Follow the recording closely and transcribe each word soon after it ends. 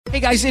Hey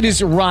guys, it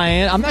is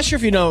Ryan. I'm not sure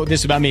if you know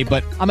this about me,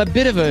 but I'm a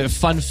bit of a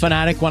fun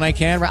fanatic when I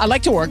can. I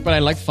like to work, but I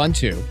like fun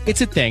too.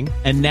 It's a thing.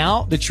 And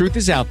now the truth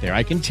is out there.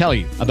 I can tell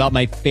you about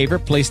my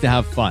favorite place to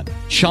have fun.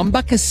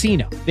 Chumba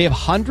Casino. They have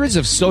hundreds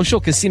of social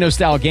casino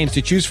style games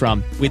to choose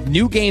from with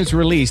new games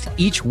released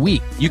each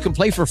week. You can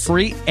play for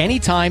free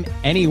anytime,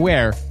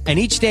 anywhere. And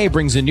each day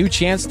brings a new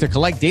chance to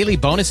collect daily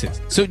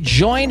bonuses. So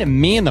join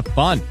me in the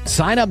fun.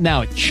 Sign up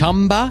now at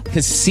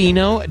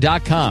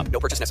ChumbaCasino.com. No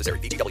purchase necessary.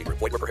 VGW.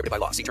 Void where prohibited by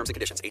law. See terms and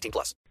conditions.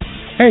 18+.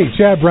 Hey,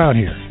 Chad Brown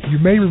here. You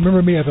may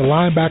remember me as a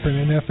linebacker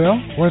in the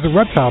NFL or as a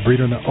reptile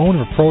breeder and the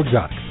owner of Pro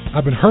Exotics.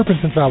 I've been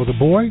herping since I was a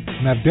boy,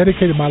 and I've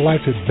dedicated my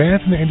life to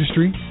advancing the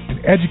industry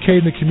and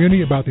educating the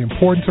community about the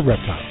importance of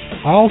reptiles.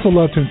 I also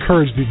love to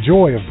encourage the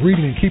joy of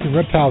breeding and keeping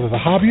reptiles as a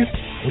hobbyist,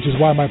 which is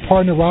why my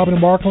partner Robin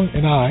and Markland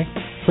and I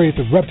created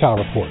the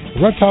Reptile Report. The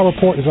Reptile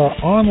Report is our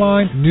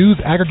online news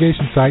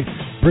aggregation site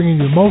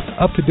bringing you the most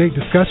up-to-date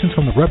discussions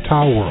from the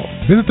reptile world.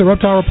 Visit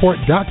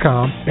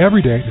thereptilereport.com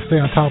every day to stay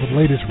on top of the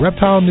latest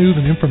reptile news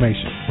and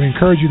information. We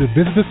encourage you to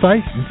visit the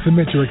site and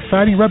submit your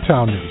exciting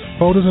reptile news,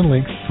 photos, and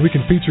links so we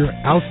can feature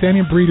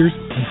outstanding breeders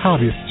and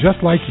hobbyists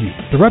just like you.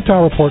 The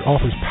Reptile Report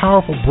offers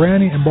powerful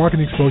branding and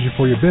marketing exposure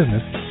for your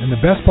business, and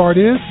the best part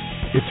is,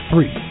 it's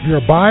free. If you're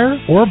a buyer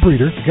or a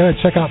breeder, you got to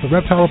check out the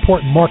Reptile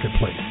Report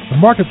Marketplace. The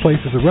Marketplace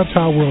is the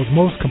reptile world's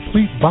most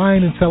complete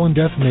buying and selling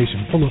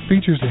destination, full of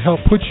features to help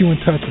put you in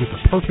touch with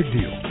the perfect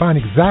deal. Find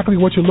exactly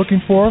what you're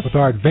looking for with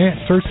our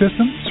advanced search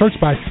system. Search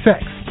by sex,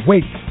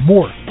 weight,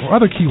 morph, or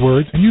other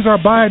keywords, and use our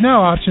Buy It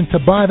Now option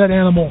to buy that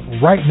animal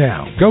right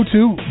now. Go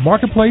to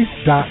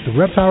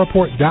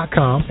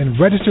marketplace.thereptilereport.com and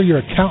register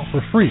your account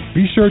for free.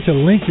 Be sure to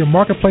link your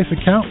Marketplace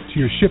account to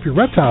your Ship Your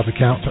Reptiles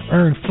account to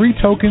earn free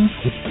tokens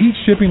with each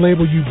shipping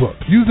label you book.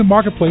 Use the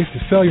Marketplace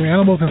to sell your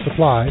animals and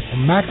supplies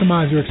and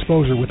maximize your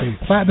exposure with a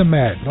platinum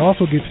ad. It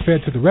also gets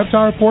fed to the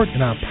Reptile Report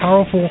and our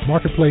powerful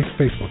Marketplace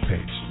Facebook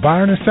page.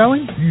 Buying or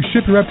selling? Use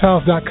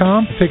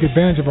ShipYourReptiles.com to take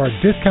advantage of our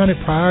discounted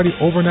priority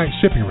overnight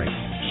shipping rate.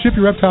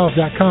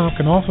 ShipYourReptiles.com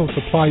can also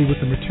supply you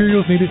with the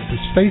materials needed to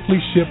safely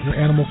ship your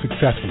animals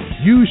successfully.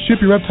 Use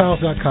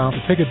ShipYourReptiles.com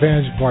to take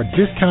advantage of our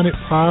discounted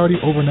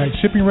priority overnight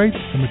shipping rates,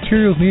 the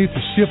materials needed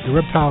to ship your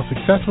reptiles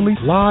successfully,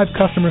 live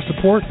customer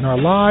support, and our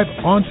live,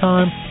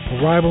 on-time,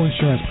 arrival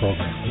insurance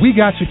program. We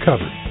got you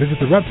covered. Visit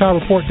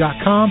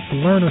thereptilereport.com to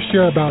learn or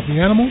share about the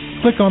animals.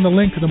 Click on the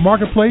link to the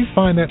Marketplace,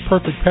 find that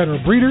perfect pet or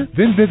breeder,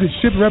 then visit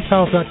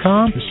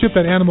ShipReptiles.com to ship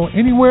that animal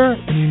anywhere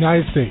in the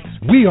United States.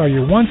 We are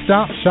your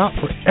one-stop shop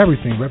for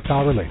everything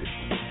reptile related.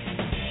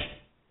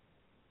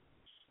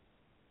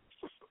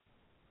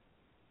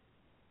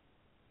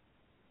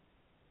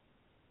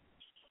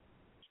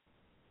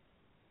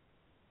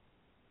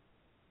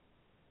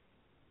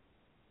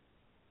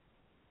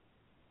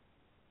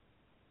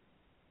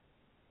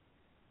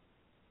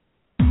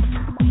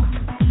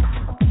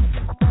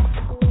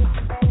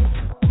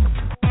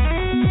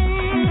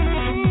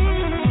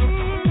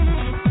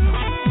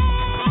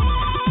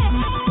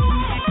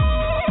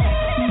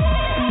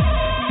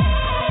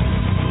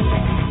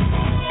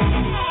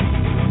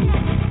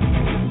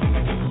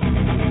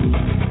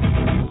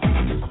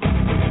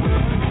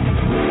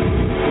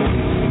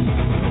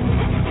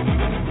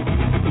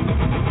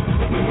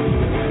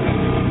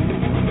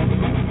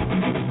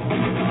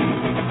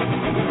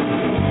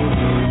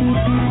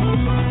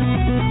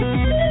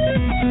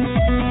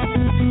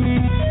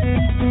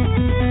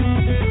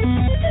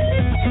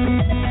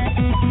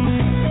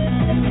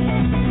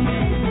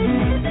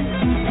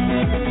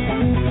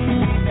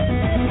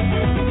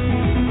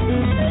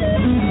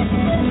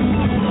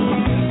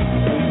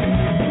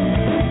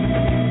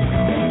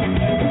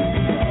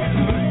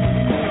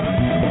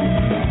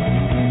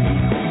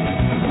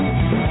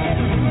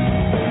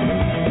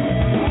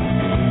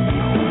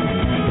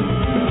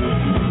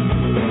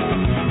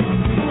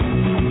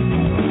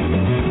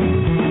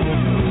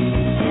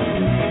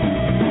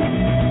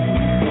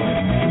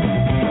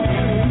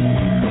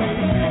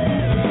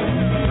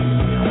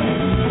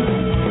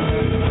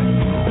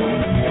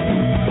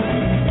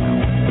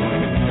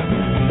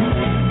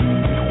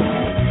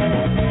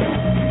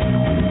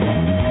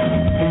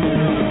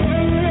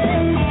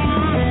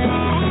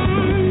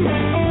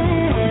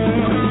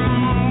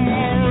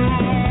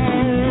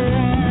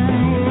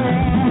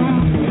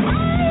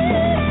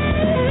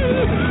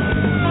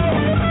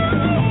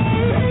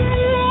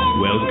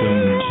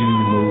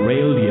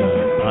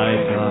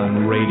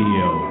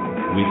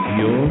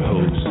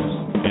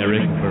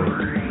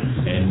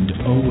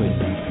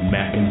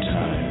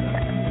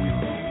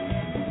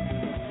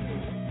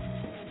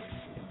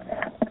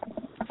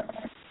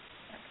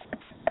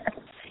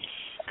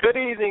 Good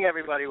evening,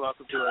 everybody.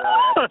 Welcome to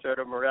another episode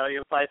of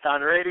Morelia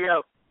Python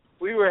Radio.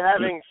 We were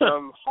having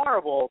some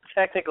horrible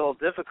technical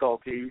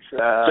difficulties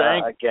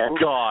again.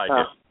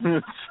 God.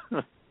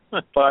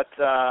 But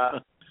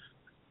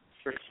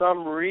for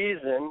some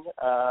reason,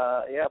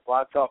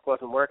 Blog Talk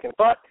wasn't working.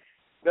 But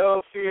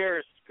no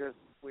fears, because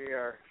we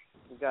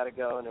got it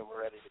going and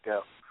we're ready to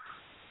go.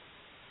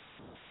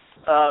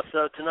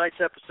 So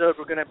tonight's episode,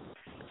 we're going to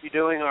be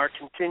doing our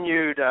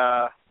continued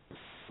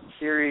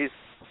series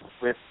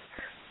with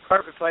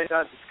Carpet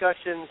Python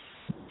discussions,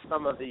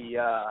 some of the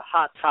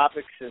hot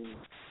topics and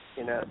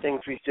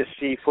things we just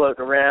see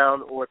floating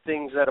around, or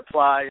things that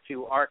apply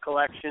to our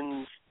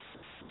collections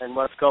and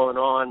what's going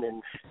on,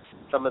 and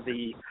some of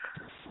the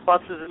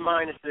pluses and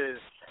minuses,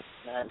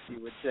 as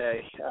you would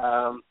say.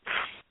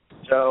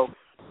 So,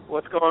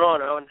 what's going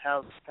on, Owen?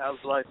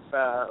 How's life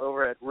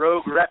over at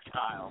Rogue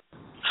Reptile?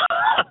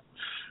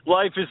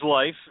 Life is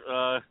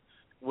life.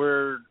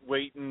 We're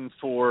waiting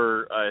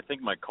for, I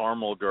think, my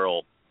caramel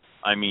girl.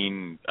 I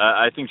mean,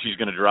 I think she's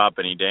going to drop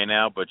any day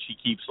now, but she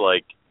keeps,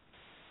 like,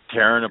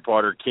 tearing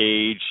apart her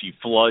cage. She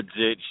floods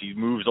it. She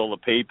moves all the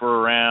paper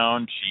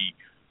around. She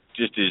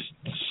just is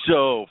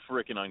so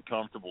freaking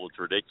uncomfortable. It's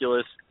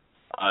ridiculous.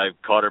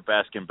 I've caught her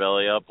basking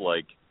belly up,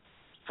 like,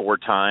 4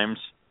 times.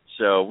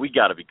 So we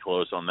got to be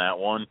close on that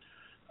one.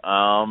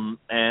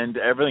 And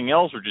everything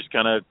else, we're just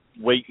kind of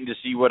waiting to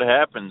see what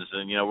happens.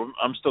 And,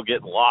 I'm still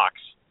getting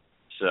locks.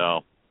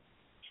 So.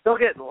 Still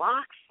getting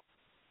locks?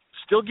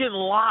 Still getting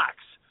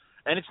locks.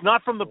 And it's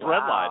not from the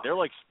breadline. Wow. They're,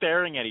 like,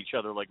 staring at each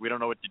other like we don't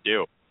know what to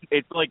do.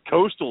 It's like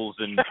coastals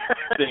and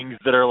things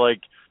that are, like,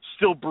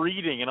 still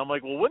breeding. And I'm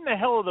like, well, when the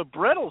hell are the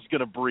Brettles going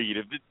to breed?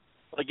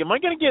 Am I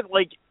going to get,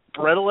 like,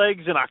 Brettle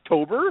eggs in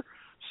October?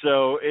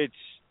 So it's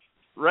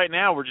right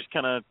now we're just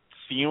kind of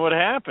seeing what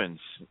happens,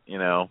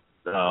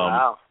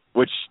 Wow.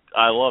 Which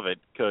I love it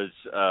because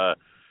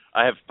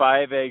I have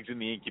 5 eggs in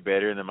the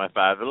incubator and then my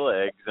 5 little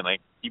eggs, and I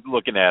keep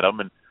looking at them,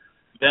 and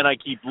then I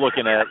keep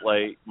looking at,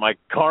 like, my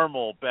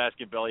caramel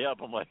basket belly up.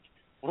 I'm like,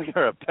 we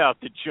are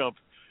about to jump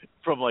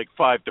from, like,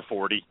 5 to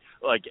 40,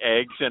 like,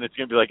 eggs, and it's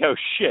going to be like, oh,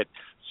 shit.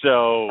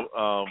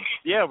 So,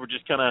 yeah, we're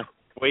just kind of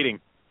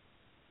waiting.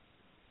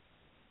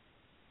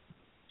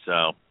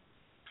 So.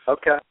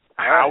 Okay.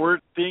 How are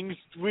things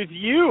with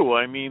you?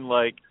 I mean,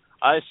 like,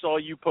 I saw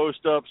you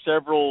post up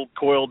several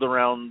coiled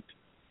around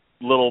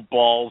little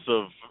balls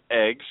of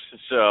eggs,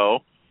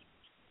 so.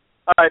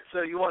 All right,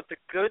 so you want the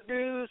good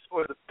news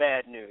or the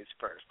bad news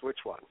first? Which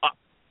one?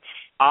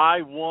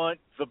 I want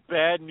the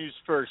bad news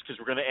first because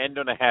we're going to end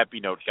on a happy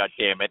note,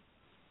 goddammit.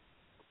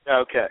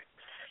 Okay.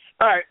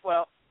 All right,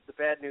 well, the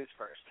bad news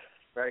first.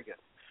 Very good.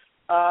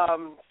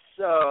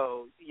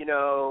 So,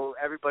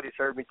 everybody's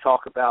heard me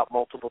talk about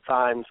multiple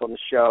times on the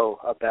show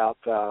about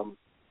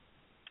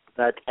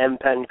that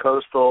M-Pen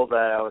Coastal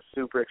that I was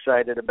super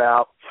excited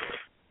about.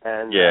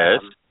 And,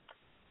 yes.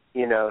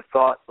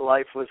 Thought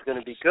life was going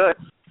to be good.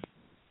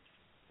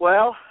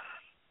 Well,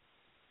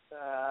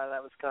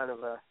 that was kind of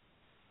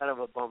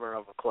a bummer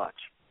of a clutch.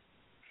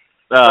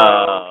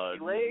 Oh, so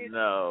she lays,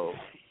 no.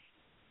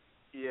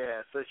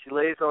 Yeah, so she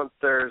lays on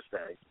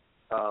Thursday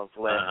of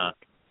last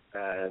week.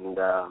 And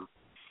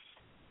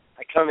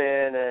I come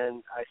in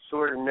and I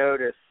sort of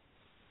notice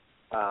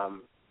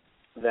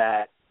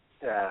that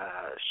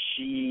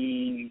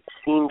she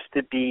seems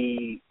to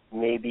be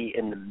maybe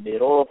in the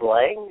middle of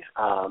laying.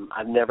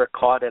 I've never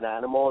caught an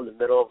animal in the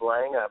middle of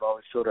laying. I've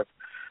always sort of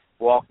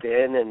walked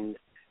in and,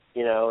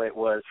 it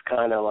was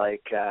kind of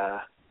like, I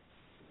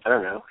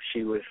don't know,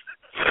 she was,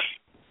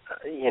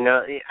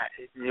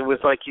 it was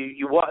like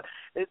you walk,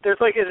 there's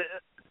like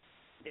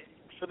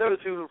for those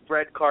who've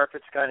bred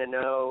carpets kind of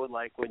know,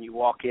 like when you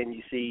walk in,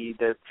 you see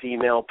the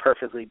female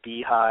perfectly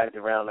beehived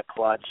around the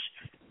clutch.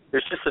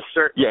 There's just a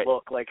certain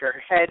look, like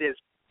her head is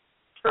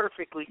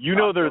perfectly.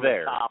 They're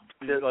there.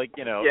 Like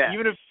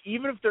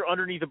even if they're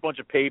underneath a bunch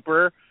of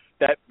paper,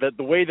 that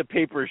the way the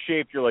paper is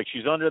shaped, you're like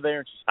she's under there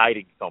and she's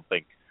hiding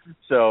something.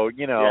 So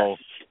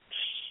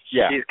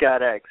she's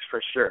got eggs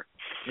for sure.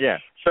 Yeah.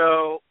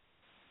 So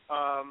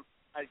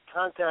I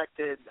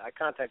contacted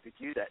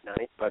you that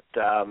night, but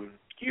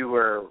you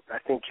were, I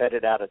think,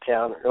 headed out of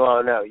town.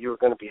 Well, no, you were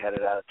going to be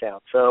headed out of town.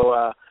 So,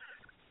 I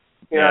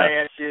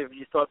asked you if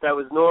you thought that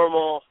was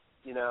normal,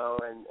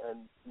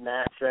 and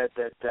Matt said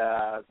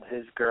that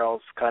his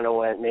girls kind of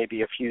went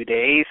maybe a few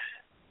days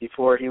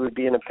before he would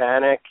be in a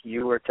panic.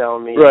 You were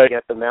telling me to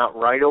get them out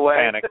right away.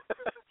 Panic.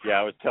 Yeah,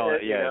 I was telling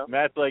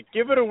Matt's like,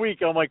 give it a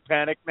week. I'm like,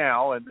 panic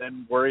now and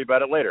then worry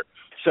about it later.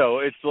 So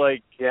it's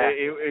like,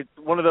 it's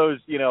one of those,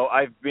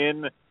 I've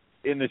been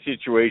in the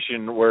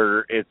situation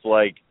where it's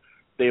like,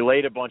 they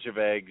laid a bunch of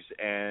eggs,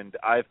 and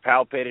I've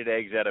palpated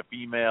eggs out of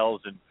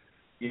females. And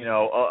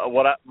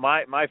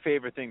my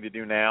favorite thing to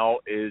do now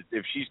is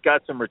if she's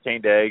got some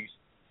retained eggs,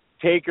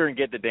 take her and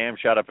get the damn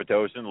shot of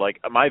Pitocin. Like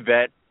my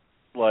vet,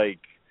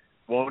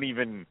 won't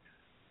even.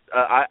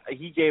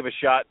 He gave a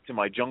shot to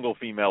my jungle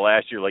female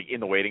last year, in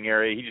the waiting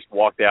area. He just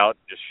walked out,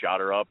 just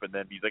shot her up, and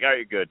then he's like, "All right,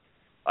 you're good."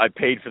 I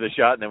paid for the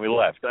shot, and then we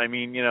left. I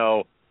mean,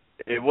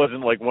 it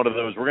wasn't like one of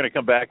those. We're going to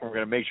come back and we're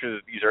going to make sure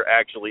that these are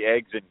actually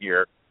eggs in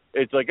here.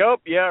 It's like, oh,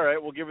 yeah, all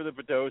right, we'll give her the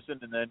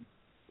Pitocin, and then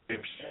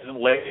if she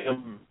doesn't lay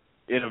them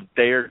in a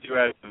day or two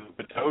after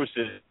the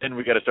Pitocin, then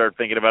we got to start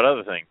thinking about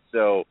other things.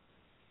 So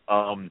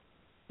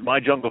my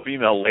jungle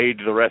female laid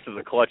the rest of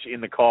the clutch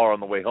in the car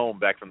on the way home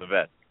back from the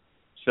vet.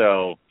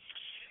 So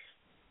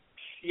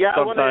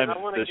sometimes I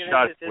want the to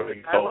shots get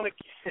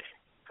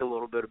a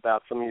little bit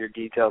about some of your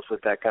details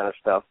with that kind of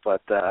stuff,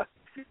 but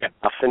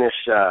I'll finish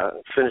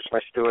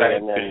my story,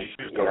 and then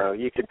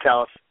you can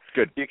tell us.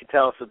 Good. You can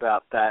tell us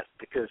about that,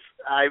 because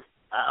I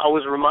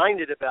was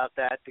reminded about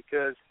that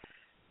because,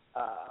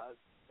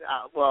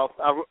 I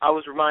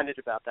was reminded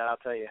about that. I'll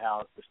tell you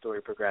how the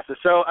story progresses.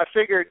 So I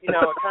figured,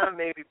 I kind of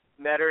maybe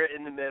met her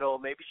in the middle.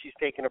 Maybe she's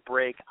taking a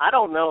break. I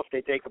don't know if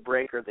they take a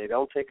break or they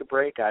don't take a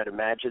break. I'd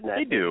imagine that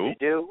they do.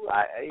 They do.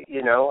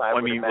 I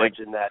would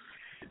imagine that.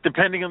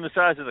 Depending on the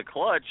size of the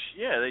clutch,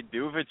 yeah, they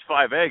do. If it's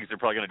 5 eggs, they're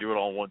probably going to do it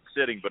all in one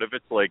sitting. But if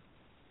it's like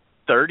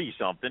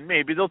 30-something,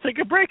 maybe they'll take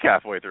a break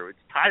halfway through. It's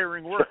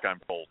tiring work, I'm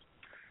told.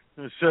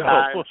 So.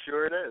 I'm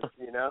sure it is,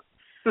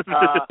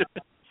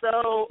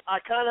 So I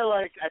kind of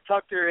I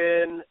tucked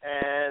her in,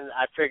 and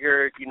I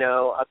figured,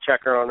 I'll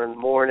check her on in the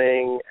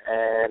morning,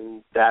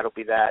 and that'll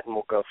be that, and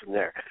we'll go from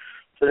there.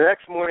 So the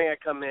next morning I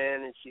come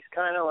in, and she's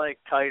kind of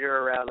tighter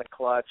around the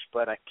clutch,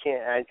 but I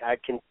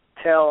can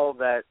tell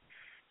that,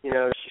 she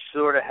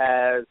sort of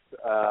has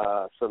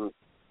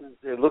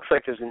it looks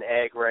like there's an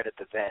egg right at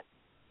the vent.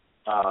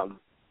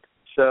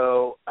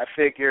 So I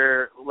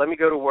figure, let me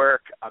go to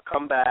work. I'll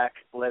come back.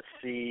 Let's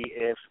see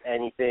if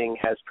anything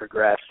has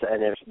progressed.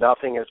 And if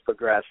nothing has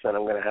progressed, then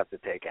I'm going to have to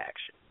take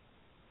action.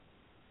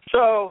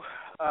 So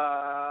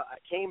I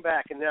came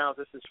back, and now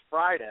this is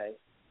Friday.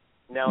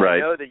 Now I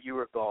know that you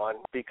were gone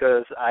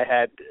because I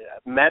had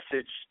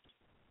messaged,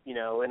 in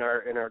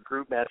our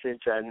group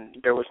message, and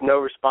there was no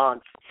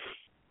response.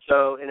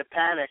 So in a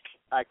panic,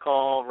 I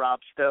call Rob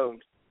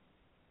Stone.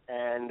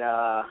 And,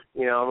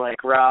 I'm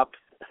like, Rob,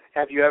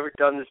 have you ever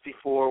done this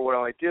before? What do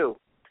I do?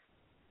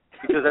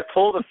 Because I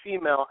pulled a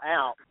female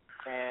out,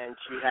 and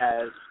she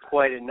has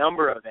quite a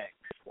number of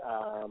eggs.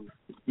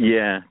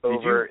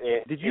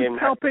 Did you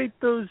palpate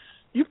those?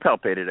 You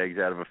palpated eggs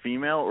out of a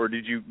female, or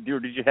did you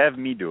have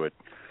me do it?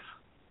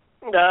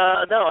 No,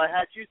 I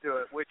had you do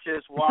it, which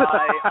is why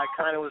I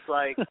kind of was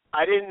like,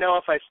 I didn't know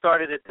if I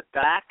started at the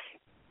back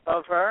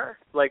of her,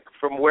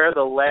 from where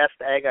the last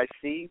egg I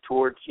see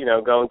towards,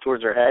 going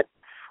towards her head,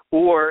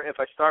 or if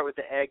I start with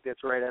the egg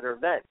that's right at her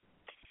vent.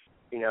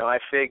 I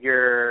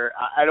figure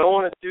I don't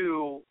want to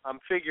do, I'm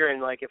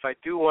figuring if I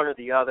do one or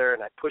the other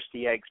and I push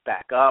the eggs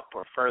back up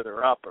or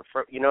further up or,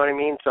 you know what I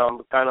mean? So I'm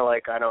kind of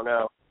I don't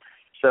know.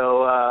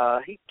 So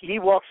he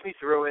walks me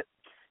through it,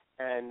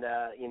 and,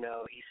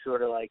 he's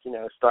sort of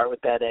start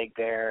with that egg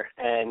there.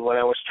 And when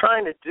I was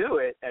trying to do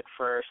it at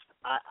first,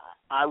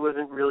 I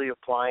wasn't really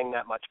applying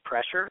that much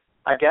pressure,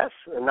 I guess,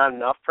 and not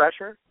enough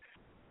pressure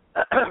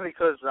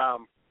because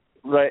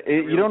right.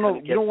 You don't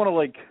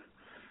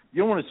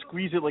want to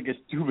squeeze it like a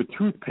tube of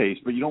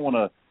toothpaste, but you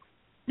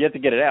have to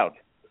get it out.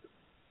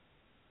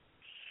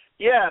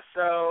 Yeah,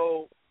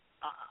 so,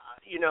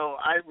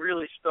 I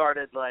really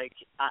started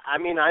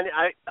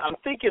I'm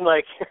thinking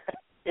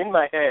in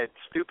my head,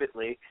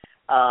 stupidly,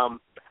 I'm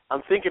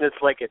thinking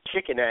it's like a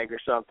chicken egg or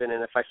something,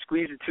 and if I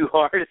squeeze it too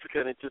hard, it's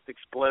going to just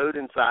explode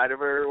inside of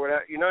her or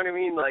whatever. You know what I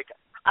mean?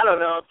 I don't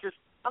know.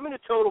 I'm in a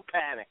total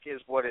panic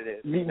is what it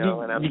is. And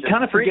I'm just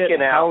kind of forget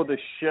how the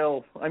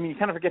shell. You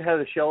kind of forget how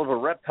the shell of a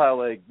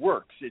reptile egg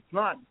works. It's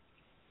not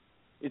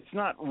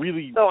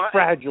really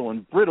fragile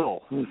and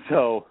brittle.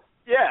 So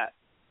yeah,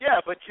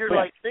 but you're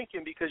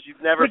thinking because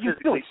you've never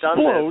physically done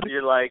this.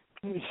 You're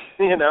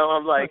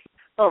I'm like,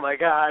 oh my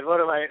God, what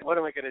am I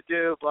going to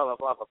do? Blah blah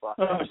blah blah blah.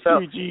 Oh, so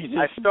Jesus.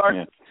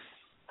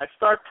 I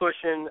start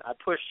pushing.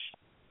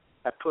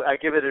 I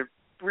give it a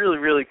really,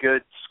 really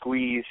good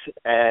squeeze,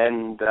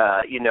 and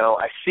I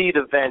see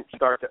the vent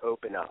start to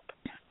open up.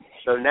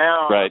 So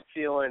now I'm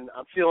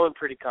feeling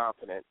pretty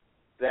confident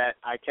that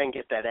I can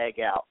get that egg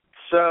out.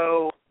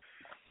 So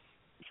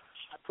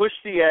I push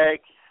the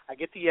egg, I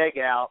get the egg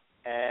out,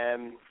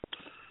 and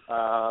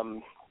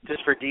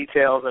just for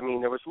details,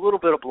 there was a little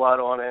bit of blood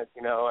on it,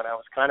 and I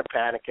was kind of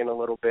panicking a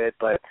little bit,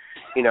 but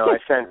I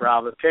sent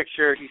Rob a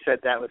picture. He said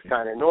that was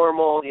kind of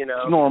normal,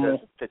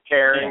 normal, the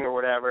tearing or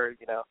whatever,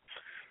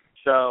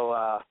 So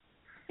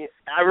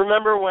I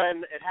remember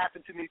when it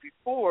happened to me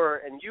before,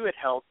 and you had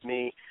helped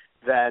me,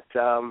 that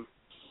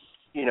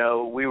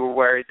we were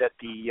worried that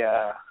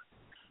the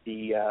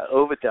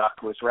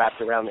oviduct was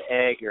wrapped around the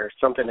egg or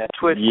something that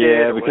twisted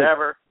or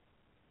whatever.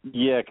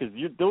 Yeah, because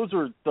those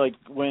are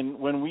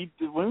when we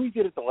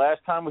did it the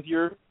last time with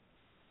your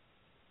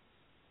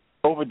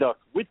oviduct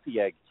with the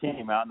egg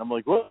came out, and I'm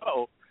like,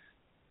 whoa.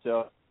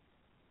 So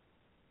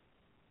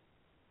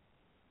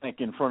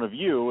in front of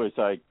you as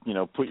I,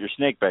 put your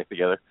snake back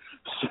together.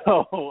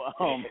 So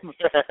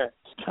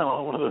it's kind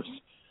of one of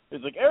those.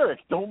 It's like, Eric,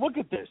 don't look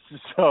at this.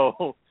 So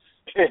one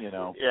of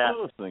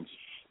those things.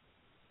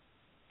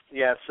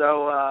 Yeah.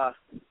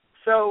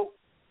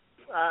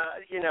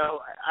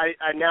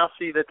 I now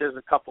see that there's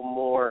a couple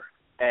more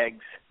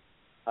eggs.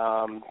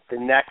 The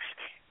next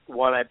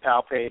one I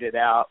palpated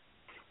out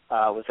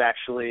was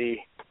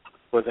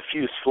a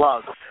few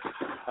slugs.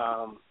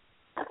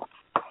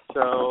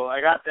 So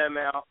I got them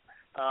out.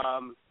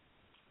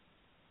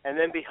 And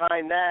then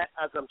behind that,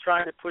 as I'm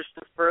trying to push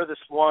the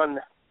furthest one,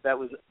 that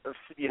was,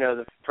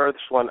 the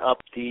furthest one up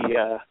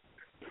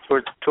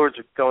towards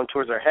going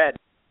towards our head,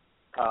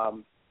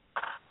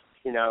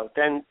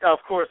 then of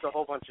course a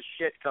whole bunch of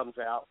shit comes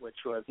out,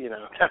 which was,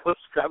 that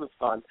was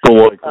fun.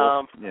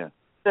 Yeah.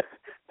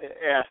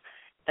 Yeah.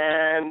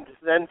 And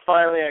then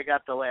finally I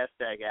got the last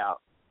egg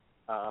out.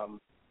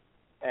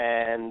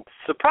 And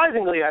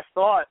surprisingly, I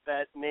thought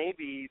that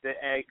maybe the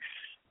eggs,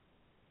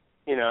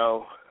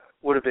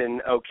 would have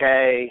been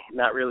okay.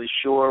 Not really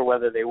sure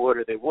whether they would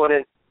or they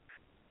wouldn't,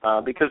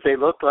 because they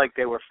looked like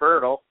they were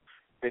fertile.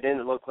 They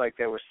didn't look like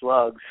they were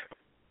slugs.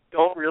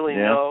 Don't really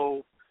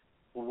know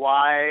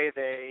why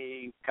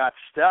they got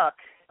stuck.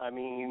 I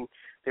mean,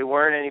 they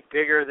weren't any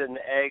bigger than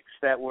the eggs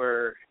that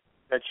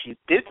she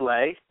did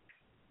lay.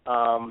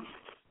 I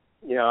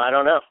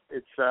don't know.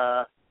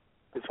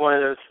 It's one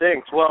of those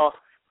things. Well,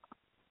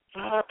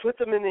 I put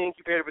them in the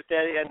incubator, but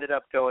they ended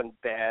up going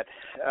bad.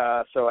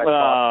 So I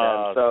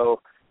popped them.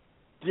 So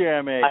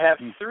damn it. I have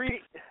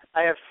three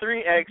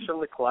eggs from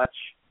the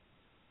clutch.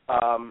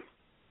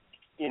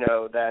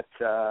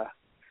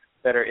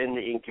 That are in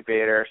the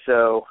incubator.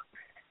 So,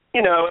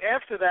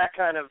 after that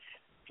kind of,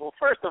 well,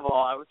 first of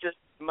all, I was just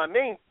my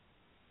main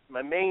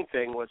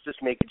thing was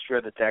just making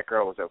sure that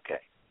girl was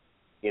okay.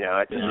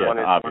 I just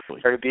wanted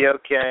her to be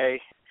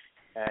okay.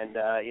 And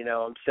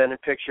I'm sending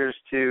pictures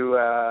to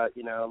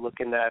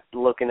looking at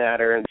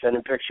her and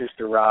sending pictures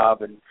to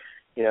Rob, and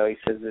he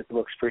says it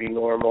looks pretty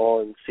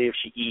normal, and see if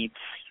she eats.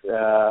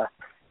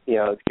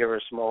 Give her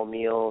a small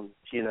meal. And,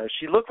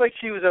 she looked like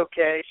she was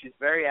okay. She's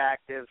very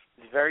active.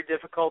 It's very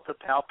difficult to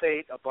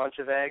palpate a bunch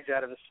of eggs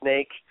out of a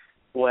snake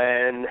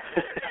when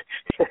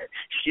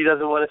she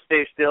doesn't want to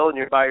stay still and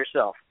you're by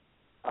yourself.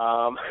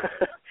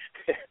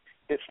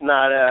 It's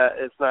not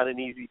an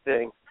easy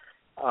thing.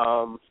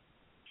 I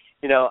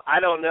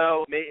don't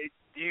know.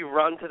 Do you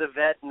run to the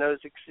vet in those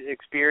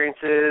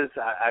experiences?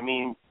 I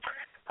mean,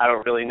 I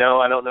don't really know.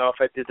 I don't know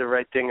if I did the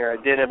right thing or I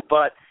didn't.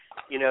 But,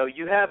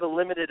 you have a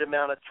limited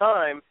amount of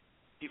time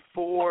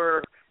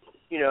before,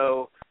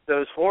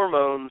 those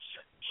hormones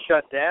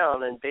shut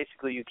down, and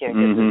basically you can't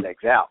get those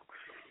eggs out.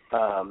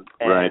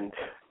 And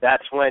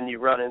that's when you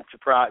run into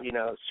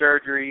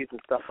surgeries and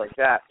stuff like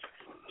that.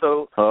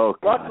 So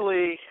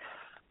luckily,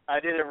 I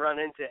didn't run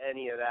into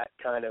any of that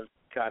kind of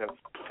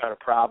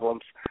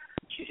problems.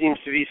 She seems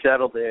to be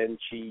settled in.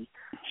 She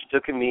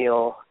took a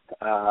meal,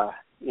 so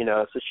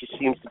she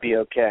seems to be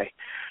okay.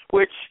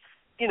 Which,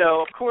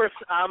 of course,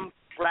 I'm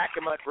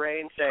racking my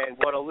brain saying,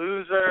 what a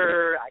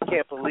loser. I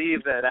can't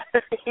believe that,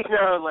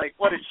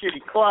 what a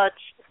shitty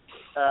clutch.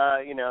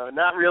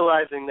 Not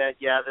realizing that,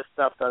 this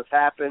stuff does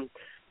happen.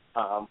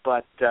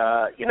 But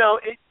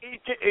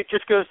it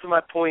just goes to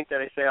my point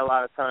that I say a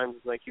lot of times,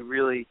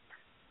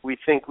 we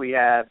think we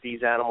have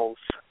these animals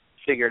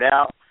figured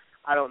out.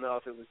 I don't know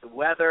if it was the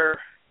weather.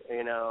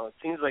 It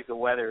seems like the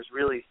weather is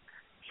really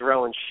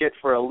throwing shit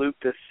for a loop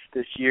this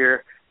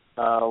year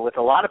with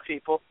a lot of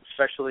people,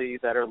 especially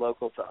that are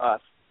local to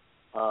us.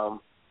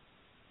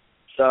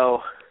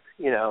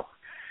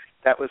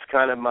 That was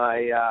kind of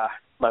my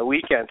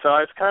weekend. So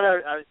I was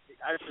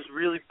just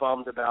really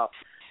bummed about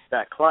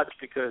that clutch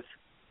because,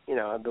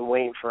 I've been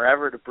waiting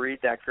forever to breed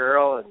that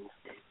girl, and,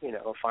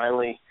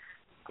 finally,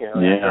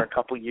 after a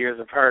couple years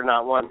of her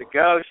not wanting to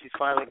go, she's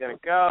finally going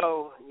to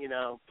go,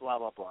 blah,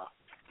 blah, blah.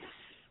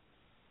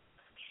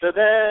 So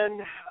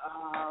then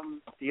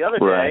the other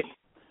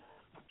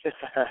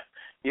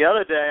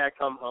day I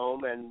come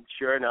home, and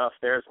sure enough,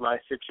 there's my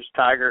citrus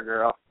tiger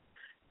girl,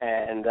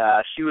 and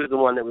she was the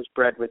one that was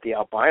bred with the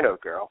albino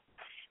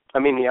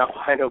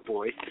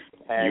boy.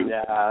 And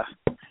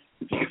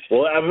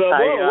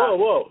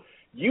whoa.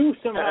 You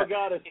somehow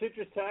got a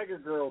citrus tiger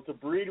girl to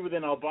breed with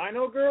an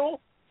albino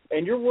girl,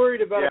 and you're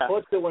worried about a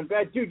clutch that went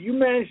bad. Dude, you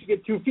managed to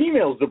get two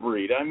females to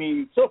breed. I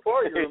mean, so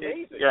far you're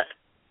amazing.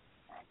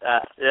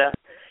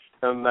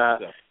 I'm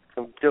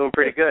doing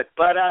pretty good.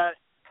 But I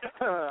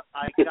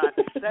got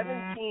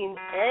 17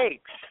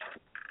 eggs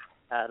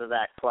out of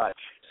that clutch.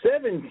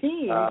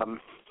 17?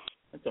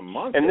 That's a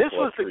monster. And this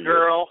was the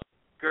girl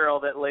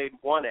that laid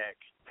one egg.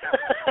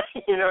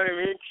 You know what I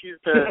mean? She's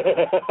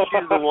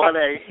the one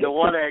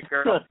egg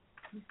girl.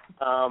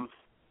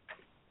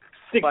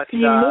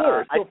 16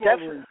 more. So far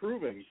we're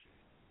improving.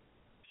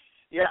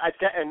 Yeah,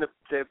 and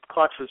the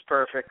clutch was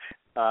perfect.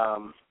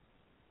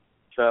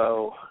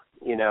 So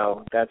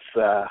that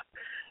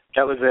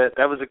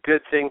was a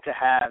good thing to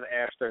have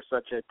after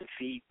such a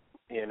defeat.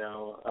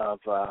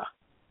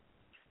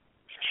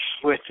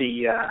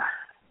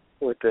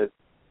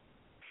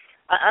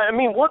 I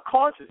mean, what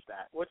causes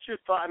that? What's your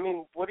thought? I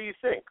mean, what do you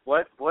think?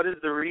 What is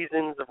the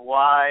reasons of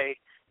why?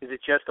 Is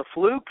it just a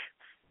fluke?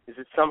 Is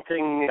it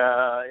something,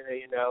 I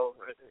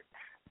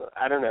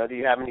don't know. Do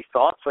you have any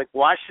thoughts?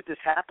 Why should this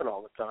happen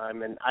all the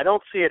time? And I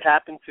don't see it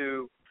happen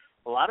to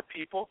a lot of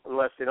people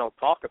unless they don't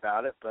talk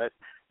about it. But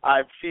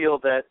I feel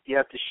that you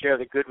have to share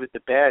the good with the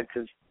bad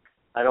because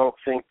I don't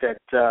think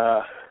that,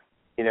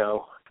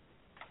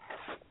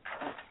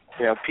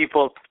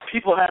 people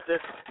have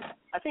this.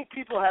 I think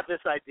people have this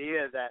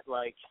idea that,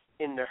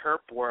 in the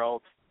herp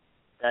world,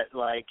 that,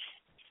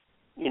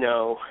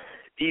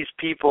 these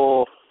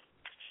people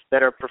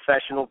that are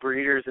professional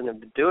breeders and have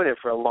been doing it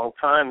for a long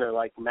time, they're,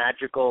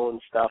 magical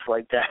and stuff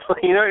like that.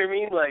 You know what I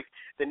mean?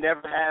 They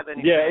never have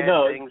any bad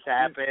things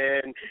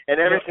happen, and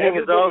everything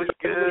is always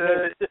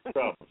good.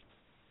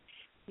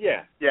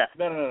 Yeah. Yeah.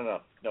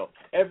 No.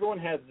 Everyone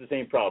has the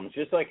same problems.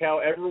 Just like how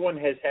everyone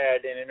has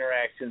had an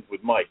interactions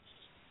with mites.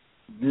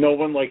 No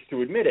one likes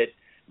to admit it.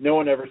 No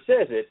one ever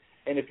says it.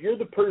 And if you're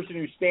the person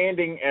who's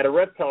standing at a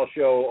reptile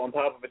show on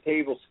top of a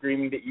table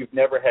screaming that you've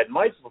never had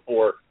mites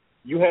before,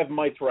 you have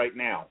mites right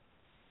now.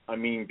 I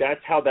mean, that's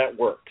how that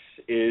works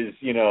is,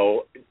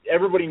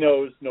 everybody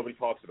knows, nobody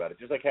talks about it.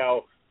 Just like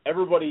how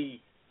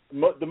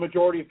the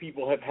majority of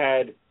people have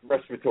had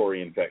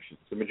respiratory infections.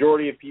 The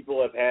majority of people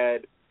have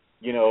had,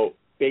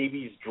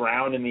 babies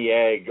drown in the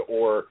egg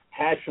or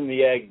hatch from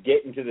the egg,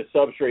 get into the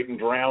substrate and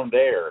drown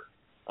there.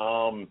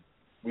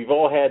 We've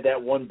all had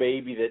that one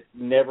baby that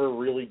never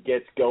really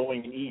gets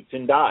going and eats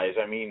and dies.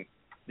 I mean,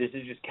 this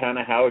is just kind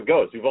of how it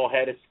goes. We've all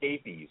had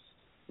escapees.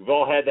 We've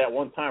all had that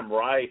one time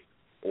where I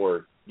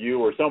or you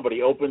or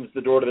somebody opens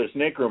the door to their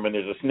snake room and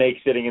there's a snake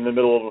sitting in the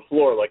middle of the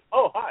floor like,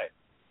 oh, hi,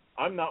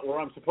 I'm not where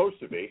I'm supposed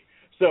to be.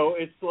 So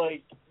it's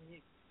like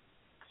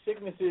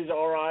sicknesses,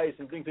 RIs,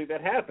 and things like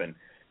that happen.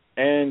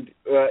 And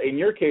in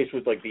your case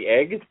with, like, the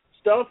egg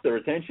stuff, the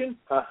retention,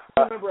 I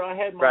remember I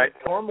had my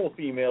caramel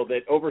female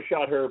that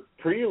overshot her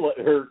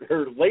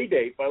her lay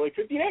date by, like,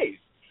 50 days.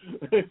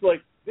 It's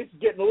like, this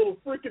is getting a little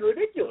freaking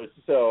ridiculous.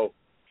 So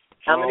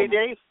how many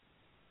days?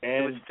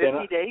 And it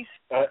was 50 days?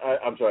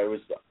 I'm sorry,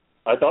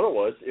 I thought it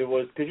was. It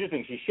was, because you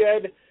think she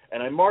shed,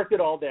 and I marked it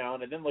all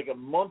down, and then like a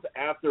month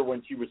after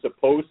when she was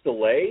supposed to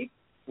lay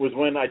was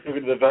when I took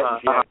her to the vet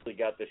and she actually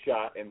got the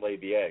shot and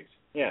laid the eggs.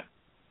 Yeah.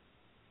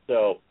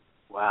 So.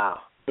 Wow.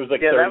 It was like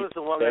that was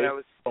the one days, that I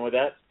was. With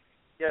that?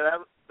 Yeah,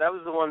 that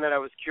was the one that I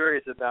was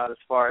curious about as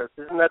far as,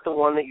 isn't that the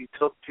one that you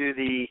took to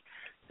the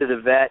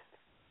vet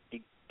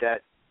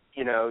that,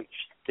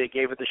 they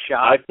gave it the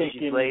shot,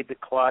 she laid the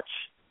clutch,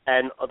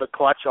 and the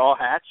clutch all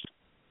hatched?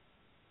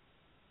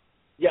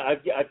 Yeah,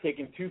 I've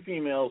taken 2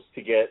 females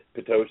to get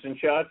Pitocin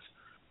shots.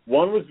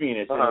 One was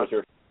Venus, and it was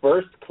her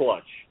first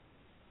clutch,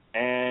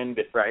 and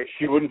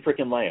she wouldn't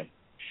freaking lay them.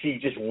 She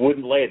just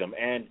wouldn't lay them,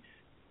 and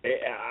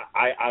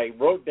I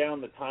wrote down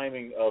the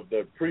timing of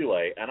the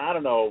prelay, and I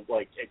don't know,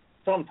 like,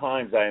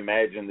 sometimes I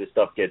imagine this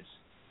stuff gets,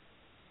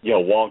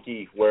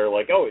 wonky, where,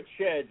 like, oh, it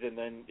sheds, and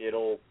then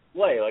it'll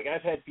lay. Like,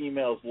 I've had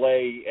females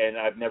lay, and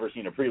I've never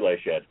seen a prelay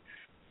shed.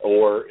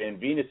 Or in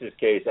Venus's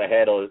case, I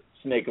had a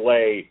snake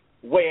lay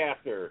way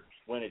after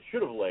when it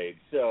should have laid.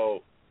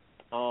 So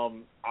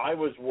I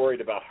was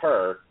worried about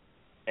her,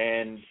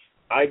 and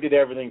I did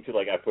everything to,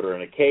 like, I put her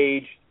in a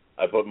cage,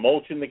 I put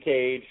mulch in the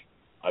cage,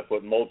 I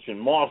put mulch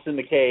and moss in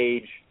the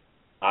cage,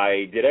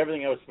 I did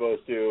everything I was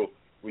supposed to.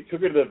 We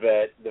took her to the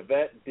vet. The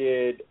vet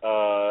did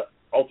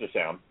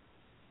ultrasound,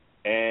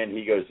 and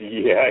he goes,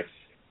 yes,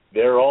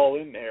 they're all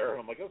in there.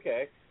 I'm like,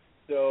 okay.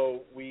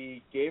 So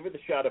we gave her the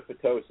shot of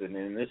Pitocin,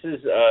 and this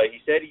is, he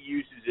said he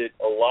uses it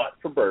a lot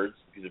for birds,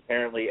 because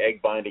apparently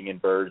egg binding in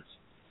birds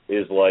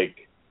is,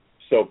 like,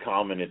 so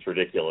common it's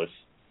ridiculous.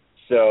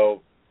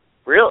 So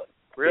Really?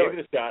 Gave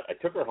her the shot. I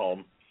took her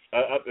home.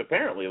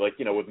 Apparently, like,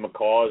 with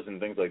macaws and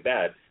things like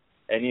that.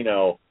 And,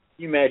 you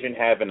imagine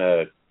having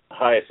a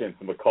hyacinth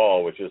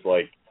macaw, which is,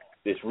 like,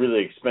 this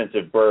really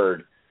expensive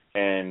bird,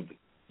 and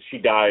she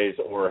dies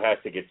or has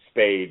to get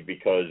spayed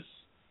because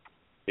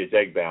it's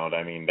egg-bound.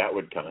 I mean, that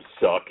would kind of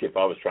suck if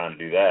I was trying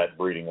to do that,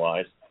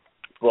 breeding-wise.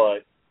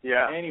 But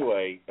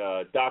anyway,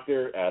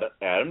 Dr.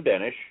 Adam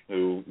Denish,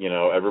 who,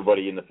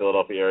 everybody in the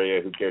Philadelphia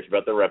area who cares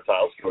about their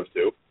reptiles goes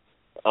to,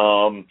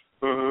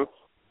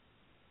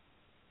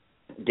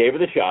 gave her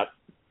the shot,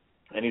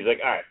 and he's like,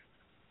 all right,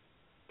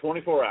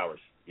 24 hours.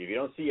 If you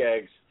don't see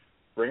eggs,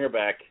 bring her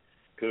back,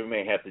 because we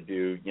may have to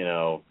do,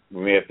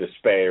 we may have to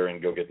spay her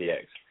and go get the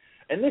eggs.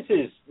 And this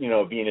is,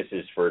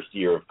 Venus's first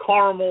year of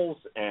caramels,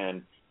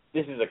 and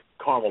this is a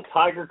caramel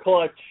tiger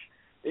clutch.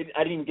 I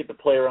didn't even get to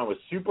play around with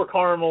super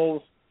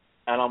caramels,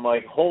 and I'm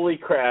like, holy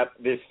crap,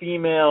 this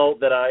female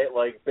that I,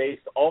 like,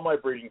 based all my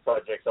breeding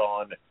projects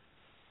on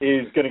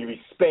is going to be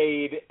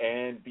spayed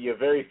and be a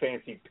very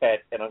fancy pet,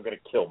 and I'm going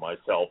to kill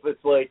myself.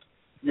 It's like,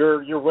 you're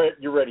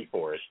ready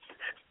for it.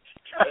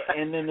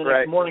 And then the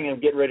next morning I'm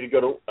getting ready to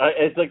go to,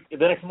 it's like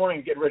the next morning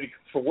I'm getting ready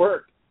for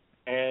work,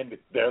 and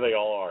there they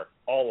all are,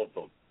 all of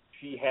them.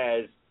 She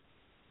has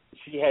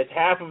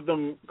half of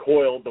them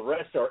coiled, the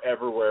rest are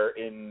everywhere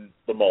in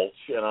the mulch,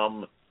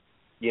 and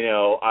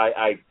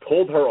I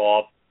pulled her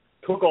off,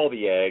 took all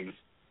the eggs,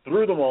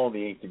 threw them all in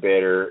the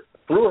incubator,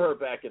 threw her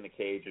back in the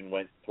cage, and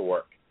went to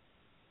work.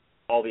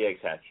 All the eggs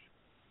hatched.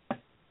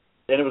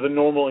 And it was a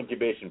normal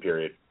incubation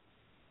period.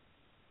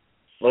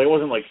 Like, it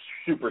wasn't, like,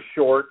 super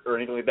short or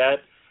anything like that,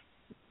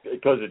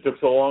 because it took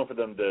so long for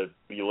them to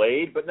be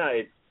laid. But no,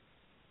 it's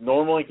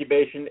normal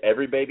incubation,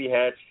 every baby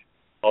hatched,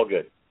 all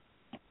good.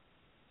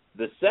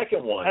 The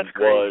second one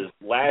was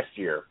last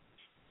year.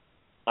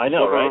 I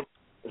know, right?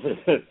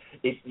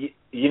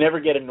 You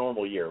never get a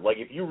normal year. Like,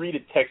 if you read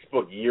a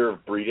textbook year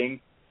of breeding,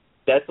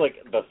 that's, like,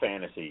 the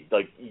fantasy.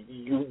 Like,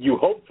 you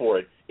hope for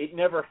it. It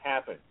never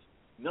happens.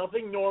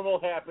 Nothing normal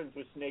happens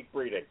with snake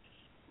breeding.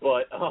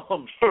 But,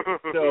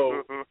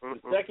 so the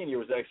second year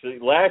was actually,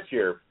 last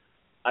year,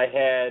 I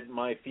had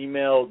my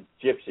female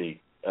gypsy,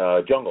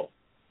 Jungle.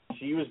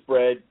 She was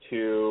bred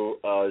to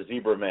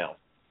zebra male.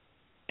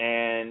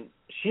 And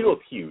she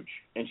looked huge.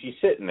 And she's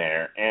sitting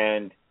there,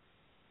 and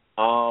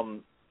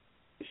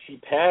she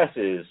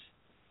passes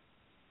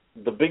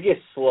the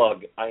biggest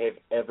slug I have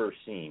ever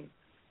seen.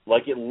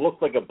 Like, it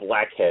looked like a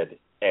blackhead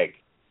egg.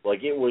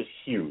 Like, it was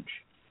huge.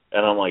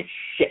 And I'm like,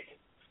 shit.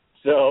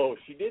 So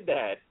she did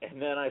that,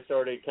 and then I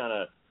started kind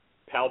of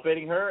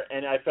palpating her,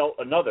 and I felt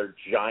another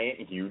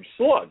giant, huge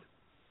slug.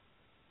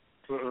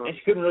 And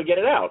she couldn't really get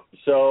it out.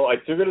 So I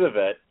took her to the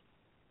vet.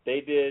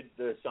 They did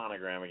the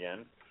sonogram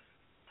again,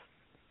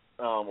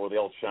 or the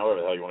ultrasound,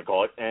 whatever the hell you want to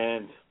call it,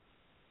 and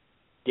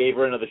gave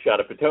her another shot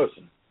of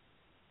Pitocin.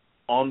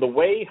 On the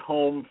way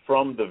home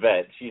from the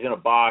vet, she's in a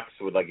box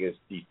with like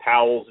these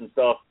towels and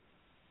stuff.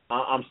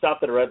 I'm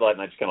stopped at a red light,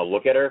 and I just kind of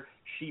look at her.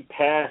 She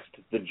passed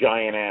the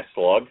giant-ass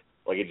slug,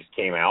 like it just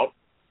came out.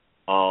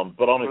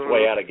 But on its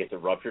way out, it gets it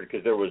ruptured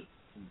because there was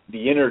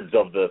the innards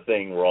of the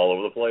thing were all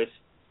over the place.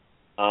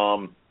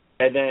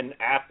 And then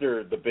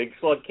after the big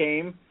slug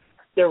came,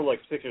 there were like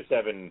 6 or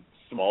 7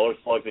 smaller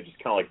slugs that just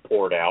kind of like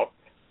poured out.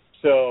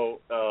 So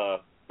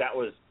that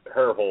was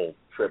her whole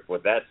trip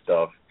with that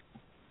stuff.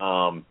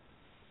 And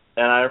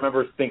I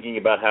remember thinking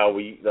about how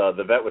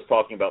the vet was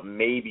talking about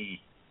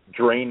maybe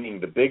draining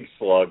the big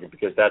slug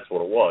because that's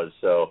what it was,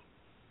 so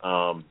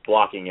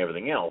blocking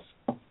everything else.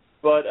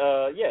 But,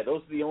 yeah,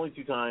 those are the only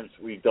 2 times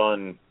we've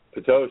done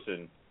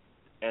Pitocin,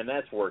 and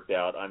that's worked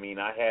out. I mean,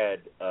 I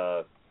had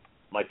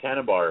my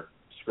Tanibar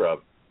scrub,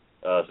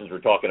 since we're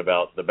talking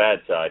about the bad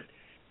side.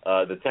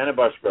 The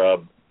Tanibar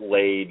scrub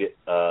laid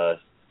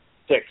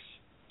 6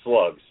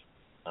 slugs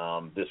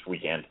this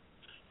weekend.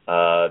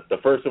 The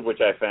first of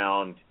which I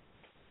found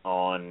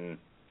on,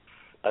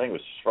 I think it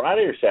was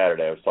Friday or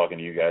Saturday. I was talking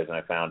to you guys, and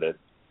I found it.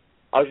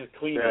 I was just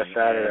cleaning,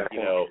 Saturday.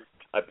 And,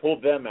 I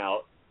pulled them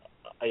out.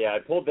 Yeah, I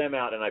pulled them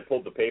out, and I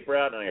pulled the paper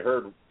out, and I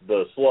heard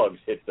the slugs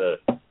hit the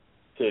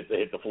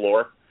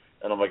floor,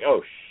 and I'm like,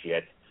 oh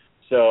shit.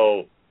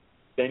 So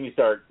then you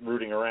start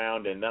rooting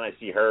around, and then I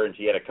see her, and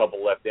she had a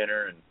couple left in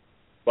her, and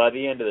by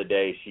the end of the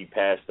day, she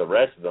passed the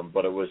rest of them,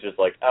 but it was just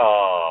like,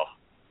 oh,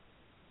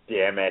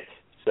 damn it.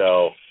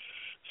 So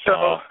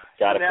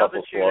got a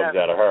couple slugs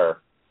out of her.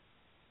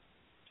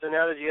 So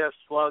now that you have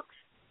slugs,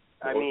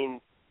 I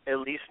mean, at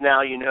least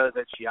now you know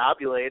that she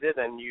ovulated,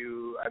 and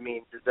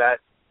does that...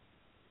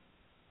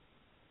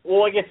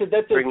 Well, like I said,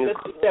 that's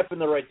a step in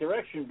the right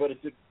direction, but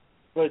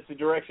it's a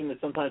direction that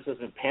sometimes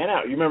doesn't pan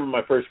out. You remember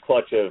my first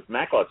clutch of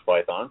Macklot's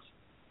pythons?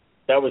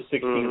 That was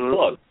 16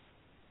 slugs.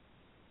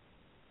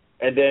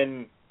 And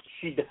then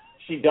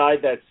she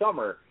died that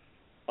summer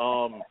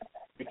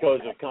because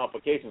of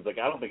complications. Like,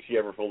 I don't think she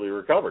ever fully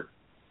recovered.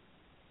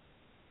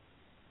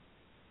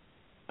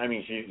 I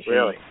mean, she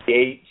really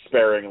ate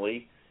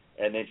sparingly,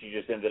 and then she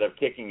just ended up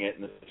kicking it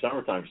in the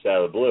summertime just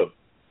out of the blue.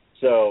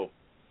 So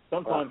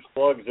sometimes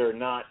slugs are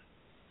not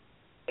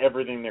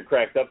everything they're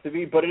cracked up to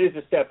be, but it is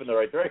a step in the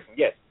right direction.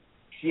 Yes,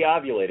 she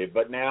ovulated,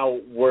 but now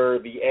were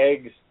the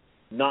eggs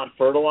not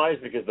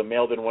fertilized because the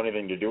male didn't want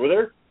anything to do with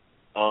her?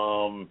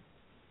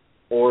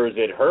 Or is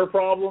it her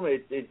problem?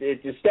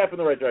 It's a step in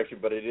the right direction,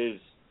 but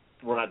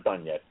we're not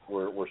done yet.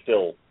 We're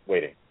still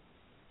waiting.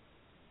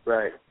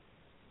 Right.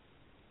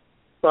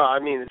 Well, I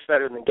mean, it's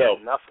better than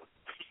getting nothing.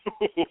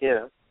 You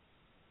know.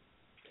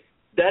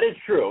 That is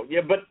true. Yeah,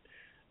 but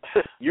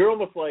you're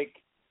almost like,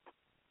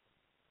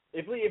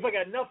 if I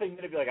got nothing, then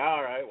it'd be like,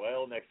 all right,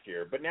 well, next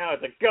year. But now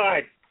it's like,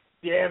 God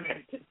damn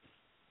it,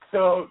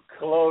 so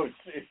close.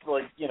 It's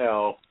like,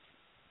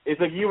 it's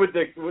like you with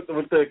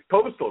the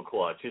coastal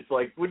clutch. It's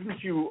like,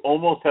 wouldn't you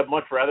almost have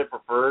much rather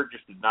preferred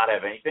just to not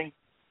have anything?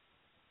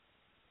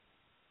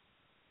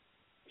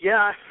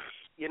 Yeah.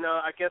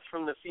 I guess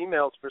from the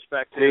female's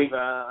perspective,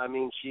 I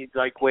mean, she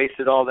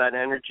wasted all that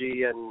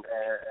energy and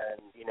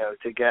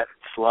to get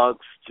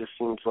slugs just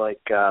seems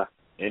like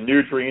and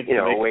nutrients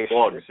to make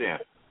slugs, yeah.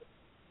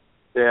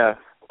 Yeah,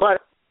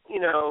 but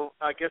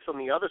I guess on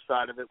the other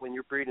side of it, when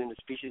you're breeding a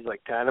species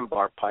like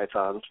Tanibar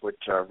pythons,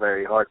 which are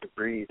very hard to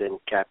breed in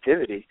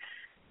captivity,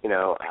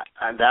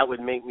 and that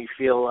would make me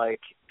feel like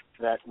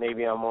that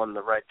maybe I'm on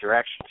the right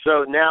direction.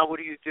 So now, what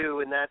do you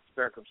do in that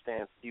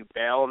circumstance? Do you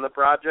bail on the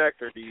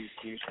project, or do you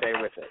stay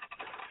with it?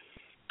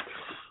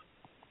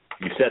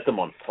 You set them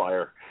on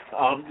fire.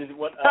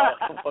 What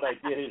I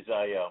did is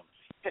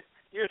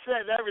You're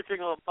setting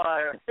everything on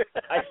fire.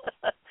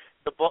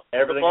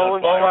 Everything the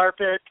on fire.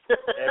 Carpet.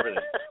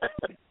 Everything.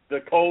 The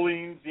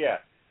choline, yeah.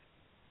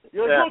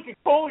 You're like, look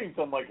at choline.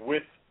 So I'm like,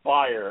 with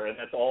fire, and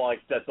that's all I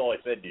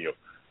said to you.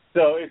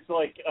 So it's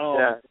like,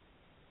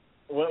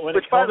 when which,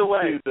 it comes by the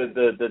way, to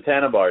the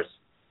Tanibars,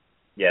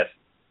 yes.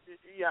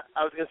 Yeah,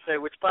 I was going to say,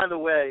 which, by the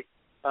way,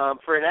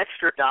 for an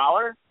extra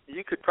 $1,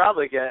 you could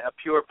probably get a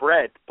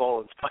purebred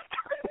Bolin's python.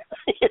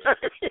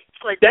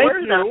 It's like, where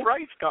did that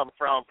price come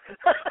from?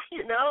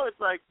 It's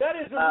like, that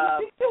is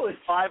ridiculous.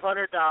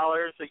 $500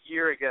 a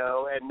year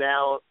ago, and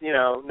now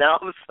all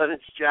of a sudden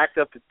it's jacked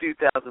up to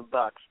 $2,000.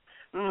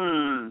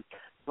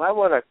 Do I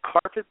want a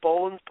carpet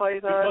Bolin's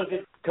python?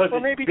 Because or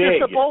maybe big.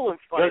 just a Bolin's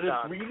python. Because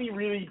it's really,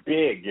 really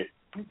big.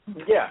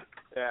 Yeah.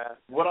 Yeah.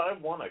 What I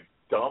want a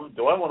dumb.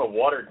 Do I want a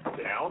watered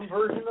down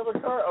version of a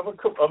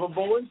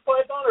Bolin's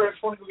python, or I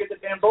just want to go get the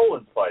damn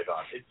Bolin's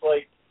python? It's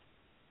like,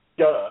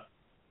 duh.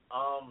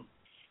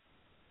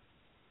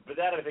 But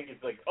that I think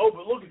is like, oh,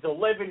 but look, it's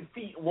 11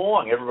 feet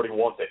long. Everybody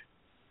wants it.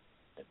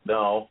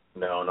 No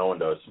one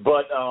does.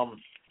 But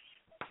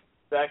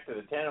back to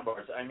the tandem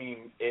bars. I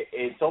mean,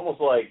 it's almost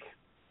like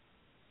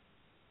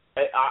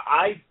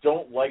I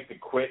don't like to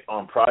quit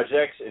on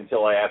projects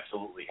until I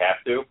absolutely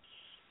have to.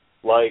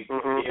 Like,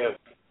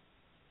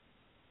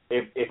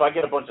 if I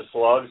get a bunch of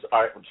slugs,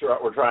 all right,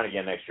 we're trying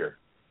again next year.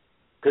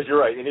 Because you're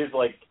right, it is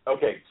like,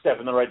 okay, step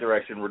in the right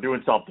direction. We're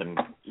doing something.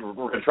 We're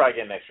going to try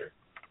again next year.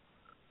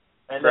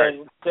 And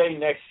then say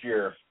next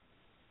year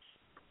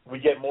we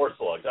get more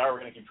slugs. All right, we're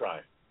going to keep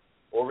trying.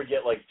 Or we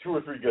get like 2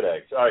 or 3 good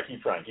eggs. All right,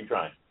 keep trying.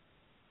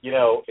 You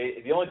know,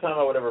 the only time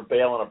I would ever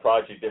bail on a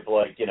project if,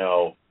 like, you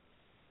know,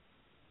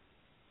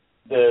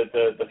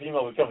 the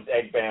female becomes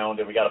egg bound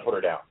and we got to put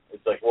her down.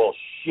 It's like, well,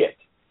 shit.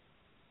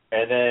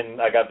 And then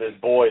I got this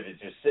boy that's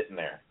just sitting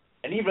there.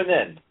 And even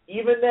then,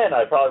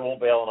 I probably won't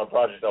bail on a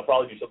project. I'll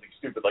probably do something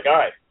stupid like, all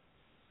right,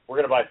 we're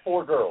going to buy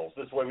 4 girls.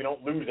 This way we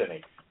don't lose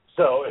any.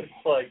 So it's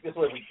like, this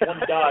way one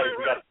dies,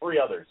 we got 3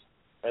 others.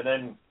 And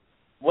then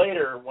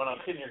later, when I'm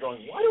sitting here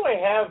going, why do I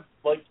have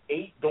like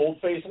 8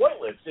 gold-faced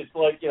whitelips? It's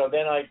like, you know,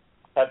 then I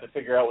have to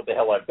figure out what the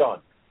hell I've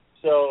done.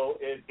 So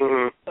it's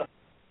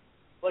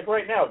like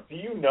right now, do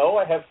you know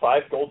I have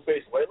 5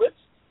 gold-faced whitelips?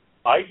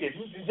 I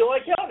didn't until I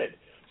counted.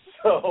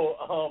 So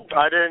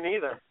I didn't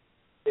either.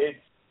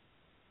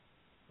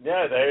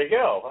 Yeah, there you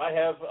go. I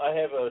have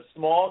a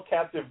small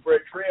captive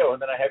bred trio,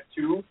 and then I have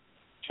 2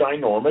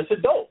 ginormous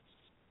adults.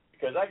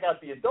 Because I got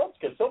the adults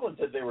because someone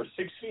said they were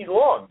 6 feet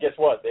long. Guess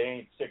what? They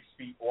ain't 6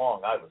 feet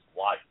long. I was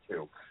lied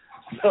to.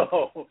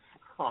 So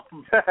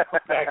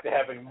back to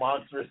having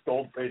monstrous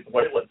gold-faced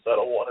whitelips. I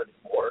don't want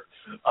anymore.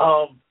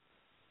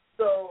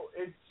 So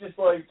it's just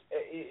like,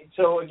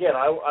 so again,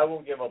 I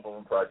won't give up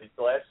on a project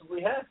until I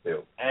absolutely have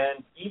to.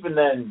 And even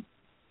then,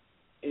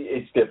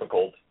 it's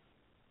difficult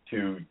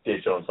to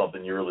ditch on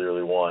something you really,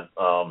 really want.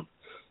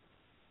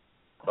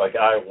 Like,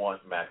 I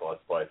want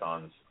Macklot's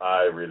pythons.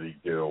 I really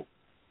do.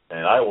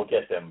 And I will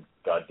get them,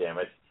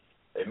 goddammit.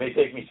 It may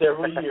take me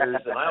several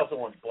years, and I also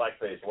want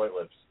black-faced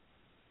whitelips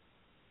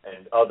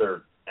and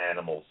other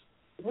animals.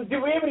 We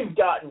haven't even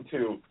gotten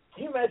to,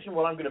 can you imagine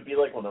what I'm going to be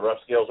like when the rough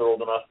scales are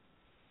old enough?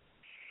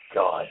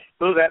 God.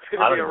 Oh, that's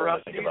going to be a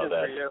rough season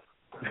for you.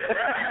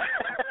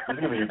 It's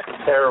going to be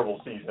a terrible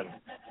season.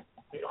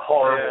 A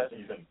horrible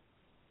season.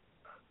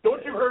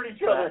 Don't you hurt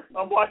each other.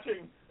 I'm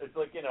watching. It's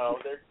like, you know,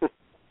 they're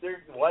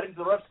why did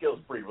the rough scales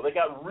breed? Well, they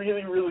got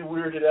really, really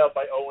weirded out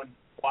by Owen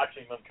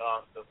watching them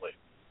constantly.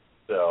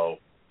 So.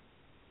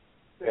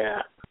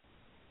 Yeah.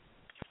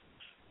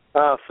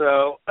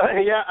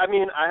 I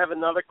mean, I have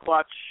another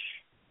clutch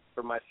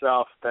for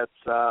myself that's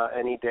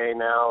any day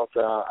now.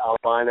 The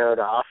albino,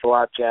 the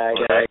ocelot jag.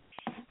 Right.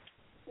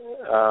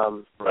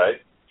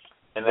 Right.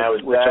 And that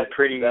was that.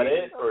 Is that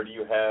it, or do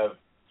you have?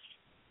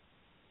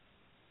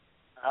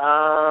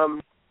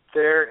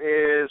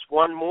 There is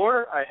one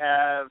more. I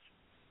have.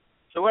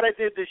 So what I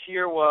did this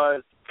year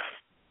was,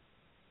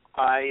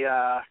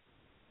 I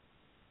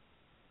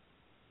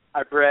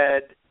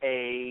bred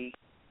the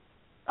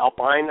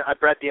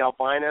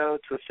albino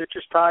to a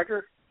citrus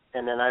tiger,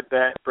 and then I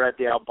bred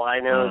the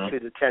albino to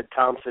the Ted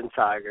Thompson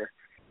tiger,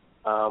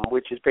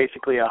 which is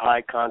basically a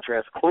high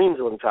contrast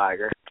Queensland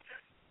tiger.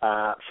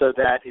 So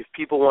that if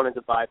people wanted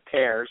to buy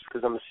pairs,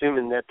 because I'm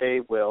assuming that they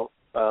will,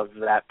 of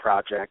that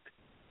project,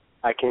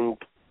 I can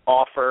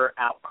offer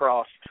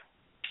outcrossed,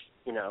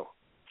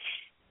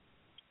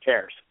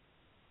 pairs.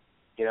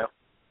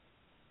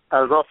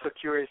 I was also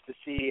curious to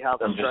see how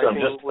the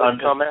striping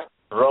would come out.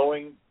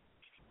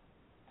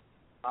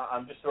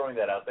 I'm just throwing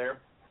that out there.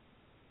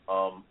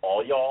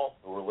 All y'all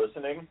who are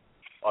listening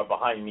are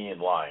behind me in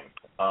line.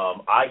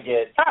 I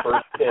get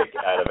first pick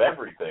out of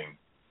everything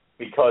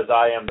because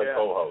I am the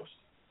co-host.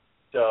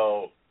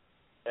 So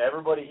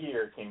everybody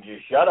here can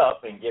just shut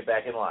up and get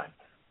back in line.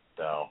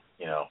 So,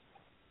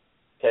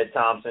 Ted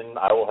Thompson,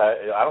 I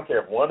don't care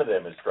if one of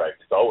them is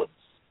striped, it's Owens.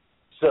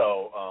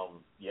 So,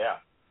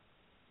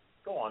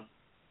 go on.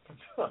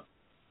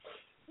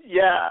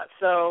 Yeah,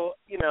 so,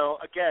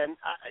 again,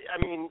 I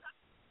mean,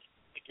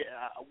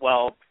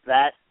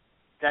 that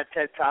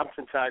Ted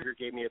Thompson tiger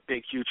gave me a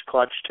big, huge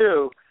clutch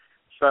too.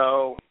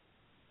 So,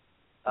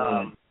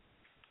 I'm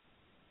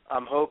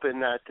hoping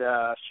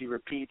that she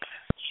repeats.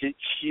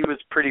 She was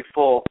pretty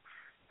full,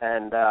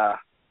 and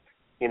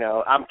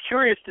I'm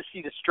curious to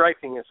see the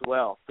striping as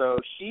well. So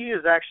she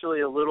is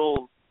actually a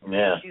little.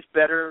 Yeah. She's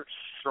better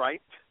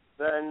striped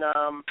than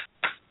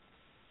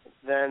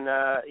the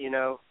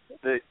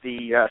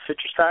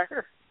citrus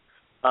tiger,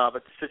 but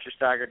the citrus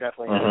tiger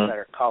definitely has a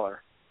better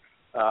color.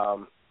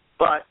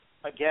 But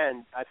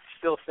again, I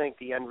still think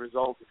the end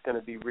result is going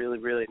to be really,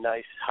 really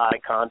nice, high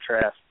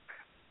contrast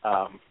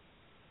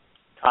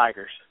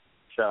tigers.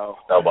 So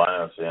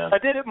albinos, yeah. I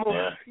did it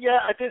more. Yeah,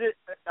 I did it.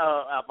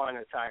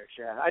 Albino tigers.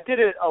 Yeah, I did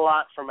it a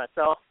lot for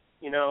myself.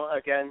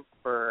 Again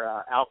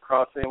for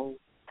outcrossing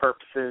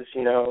purposes,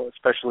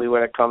 especially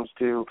when it comes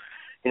to,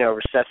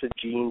 recessive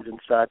genes and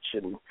such.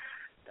 And,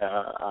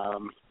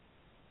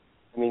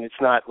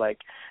 it's not like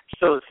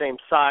still the same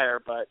sire,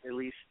 but at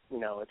least,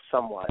 it's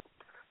somewhat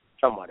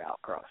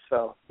outcross.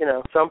 So,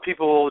 some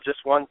people will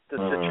just want the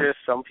citrus,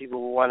 some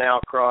people will want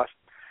outcross.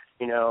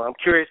 I'm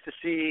curious to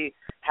see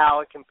how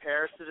it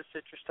compares to the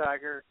Citrus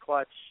Tiger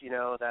clutch.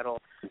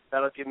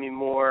 That'll give me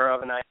more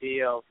of an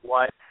idea of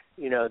what,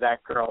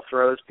 that girl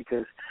throws,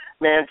 because,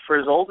 man, for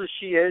as old as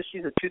she is,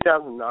 she's a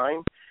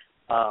 2009,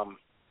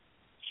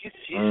 she's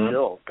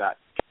still got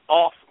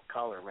awesome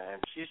color, man.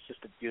 She's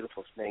just a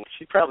beautiful snake.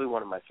 She's probably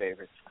one of my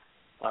favorites.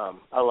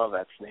 I love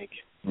that snake.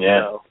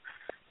 Yeah. So,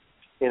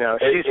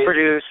 she's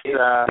produced,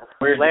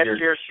 last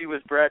year she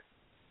was bred.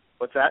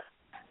 What's that?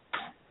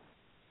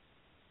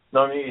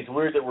 No, it's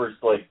weird that we're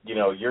like,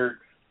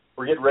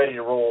 we're getting ready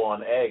to roll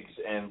on eggs,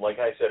 and like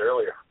I said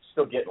earlier, I'm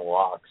still getting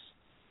locks.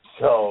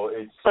 So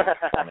it's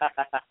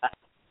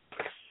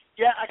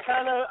yeah, I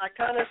kind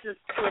of just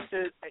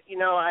twisted.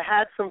 I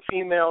had some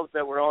females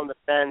that were on the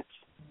fence.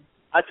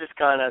 I just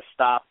kind of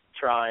stopped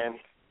trying,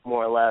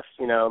 more or less.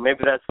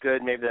 Maybe that's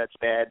good, maybe that's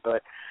bad,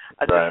 but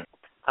I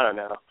don't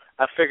know.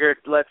 I figured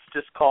let's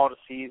just call it a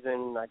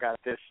season. I got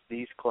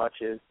these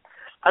clutches.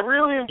 I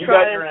really am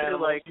trying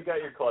to you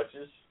got your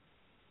clutches.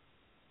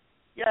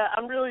 Yeah,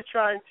 I'm really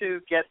trying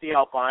to get the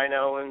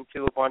albino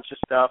into a bunch of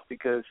stuff,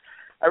 because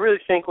I really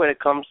think when it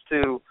comes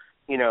to,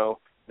 the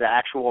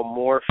actual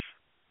morph,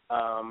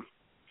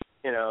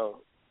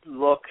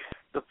 look,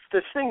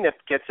 the thing that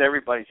gets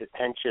everybody's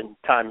attention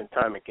time and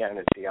time again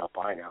is the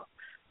albino.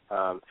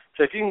 So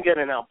if you can get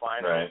an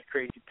albino with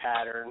crazy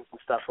patterns and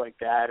stuff like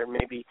that, or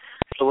maybe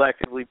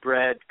selectively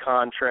bred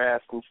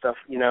contrast and stuff,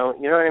 you know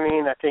what I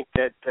mean? I think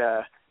that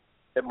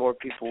more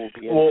people will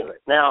be into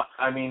it. Now,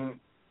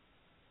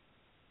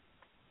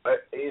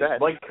 is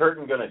Mike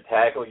Curtin going to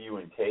tackle you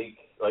and take,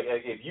 like,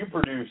 if you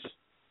produce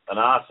an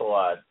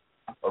ocelot,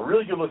 a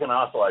really good-looking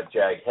ocelot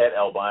jag het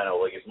albino,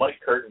 like, is Mike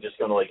Curtin just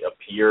going to, like,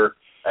 appear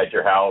at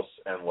your house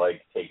and,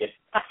 like, take it?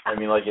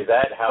 Is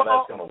that how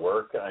that's going to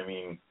work?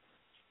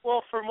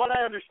 Well, from what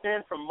I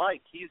understand from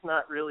Mike, he's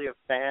not really a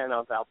fan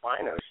of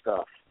albino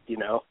stuff,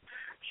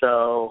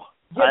 So,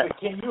 yeah, but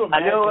can you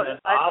imagine an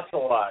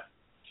ocelot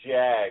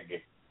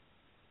jag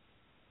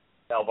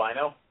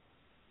albino?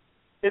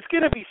 It's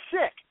going to be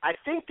sick. I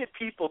think that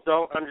people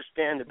don't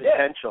understand the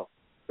potential.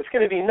 Yeah. It's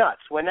going to be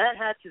nuts. When that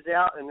hatches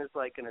out and is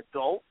like an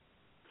adult,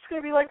 it's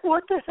going to be like,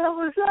 what the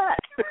hell is that?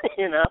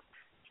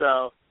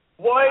 So.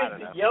 Why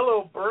is the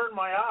yellow burn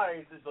my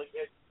eyes? It's like,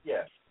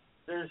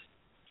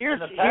 Here's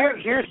something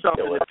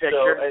to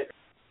picture.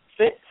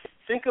 So,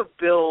 think of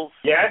Bill's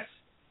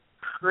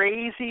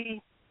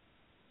crazy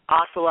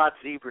ocelot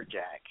zebra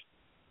jag.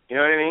 You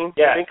know what I mean?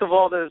 Yes. Think of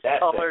all those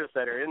colors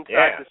that are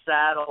inside the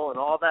saddle and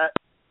all that.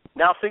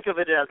 Now think of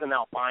it as an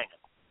albino.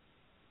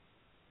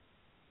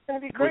 It's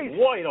going to be crazy. With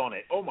white on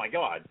it. Oh, my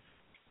God.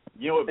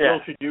 You know what Bill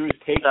should do is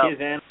take his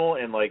animal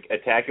and, like,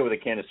 attack it with a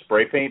can of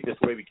spray paint. This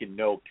way we can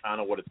know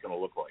kind of what it's going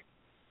to look like.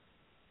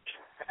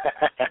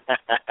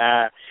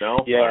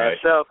 No? Yeah, right.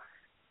 so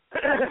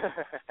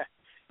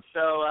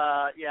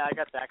I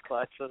got that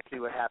clutch. Let's see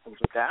what happens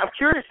with that. I'm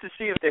curious to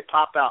see if they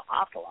pop out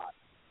ocelot.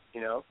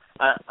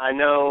 I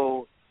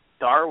know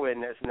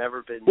Darwin has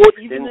never been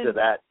mixed into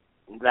that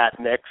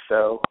mix,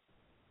 so.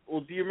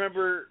 Well, do you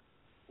remember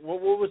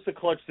what was the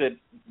clutch that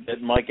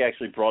Mike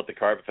actually brought to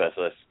Carpet Fest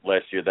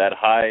last year? That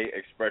high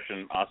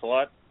expression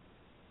ocelot,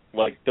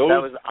 like those.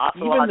 That was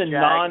ocelot, even the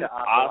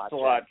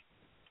non-ocelot.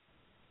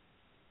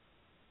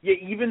 Yeah,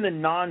 even the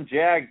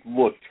non-jag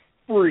looked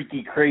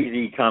freaky,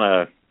 crazy, kind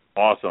of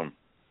awesome.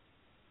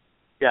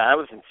 Yeah, that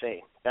was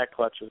insane. That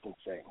clutch was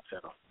insane. So.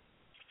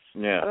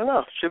 Yeah. I don't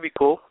know. Should be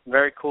cool.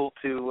 Very cool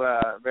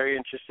very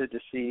interested to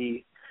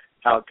see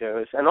how it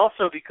goes. And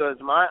also because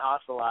my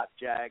ocelot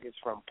jag is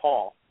from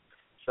Paul,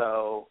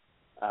 so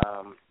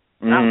not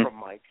from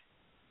Mike.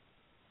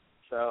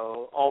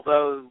 So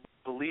although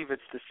I believe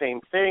it's the same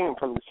thing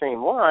from the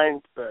same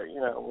line, but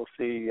we'll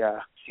see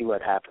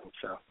what happens.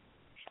 So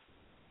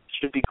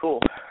should be cool.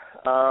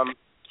 And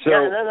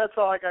then that's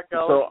all I got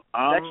going. So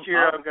next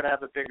year I'm going to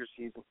have a bigger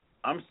season.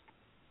 I'm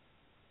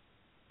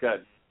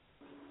good.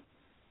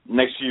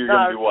 Next year you're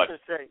going to do what?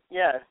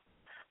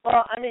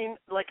 Well,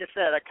 like I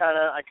said, I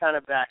kind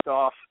of backed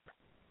off.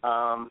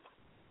 I'm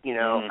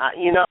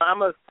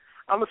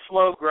a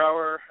slow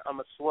grower. I'm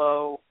a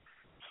slow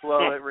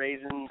at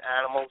raising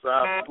animals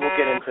up. We'll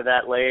get into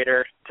that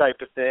later,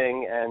 type of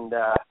thing. And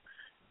I'm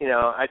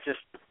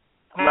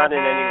not in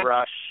any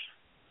rush.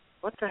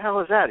 What the hell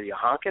is that? Are you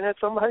honking at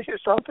somebody or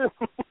something?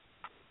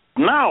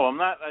 No, I'm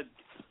not.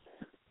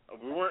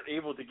 We weren't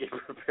able to get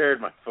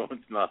prepared. My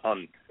phone's not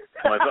on.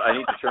 I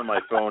need to turn my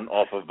phone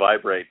off of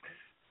vibrate.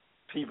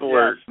 People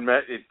are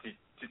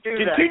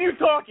continue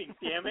talking,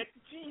 damn it.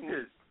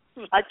 Jesus.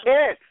 I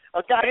can't.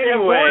 A goddamn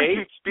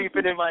voice keeps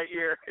beeping in my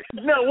ear.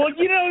 No, well,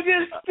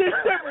 there's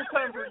several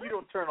times where you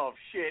don't turn off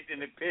shit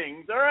and it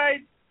pings, all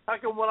right? How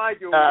come when I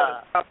do, we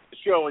gotta stop the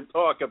show and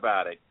talk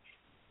about it?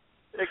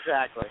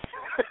 Exactly.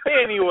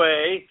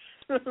 Anyway.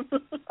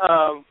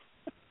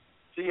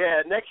 So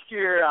yeah, next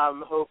year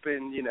I'm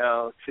hoping, we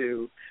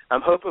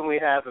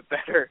have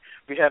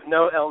we have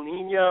no El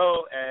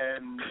Nino,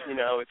 and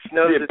it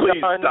snows a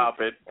please ton. Stop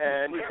it.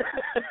 And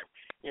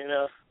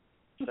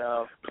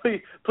so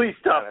please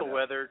stop the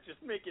weather.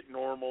 Just make it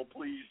normal,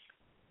 please.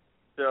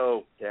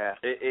 So yeah,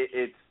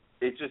 it's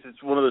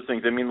one of those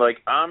things. I mean, like,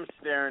 I'm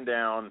staring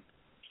down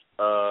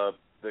the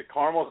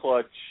caramel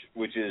clutch,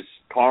 which is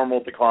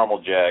caramel to caramel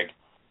jag.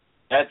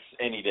 That's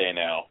any day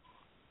now.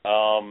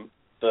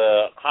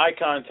 The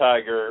High-Con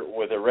Tiger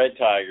with a red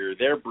tiger,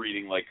 they're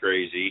breeding like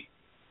crazy.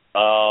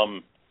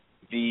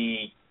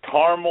 The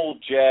caramel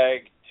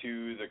jag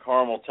to the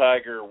caramel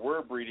tiger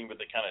were breeding, but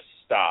they kind of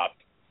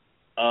stopped.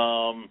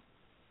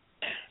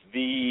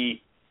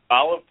 The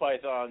olive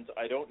pythons,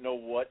 I don't know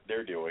what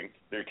they're doing.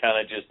 They're kind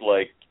of just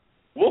like,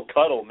 we'll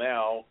cuddle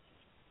now.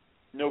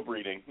 No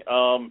breeding.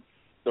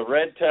 The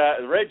red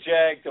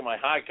jag to my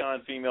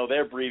High-Con female,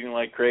 they're breeding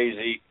like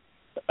crazy.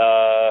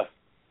 God,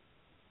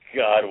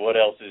 what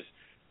else is...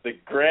 The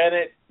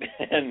granite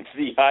and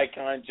the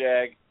High-Con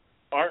jag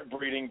aren't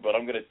breeding, but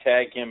I'm going to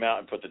tag him out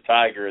and put the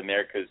tiger in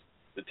there because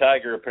the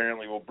tiger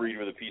apparently will breed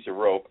with a piece of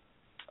rope.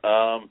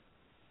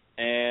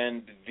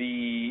 And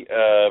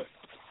the...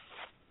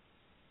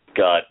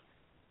 God,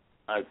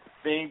 I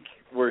think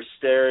we're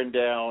staring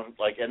down,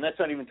 like, and that's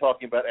not even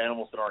talking about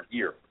animals that aren't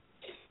here.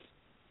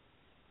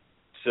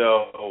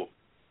 So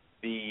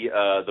the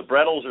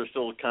Brettles are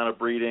still kind of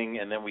breeding,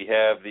 and then we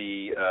have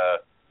the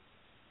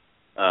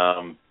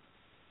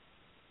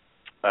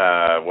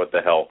what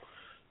the hell?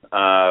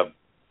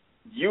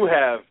 You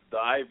have the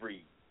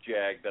ivory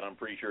jag that I'm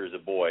pretty sure is a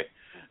boy.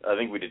 I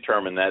think we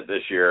determined that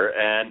this year.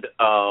 And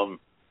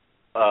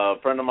a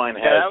friend of mine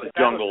has the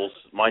jungles,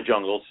 my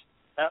jungles.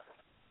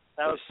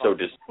 That was so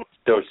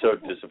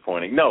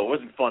disappointing. No, it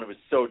wasn't fun. It was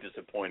so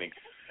disappointing.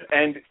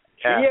 And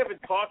we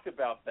haven't talked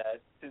about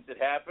that since it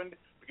happened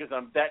because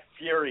I'm that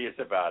furious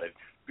about it.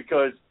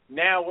 Because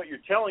now what you're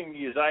telling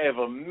me is I have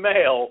a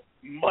male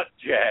mutt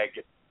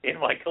jag in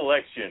my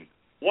collection.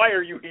 Why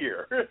are you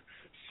here?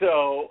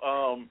 So,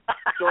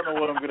 don't know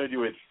what I'm going to do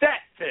with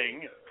that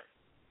thing.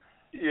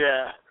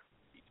 Yeah.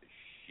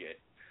 Shit.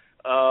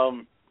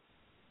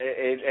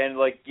 And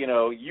like,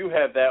 you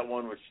have that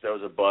one, which that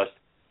was a bust.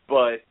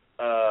 But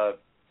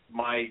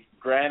my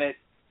granite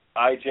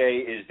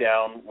IJ is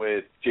down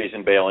with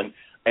Jason Balin.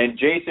 And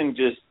Jason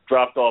just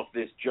dropped off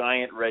this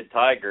giant red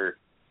tiger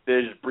that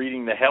is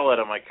breeding the hell out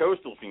of my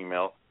coastal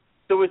female.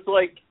 So it's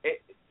like,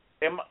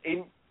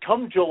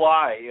 come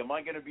July, am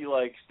I going to be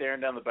like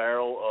staring down the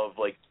barrel of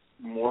like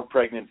more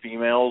pregnant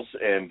females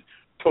and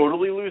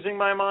totally losing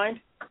my mind?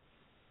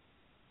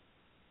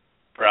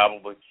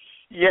 Probably.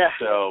 Yeah.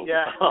 So,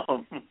 yeah.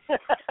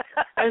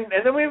 And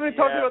then we haven't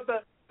talked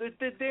about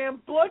the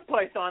damn blood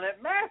python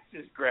at Max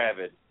is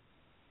gravid.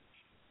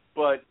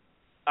 But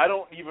I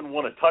don't even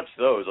want to touch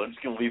those. I'm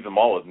just going to leave them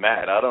all with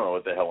Matt. I don't know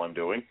what the hell I'm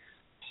doing.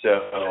 So.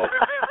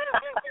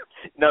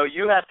 No,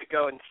 you have to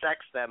go and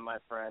sex them, my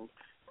friend.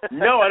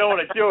 No, I don't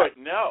want to do it.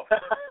 No.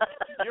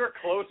 You're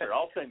closer.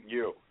 I'll send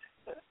you.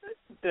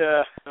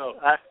 Yeah. No.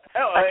 I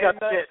got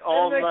bit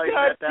all night.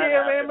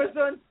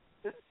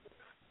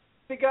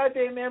 The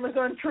goddamn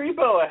Amazon tree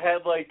boa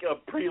had like a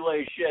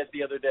prelay shed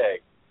the other day.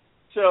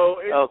 So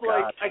it's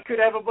like I could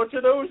have a bunch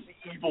of those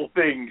evil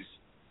things.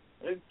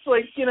 It's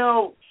like,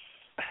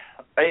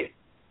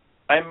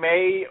 I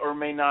may or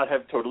may not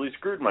have totally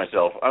screwed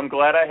myself. I'm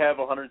glad I have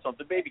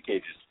 100-something baby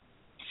cages.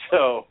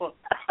 So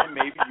I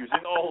may be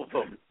using all of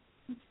them.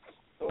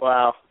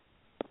 Wow.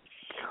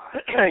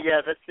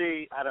 Yeah,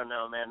 I don't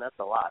know, man. That's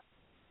a lot.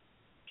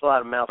 It's a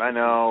lot of mouth. I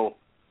know.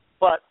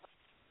 But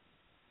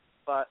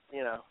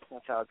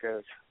that's how it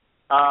goes.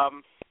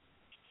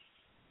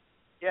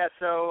 Yeah,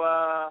 so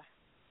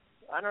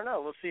I don't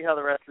know. We'll see how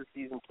the rest of the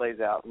season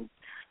plays out. And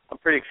I'm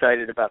pretty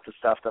excited about the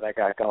stuff that I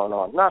got going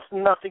on.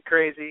 Nothing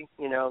crazy,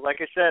 Like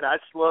I said, I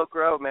slow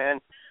grow,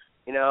 man.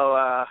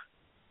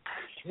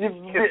 Nick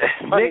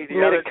made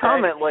a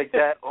comment like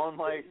that on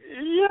my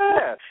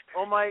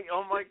on my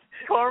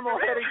caramel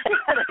headed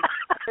cannon.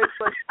 It's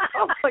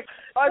like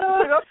I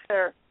put it up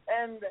there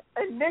and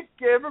Nick,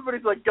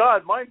 everybody's like,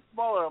 God, mine's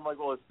smaller. I'm like,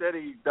 well, a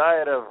steady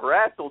diet of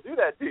rats will do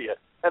that to you.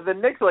 And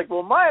then Nick's like,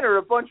 well, mine are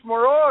a bunch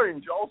more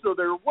orange. Also,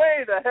 they're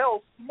way the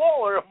hell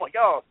smaller. I'm like,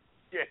 oh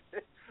shit.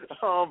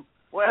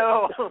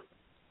 Well,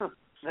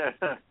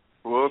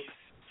 whoops.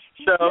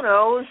 So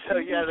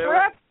yeah,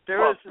 there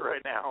was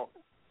right now.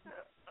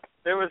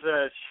 There was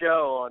a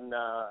show on.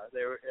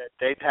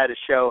 They've had a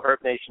show,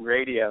 Herp Nation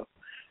Radio,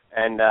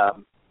 and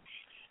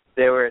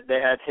they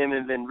had him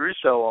and Vin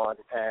Russo on,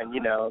 and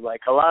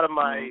like a lot of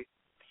my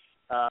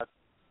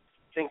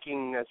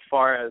thinking as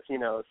far as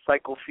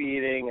cycle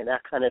feeding and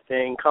that kind of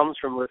thing comes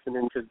from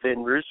listening to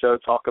Vin Russo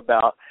talk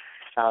about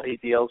how he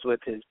deals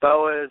with his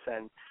boas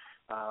and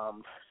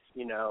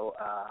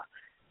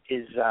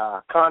his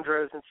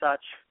chondros and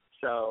such.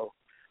 So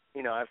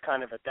I've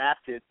kind of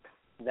adapted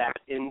that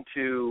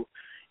into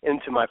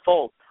my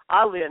fold.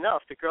 Oddly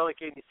enough, the girl that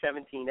gave me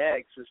 17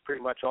 eggs was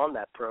pretty much on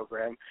that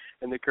program,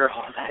 and the girl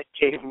that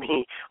gave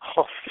me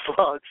all the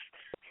slugs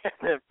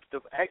the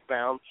egg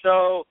bound.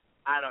 So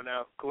I don't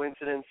know,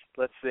 coincidence.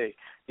 Let's see.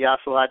 The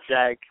Ocelot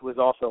Jag was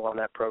also on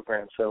that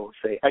program, so we'll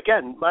see.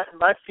 Again,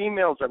 my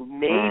females are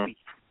maybe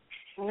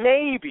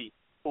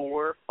 4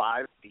 or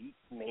 5 feet,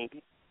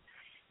 maybe.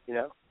 You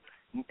know,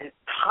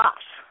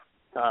 tops.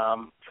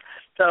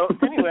 So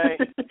anyway,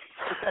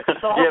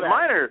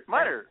 mine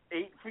are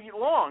 8 feet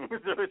long.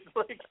 So it's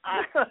like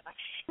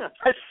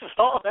I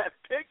saw that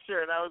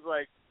picture and I was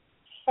like,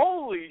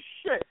 holy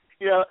shit.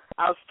 You know,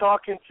 I was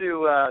talking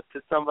to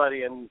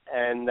somebody and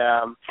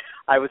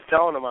I was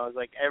telling them, I was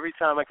like, every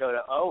time I go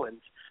to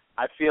Owen's,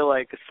 I feel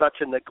like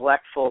such a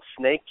neglectful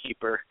snake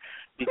keeper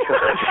because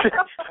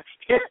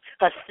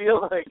I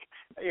feel like,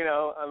 you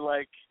know, I'm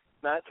like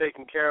not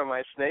taking care of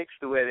my snakes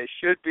the way they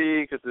should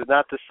be because they're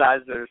not the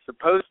size they're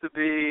supposed to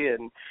be.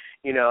 And,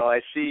 you know,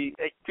 I see,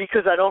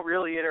 because I don't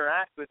really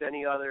interact with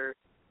any other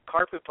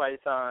carpet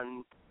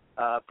python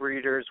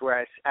breeders where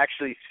I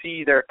actually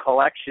see their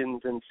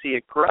collections and see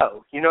it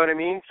grow. You know what I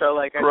mean? So,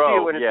 like, I see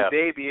it when it's a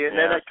baby, and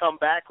then I come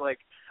back, like,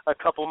 a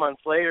couple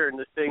months later, and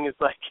the thing is,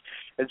 like,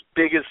 as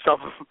big as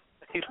some of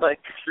these, like,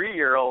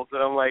 3-year-olds,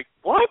 and I'm like,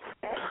 what?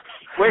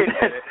 Wait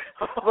a minute.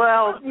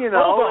 Well, you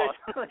know.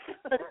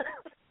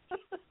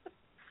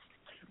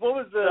 What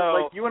was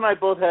like, you and I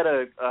both had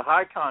a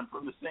Hicon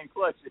from the same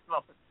collection.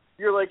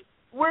 You're like,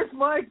 where's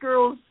my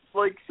girl's,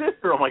 like,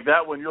 sister? I'm like,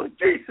 that one. You're like,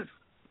 Jesus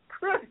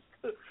Christ.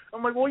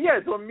 I'm like, well, yeah,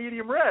 it's on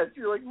medium rest.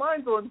 You're like,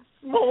 mine's on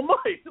small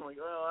mice. I'm like,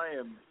 well,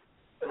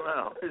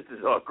 wow, this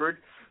is awkward.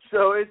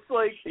 So it's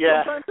like,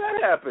 sometimes that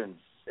happens.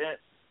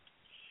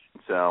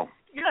 So.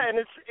 Yeah, and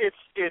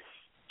it's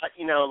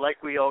you know,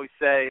 like we always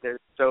say, there's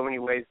so many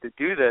ways to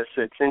do this.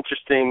 It's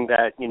interesting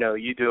that, you know,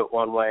 you do it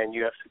one way and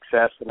you have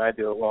success, and I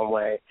do it one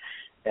way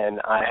and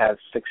I have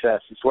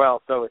success as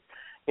well. So,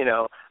 you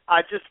know,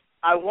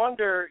 I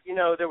wonder, you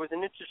know, there was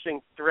an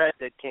interesting thread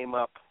that came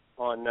up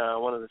on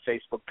one of the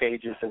Facebook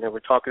pages, and they were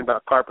talking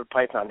about carpet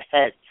python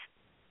heads.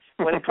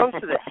 When it comes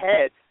to the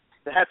head,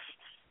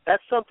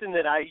 that's something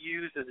that I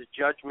use as a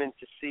judgment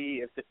to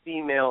see if the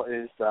female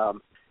is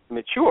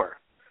mature,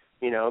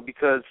 you know,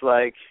 because,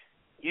 like,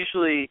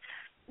 usually,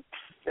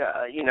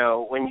 you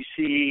know, when you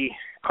see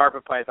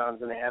carpet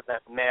pythons and they have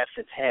that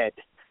massive head,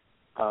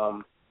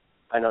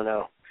 I don't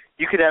know.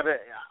 You could have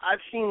I've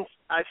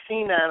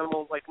seen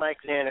animals like my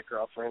Xana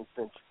girl, for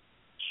instance.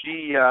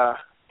 She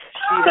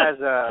has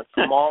a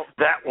small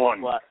that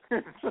one. What?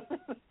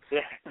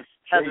 Yeah,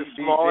 has a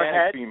smaller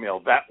head.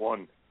 Female, that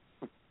one.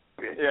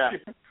 Yeah.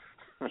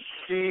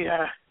 She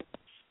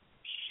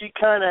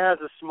kind of has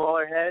a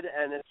smaller head,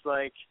 and it's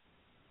like,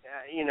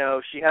 you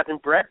know, she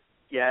hasn't bred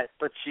yet,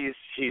 but she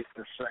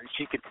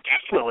could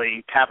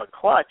definitely have a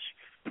clutch,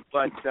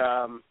 but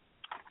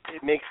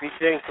it makes me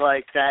think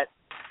like that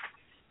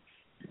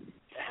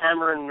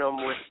hammering them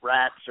with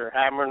rats or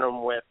hammering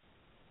them with,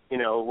 you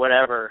know,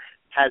 whatever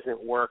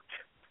hasn't worked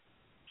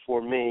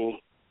for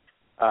me.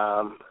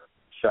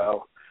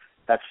 So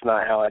that's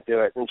not how I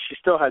do it. And she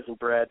still hasn't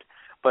bred,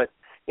 but,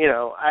 you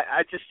know,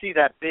 I just see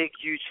that big,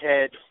 huge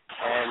head,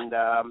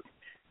 and,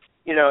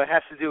 you know, it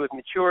has to do with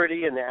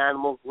maturity and the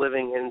animals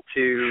living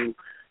into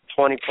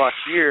 20-plus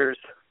years,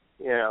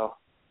 you know.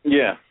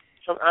 Yeah.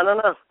 So, I don't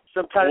know.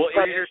 Sometimes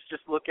players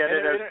just look at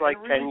it as like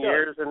 10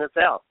 years and it's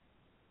out.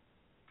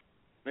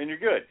 And you're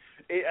good.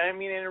 I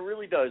mean, and it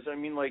really does. I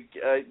mean, like,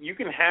 you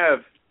can have,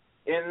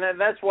 and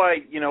that's why,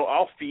 you know,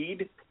 I'll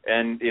feed,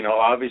 and, you know,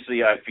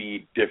 obviously I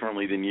feed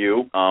differently than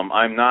you.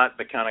 I'm not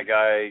the kind of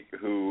guy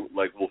who,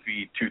 like, will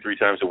feed 2-3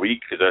 times a week,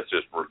 because that's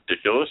just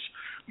ridiculous.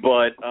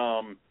 But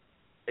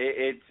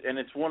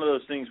it's one of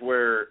those things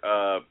where,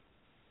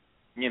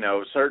 you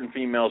know, certain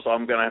females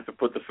I'm going to have to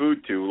put the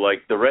food to,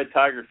 like the red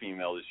tiger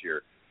female this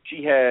year.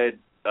 She had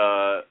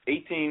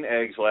 18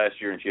 eggs last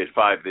year, and she had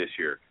 5 this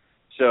year.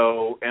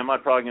 So am I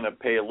probably going to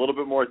pay a little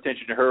bit more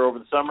attention to her over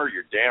the summer?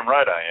 You're damn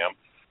right I am,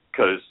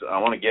 because I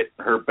want to get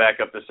her back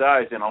up to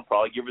size, and I'll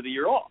probably give her the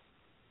year off.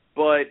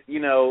 But, you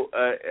know,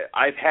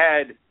 I've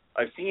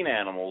seen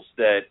animals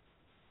that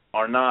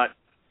are not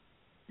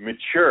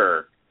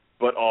mature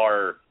but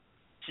are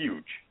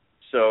huge.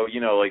 So,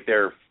 you know, like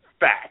they're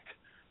fat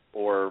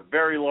or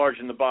very large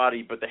in the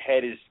body, but the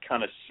head is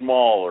kind of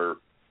small or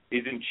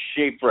isn't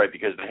shaped right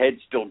because the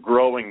head's still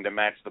growing to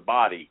match the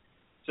body.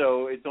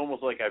 So it's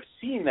almost like I've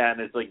seen that,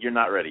 and it's like, you're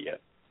not ready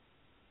yet.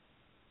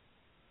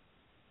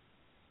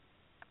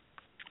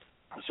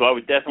 So I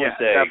would definitely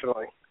say,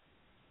 definitely.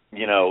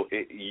 You know,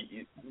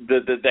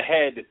 the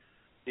head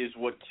is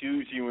what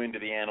cues you into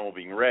the animal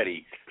being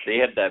ready. They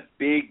have that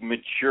big,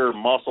 mature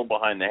muscle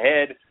behind the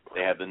head.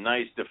 They have the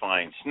nice,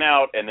 defined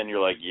snout, and then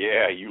you're like,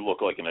 yeah, you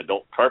look like an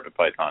adult carpet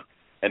python.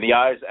 And the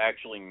eyes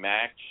actually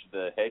match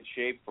the head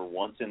shape for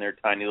once in their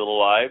tiny little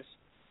lives.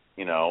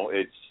 You know,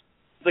 it's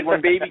like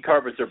when baby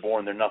carpets are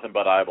born, they're nothing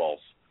but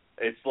eyeballs.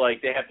 It's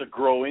like they have to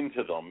grow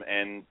into them,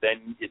 and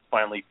then it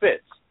finally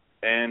fits.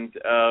 And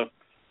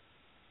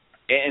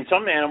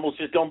some animals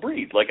just don't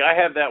breed. Like I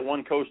have that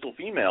one coastal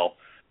female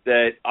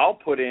that I'll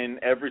put in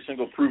every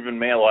single proven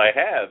male I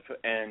have,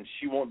 and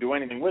she won't do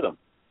anything with them.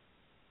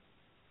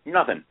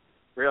 Nothing.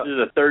 Really?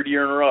 This is the 3rd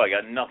year in a row I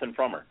got nothing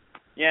from her.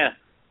 Yeah.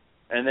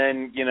 And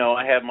then,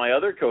 I have my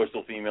other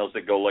coastal females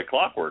that go like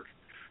clockwork.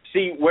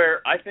 See,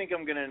 where I think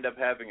I'm going to end up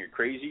having a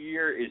crazy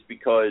year is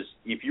because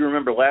if you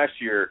remember last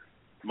year,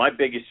 my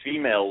biggest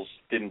females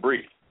didn't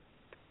breed.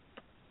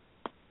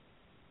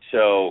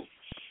 So,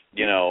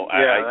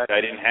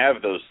 I didn't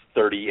have those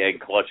 30 egg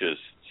clutches.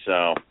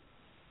 So.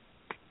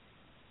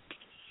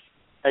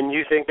 And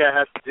you think that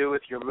has to do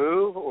with your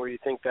move, or you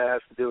think that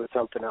has to do with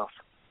something else?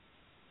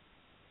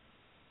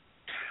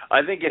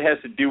 I think it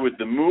has to do with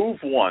the move,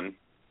 one,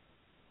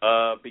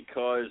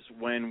 because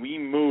when we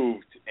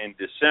moved in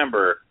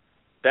December,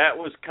 that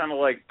was kind of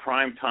like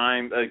prime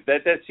time.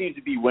 That seems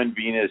to be when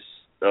Venus,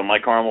 my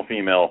caramel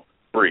female,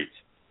 breeds,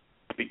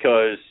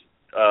 because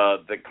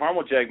the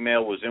caramel jag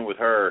male was in with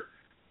her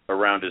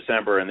around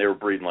December, and they were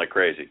breeding like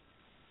crazy.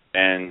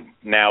 And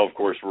now, of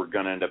course, we're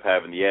going to end up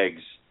having the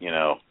eggs,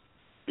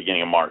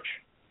 beginning of March.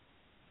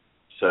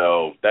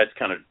 So that's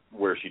kind of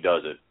where she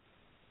does it.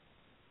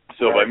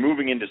 So by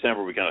moving in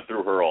December, we kind of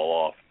threw her all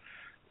off.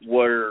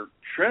 Where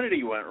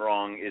Trinity went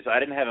wrong is I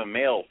didn't have a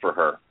male for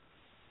her.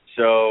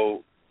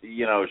 So,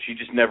 she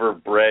just never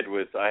bred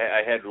with –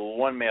 I had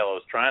one male I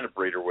was trying to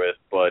breed her with,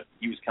 but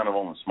he was kind of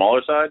on the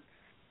smaller side.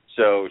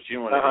 So she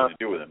didn't want anything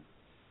to do with him.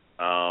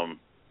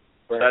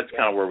 So that's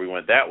kind of where we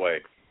went that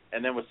way.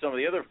 And then with some of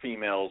the other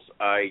females,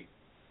 like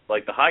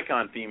the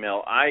Hycon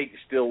female, I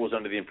still was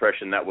under the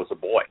impression that was a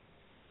boy.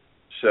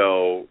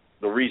 So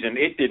the reason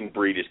it didn't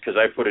breed is because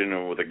I put it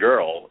in with a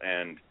girl,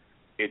 and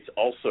it's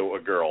also a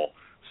girl.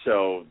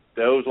 So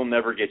those will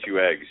never get you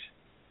eggs.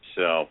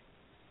 So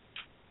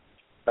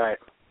right.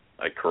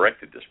 I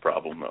corrected this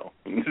problem, though.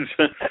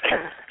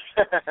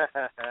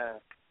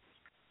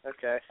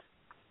 Okay,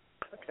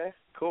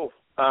 cool.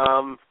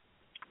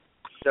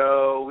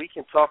 So we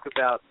can talk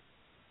about,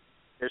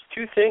 there's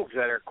two things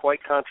that are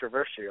quite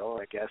controversial,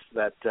 I guess,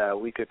 that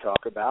we could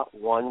talk about.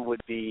 One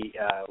would be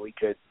we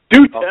could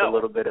talk a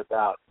little bit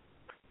about,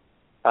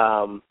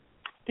 do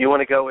you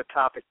want to go with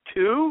topic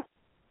 2?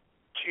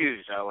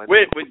 Choose, Owen.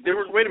 Wait a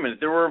minute.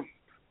 There were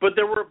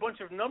a bunch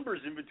of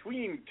numbers in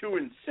between 2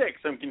 and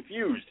 6. I'm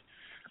confused.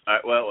 All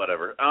right, well,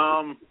 whatever.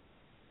 Let's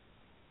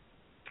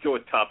go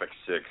with topic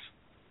 6.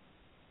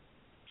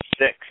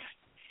 6.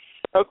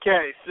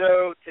 Okay,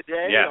 so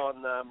today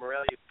on the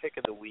Morelia Pick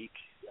of the Week,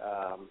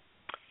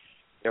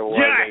 there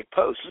was a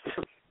post.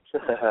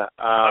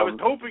 I was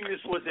hoping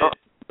this was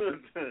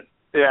it.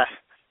 Yeah,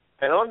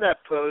 and on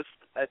that post,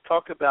 I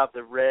talk about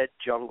the red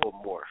jungle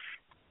morph.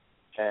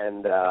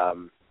 And,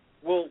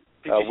 well,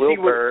 did you see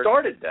what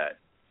started that?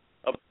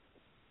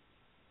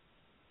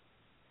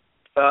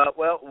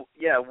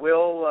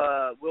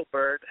 Will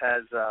Bird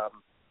has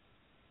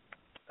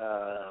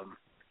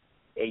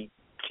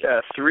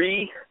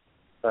three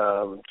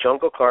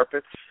jungle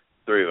carpets.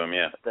 3 of them,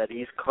 yeah. That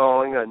he's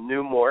calling a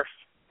new morph,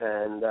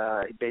 and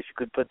he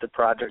basically put the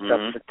project up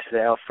for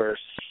sale for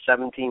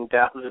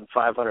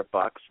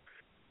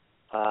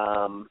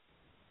 $17,500.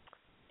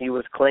 He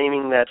was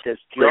claiming that this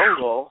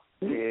jungle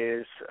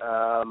is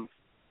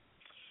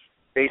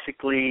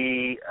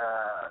basically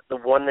the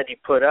one that he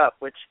put up,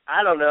 which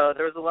I don't know.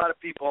 There was a lot of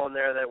people on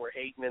there that were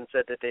hating and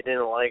said that they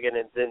didn't like it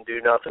and didn't do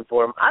nothing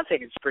for him. I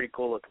think it's a pretty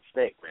cool looking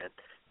snake, man.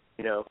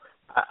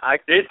 I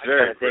very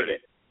dig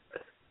it.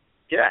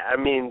 Yeah, I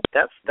mean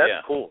that's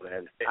cool,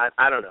 man.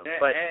 I don't know,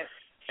 but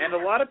and a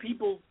lot of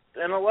people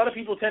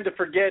tend to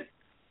forget.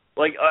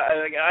 Like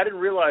I didn't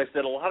realize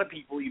that a lot of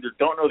people either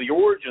don't know the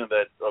origin of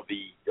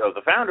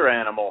the founder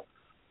animal,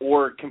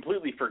 or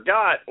completely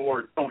forgot,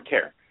 or don't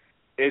care.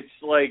 It's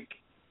like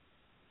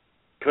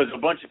because a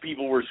bunch of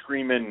people were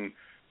screaming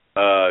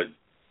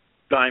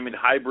diamond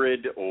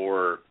hybrid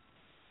or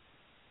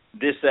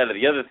this, that, or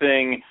the other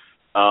thing,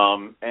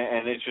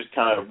 and it's just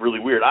kind of really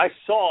weird. I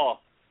saw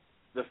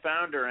the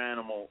founder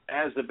animal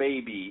as a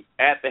baby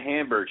at the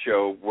Hamburg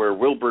show where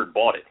Wilbert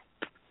bought it.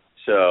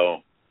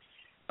 So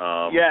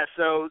so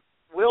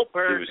Will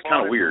Bird, it was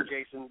kind of weird.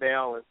 Jason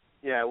Bale.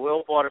 Yeah,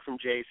 Will bought it from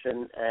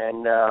Jason,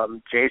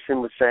 and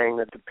Jason was saying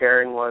that the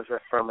pairing was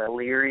from a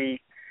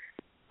Leary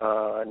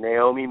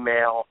Naomi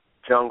male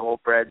jungle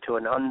bred to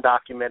an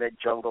undocumented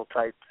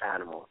jungle-type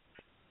animal.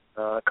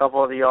 A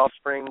couple of the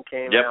offspring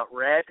came out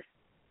red,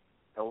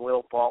 and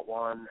Will bought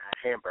one at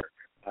Hamburg.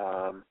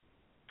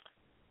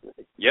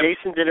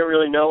 Jason didn't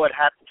really know what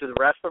happened to the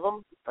rest of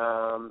them,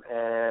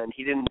 and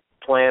he didn't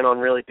plan on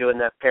really doing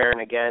that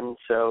pairing again,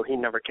 so he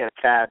never kept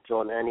tabs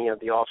on any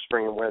of the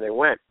offspring and where they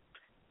went.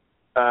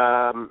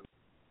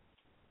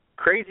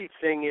 Crazy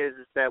thing is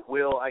that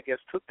Will, I guess,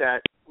 took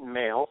that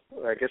male,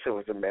 or I guess it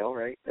was a male,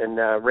 right, and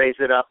raised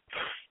it up.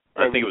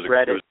 I think it was a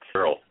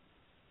girl.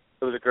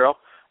 It was a girl?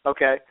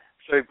 Okay.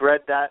 So he bred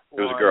that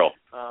one. It was a girl.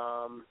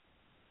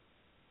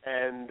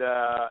 And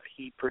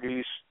he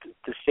produced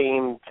the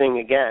same thing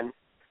again.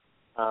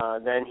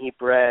 Then he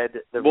bred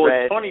the red. Well,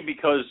 it's funny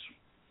because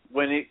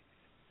when it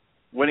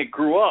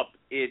grew up,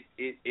 it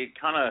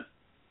kind of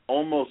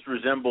almost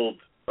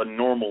resembled a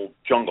normal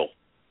jungle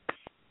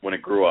when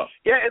it grew up.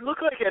 Yeah, it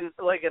looked like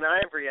an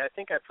ivory. I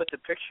think I put the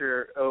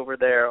picture over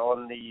there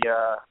on the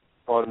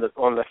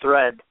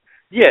thread.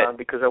 Yeah.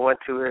 Because I went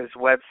to his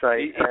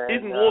website. It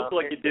didn't look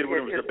like it did when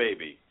it was a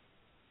baby.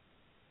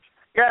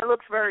 Yeah, it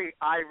looks very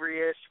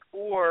ivory-ish,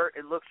 or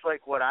it looks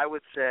like what I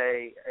would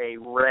say a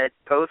red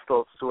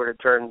coastal sort of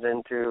turns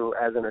into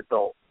as an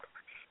adult.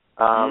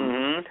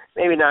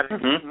 Maybe not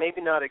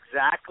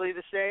exactly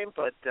the same,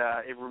 but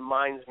it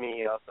reminds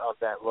me of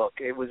that look.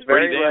 It was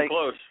very pretty damn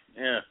close.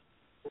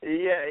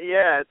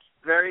 Yeah, it's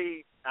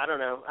very. I don't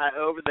know.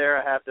 Over there,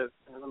 I have to.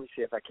 Let me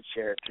see if I can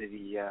share it to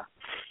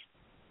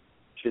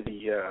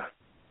the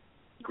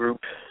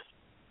group.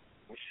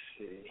 Let me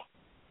see.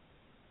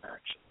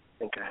 Actually, I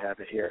think I have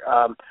it here.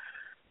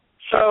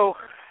 So,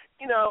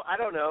 I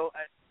don't know.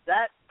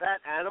 That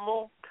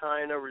animal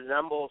kind of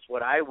resembles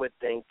what I would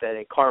think that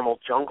a caramel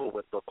jungle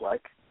would look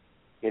like.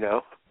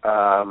 Yeah.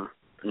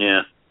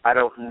 I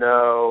don't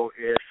know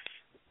if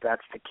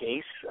that's the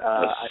case.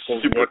 I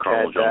think super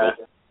caramel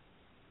jungle.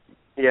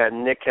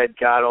 Nick had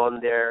got on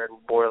there and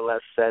more or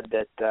less said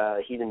that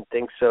he didn't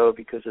think so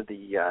because of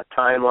the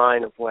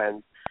timeline of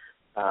when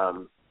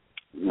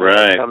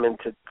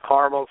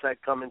caramels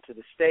had come into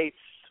the States,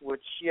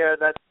 which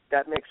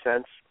that makes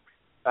sense.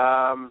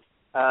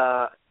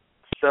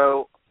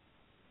 So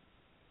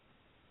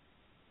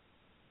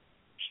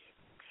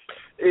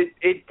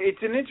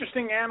it's an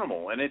interesting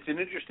animal and it's an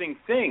interesting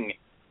thing,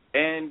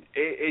 and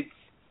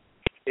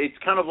it's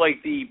kind of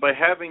like by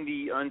having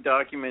the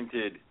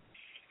undocumented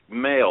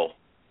male.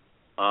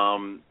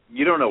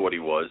 You don't know what he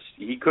was.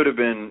 He could have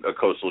been a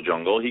coastal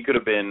jungle. He could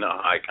have been a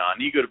icon.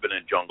 He could have been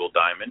a jungle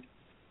diamond.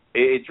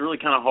 It's really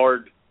kind of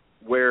hard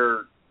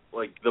where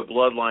like the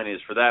bloodline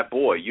is for that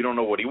boy. You don't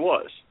know what he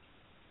was.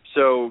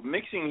 So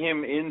mixing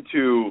him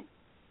into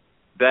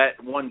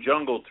that one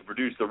jungle to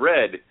produce the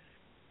red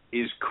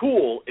is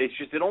cool. It's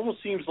just it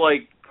almost seems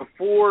like the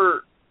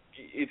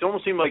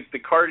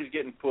cart is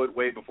getting put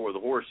way before the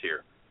horse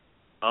here.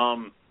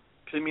 'Cause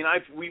I mean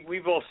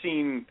we've all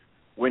seen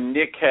when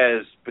Nick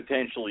has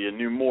potentially a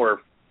new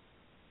morph,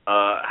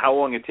 how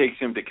long it takes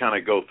him to kind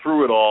of go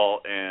through it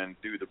all and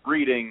do the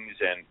breedings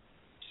and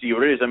see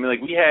what it is. I mean,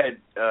 like we had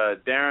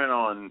Darren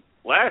on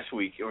last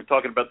week, and we're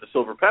talking about the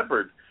silver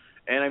peppered,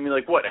 and I mean,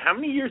 like what? How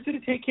many years did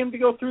it take him to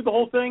go through the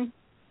whole thing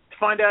to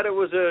find out it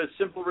was a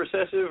simple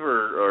recessive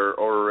or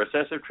a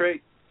recessive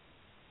trait?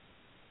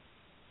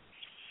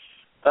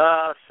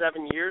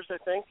 7 years, I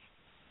think.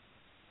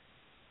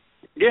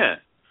 Yeah.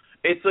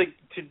 It's like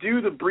to do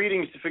the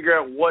breedings to figure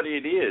out what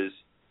it is,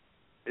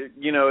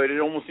 it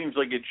almost seems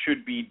like it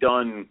should be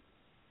done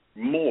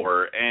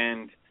more.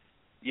 And,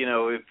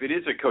 if it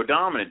is a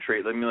codominant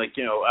trait, I mean, like,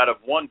 out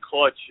of one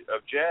clutch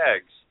of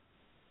Jags,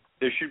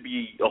 there should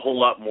be a whole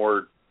lot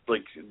more,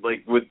 like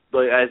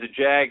as a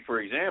Jag, for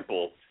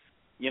example,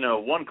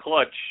 one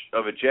clutch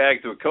of a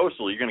Jag to a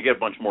coastal, you're going to get a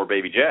bunch more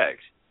baby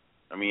Jags.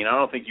 I mean, I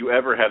don't think you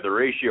ever have the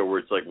ratio where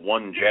it's like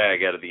one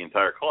Jag out of the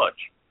entire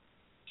clutch.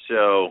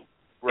 So...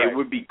 Right. It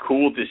would be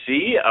cool to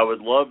see. I would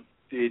love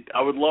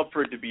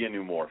for it to be a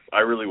new morph. I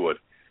really would,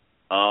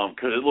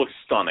 because it looks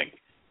stunning.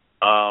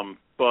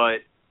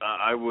 But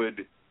I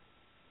would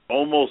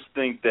almost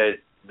think that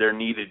it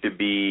needed to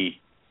be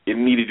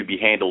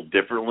handled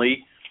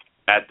differently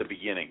at the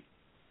beginning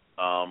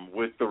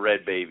with the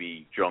red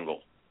baby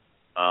jungle.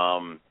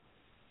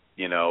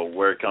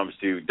 Where it comes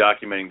to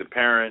documenting the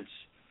parents,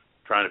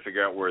 trying to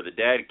figure out where the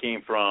dad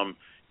came from,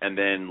 and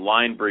then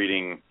line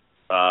breeding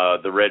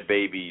the red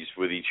babies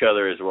with each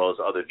other as well as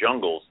other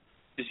jungles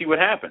to see what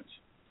happens.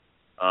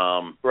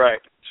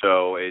 Right.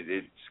 So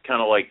it's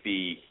kind of like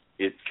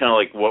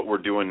what we're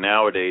doing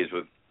nowadays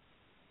with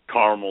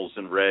caramels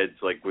and reds,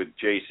 like with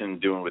Jason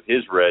doing with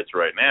his reds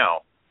right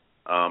now,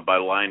 by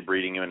line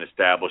breeding and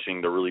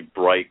establishing the really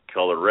bright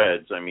color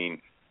reds. I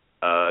mean,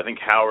 I think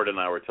Howard and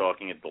I were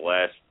talking at the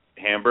last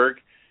Hamburg,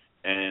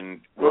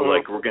 and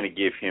we're going to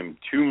give him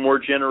 2 more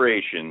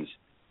generations,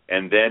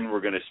 and then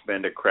we're going to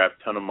spend a crap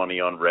ton of money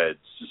on reds.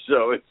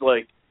 So it's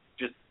like,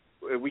 just,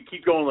 we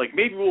keep going like,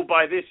 maybe we'll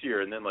buy this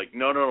year, and then like,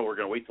 no, we're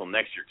going to wait till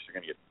next year because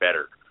they're going to get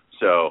better.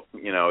 So,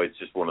 it's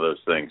just one of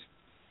those things.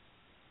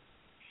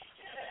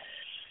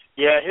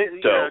 Yeah,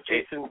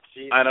 Jason,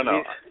 I don't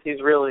know.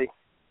 He's really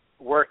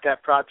worked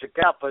that project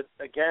out, but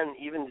again,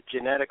 even the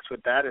genetics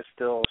with that is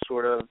still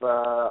sort of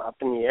up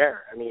in the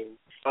air. I mean,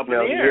 he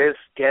is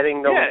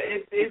getting them.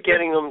 He's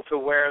getting them to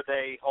where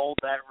they hold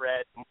that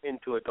red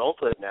into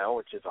adulthood now,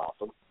 which is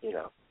awesome.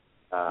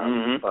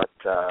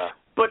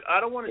 But I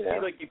don't want to see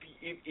like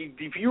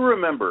if you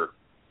remember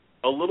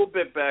a little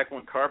bit back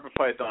when carpet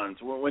pythons,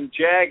 when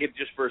Jag had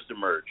just first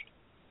emerged,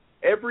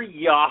 every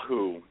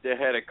Yahoo that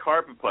had a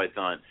carpet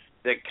python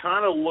that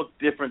kind of looked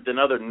different than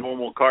other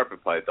normal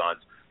carpet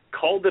pythons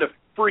called it a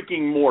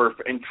freaking morph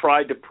and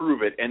tried to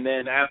prove it. And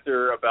then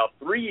after about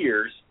 3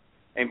 years,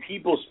 and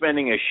people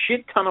spending a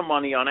shit ton of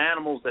money on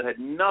animals that had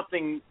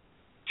nothing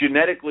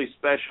genetically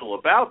special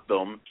about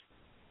them,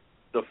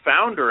 the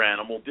founder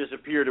animal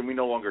disappeared and we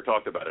no longer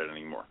talked about it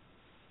anymore.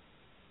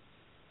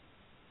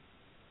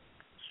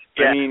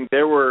 Yeah. I mean,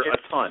 there were a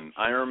ton.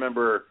 I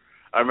remember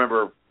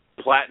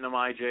platinum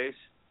IJs.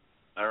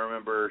 I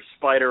remember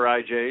spider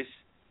IJs.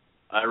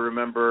 I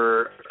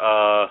remember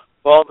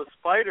Well, the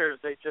spiders,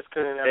 they just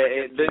couldn't ever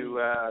get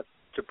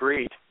to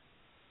breed.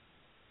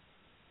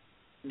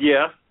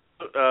 Yeah.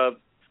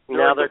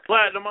 Now they're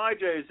platinum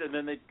IJs, and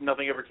then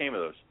nothing ever came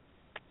of those.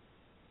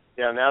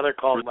 Yeah, now they're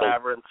called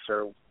labyrinths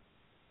or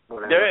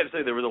whatever.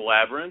 There were the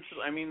labyrinths.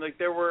 I mean, like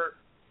there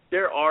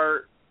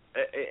are,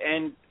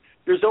 and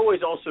there's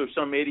always also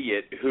some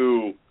idiot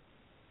who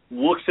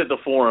looks at the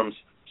forums,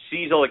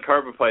 sees all the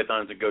carpet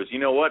pythons, and goes, you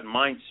know what,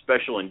 mine's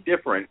special and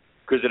different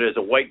because it has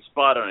a white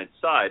spot on its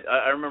side.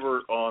 I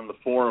remember on the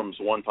forums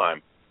one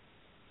time,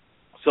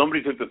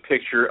 somebody took the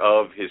picture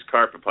of his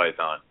carpet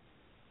python,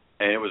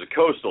 and it was a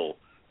coastal,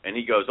 and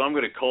he goes, I'm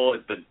going to call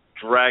it the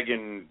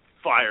Dragon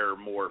Fire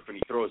Morph, and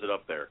he throws it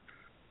up there.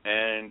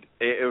 And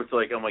it was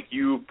like, I'm like,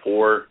 you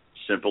poor,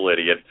 simple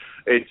idiot.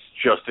 It's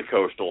just a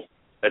coastal.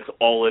 That's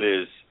all it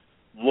is.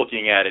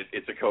 Looking at it,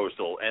 it's a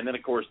coastal. And then,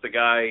 of course, the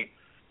guy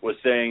was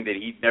saying that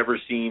he'd never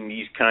seen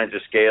these kinds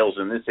of scales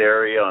in this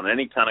area on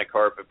any kind of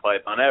carpet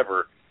python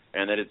ever,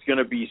 and that it's going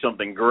to be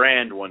something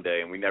grand one day,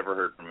 and we never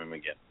heard from him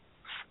again.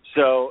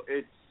 So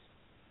it's,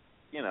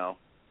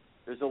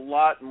 there's a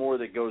lot more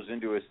that goes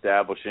into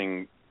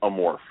establishing a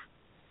morph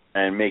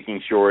and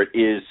making sure it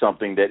is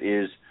something that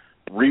is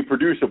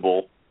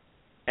reproducible,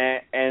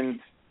 and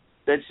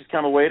that's just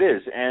kind of the way it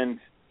is. And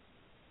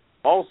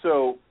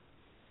also,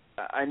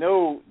 I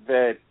know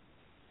that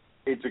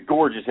it's a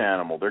gorgeous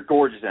animal. They're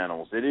gorgeous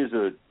animals. It is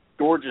a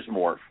gorgeous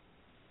morph,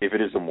 if it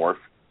is a morph,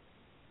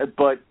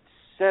 but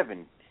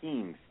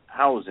 $17,000.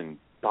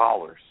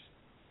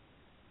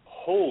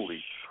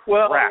 Holy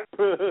crap.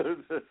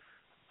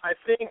 I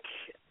think,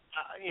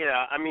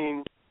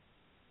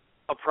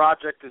 a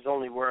project is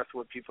only worth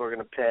what people are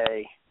going to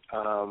pay.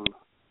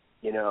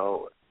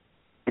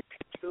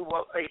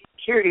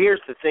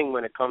 Here's the thing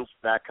when it comes to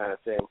that kind of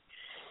thing.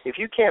 If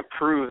you can't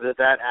prove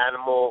that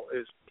animal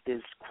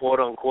is quote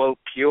unquote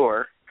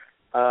pure,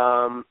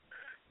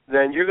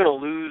 then you're going to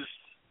lose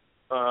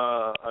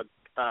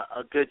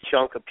a good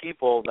chunk of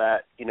people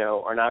that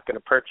are not going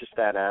to purchase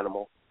that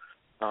animal.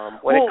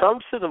 When it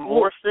comes to the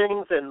morph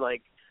things and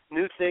like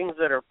new things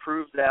that are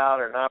proved out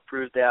or not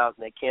proved out,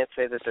 and they can't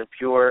say that they're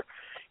pure,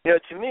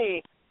 to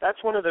me,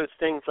 that's one of those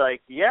things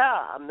like,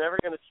 yeah, I'm never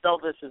going to sell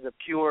this as a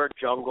pure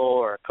jungle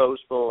or a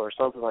coastal or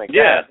something like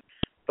that.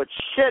 But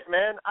shit,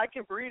 man, I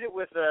can breed it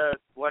with a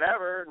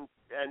whatever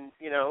and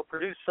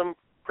produce some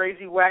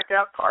crazy whacked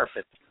out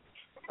carpet.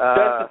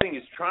 That's the thing,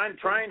 is trying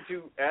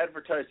to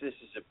advertise this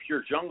as a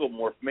pure jungle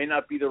morph may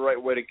not be the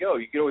right way to go.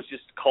 You could always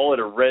just call it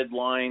a red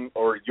line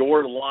or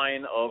your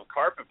line of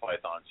carpet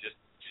pythons. Just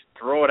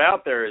throw it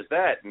out there as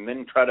that, and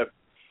then try to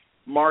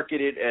market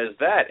it as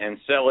that and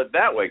sell it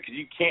that way, because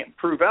you can't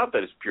prove out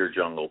that it's pure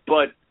jungle.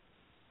 But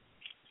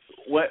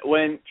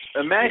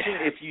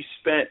imagine if you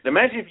spend the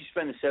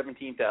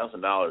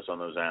 $17,000 on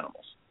those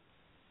animals,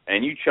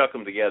 and you chuck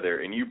them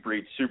together and you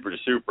breed super to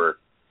super,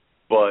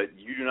 but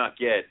you do not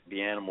get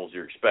the animals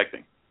you're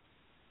expecting.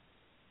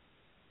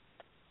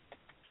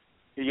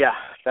 Yeah,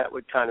 that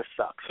would kind of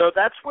suck. So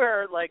that's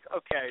where,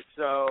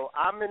 so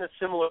I'm in a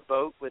similar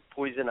boat with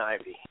poison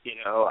ivy.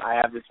 I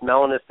have this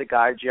melanistic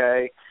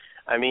IJ.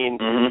 I mean,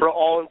 for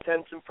all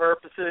intents and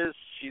purposes,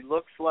 she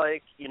looks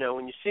like,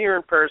 when you see her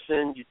in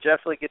person, you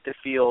definitely get the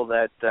feel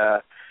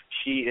that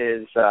she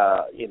is,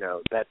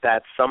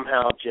 that's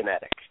somehow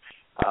genetic.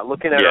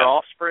 Looking at her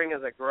offspring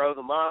as I grow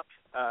them up,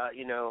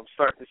 I'm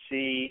starting to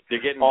see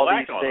all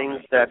these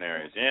things that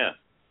areas. Yeah.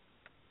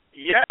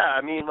 Yeah,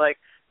 I mean,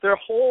 their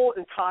whole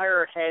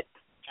entire head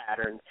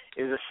pattern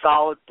is a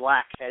solid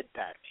black head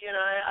pattern.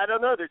 I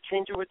don't know. They're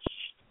changing with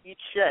each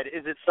shed.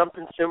 Is it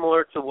something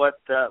similar to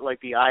what the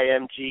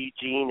IMG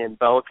gene in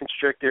boa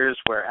constrictors,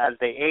 where as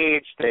they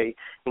age, they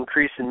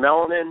increase in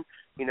melanin?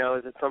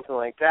 Is it something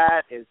like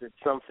that? Is it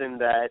something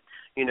that,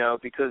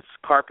 because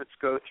carpets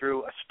go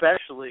through,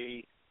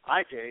 especially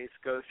IJs,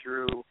 go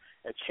through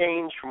a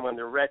change from when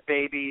they're red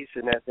babies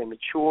and as they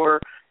mature?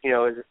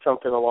 Is it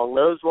something along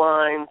those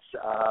lines?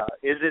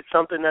 Is it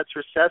something that's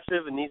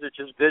recessive and these are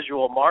just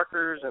visual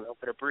markers and I'm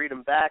going to breed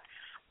them back?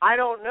 I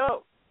don't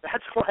know.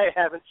 That's why I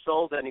haven't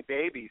sold any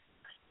babies.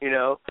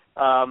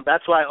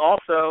 That's why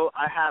also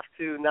I have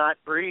to not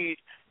breed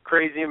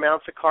crazy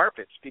amounts of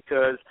carpets,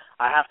 because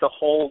I have to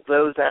hold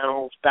those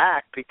animals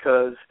back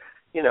because,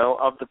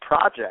 of the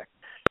project.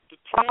 The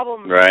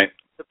problem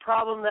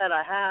that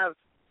I have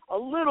a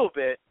little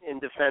bit in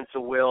defense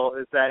of Will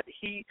is that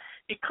he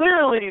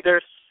clearly,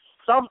 there's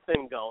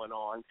something going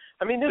on.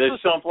 I mean,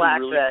 there's something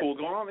really cool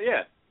going on.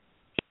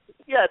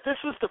 Yeah, this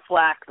was the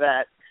flack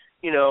that,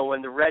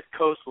 when the red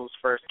coastals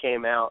first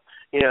came out,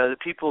 the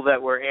people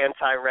that were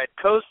anti-red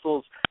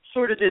coastals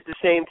sort of did the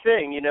same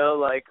thing,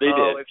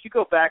 if you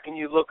go back and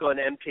you look on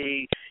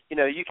MP,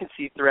 you can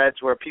see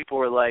threads where people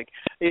were like,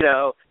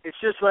 it's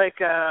just like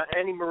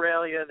any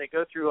Morelia, they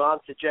go through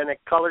ontogenic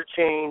color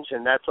change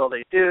and that's all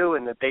they do,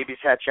 and the babies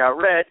hatch out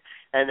red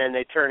and then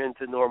they turn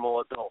into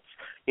normal adults,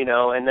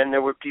 and then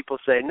there were people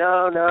say,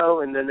 no,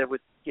 and then they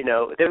would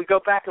go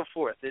back and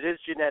forth. It is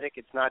genetic,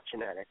 it's not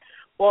genetic.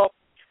 Well,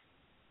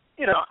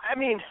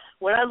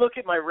 when I look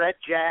at my red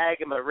jag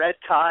and my red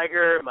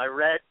tiger and my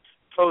red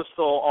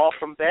postal all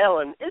from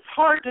Balin, it's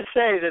hard to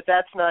say that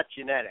that's not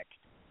genetic.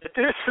 That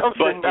there's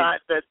something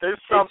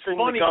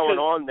going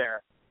on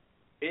there.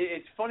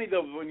 It's funny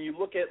though when you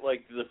look at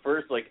like the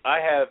first, like I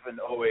have an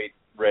 08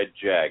 red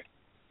Jag,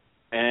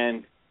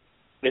 and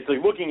it's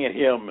like looking at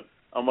him,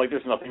 I'm like,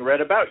 there's nothing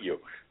red about you.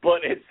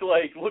 But it's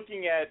like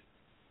looking at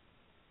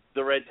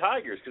the Red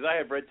Tigers, because I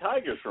have Red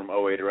Tigers from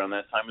 08 around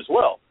that time as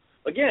well.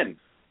 Again,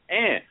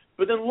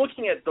 but then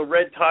looking at the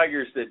Red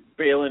Tigers that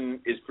Balin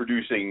is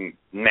producing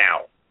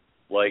now,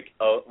 like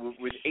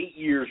with 8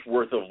 years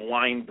worth of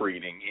line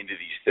breeding into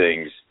these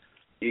things,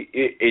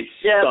 it's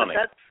stunning.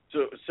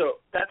 So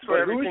that's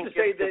where everything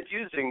gets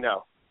confusing,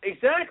 though.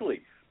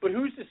 Exactly. But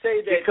who's to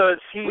say that because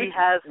he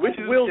has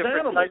two Will's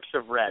different animals, types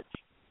of reds.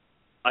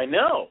 I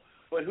know,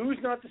 but who's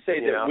not to say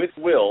that with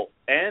Will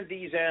and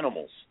these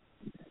animals,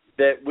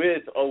 that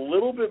with a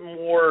little bit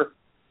more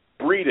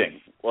breeding,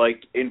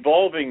 like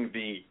involving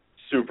the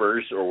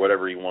supers or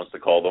whatever he wants to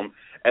call them,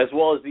 as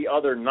well as the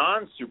other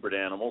non-supered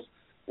animals,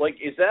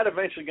 like is that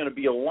eventually going to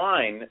be a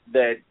line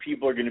that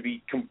people are going to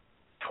be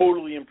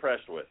totally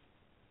impressed with?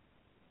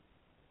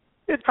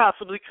 It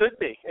possibly could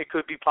be. It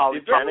could be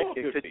polygenic.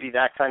 It could be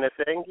that kind of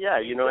thing. Yeah,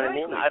 you know what I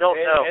mean? I don't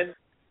know. And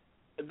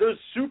those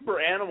super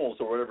animals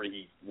or whatever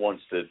he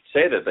wants to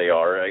say that they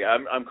are,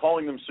 I'm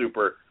calling them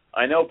super.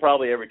 I know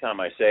probably every time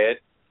I say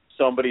it,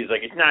 somebody's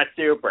like, it's not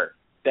super.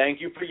 Thank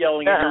you for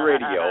yelling at your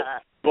radio,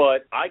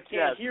 but I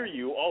can't hear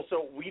you.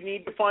 Also, we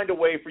need to find a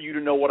way for you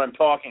to know what I'm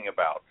talking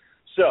about.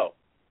 So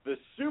the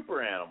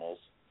super animals,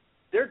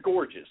 they're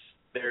gorgeous.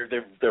 They're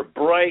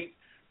bright.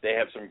 They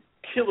have some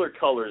killer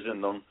colors in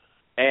them.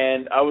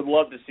 And I would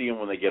love to see them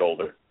when they get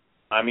older.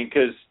 I mean,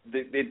 because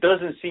it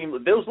doesn't seem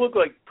 – those look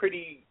like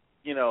pretty,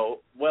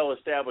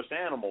 well-established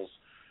animals,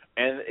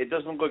 and it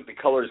doesn't look like the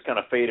color is kind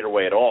of faded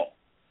away at all.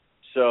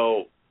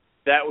 So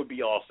that would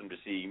be awesome to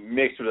see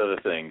mixed with other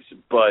things.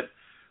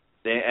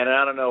 And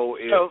I don't know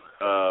if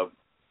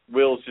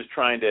Will's just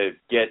trying to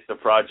get the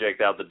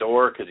project out the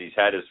door because he's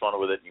had his fun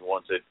with it and he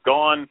wants it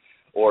gone,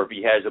 or if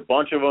he has a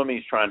bunch of them,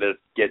 he's trying to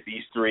get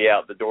these three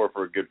out the door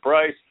for a good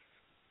price.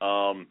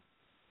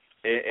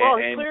 He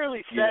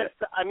clearly says,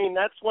 I mean,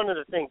 that's one of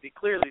the things. He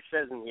clearly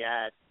says in the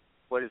ad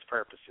what his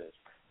purpose is.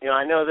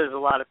 I know there's a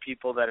lot of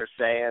people that are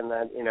saying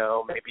that,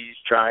 maybe he's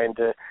trying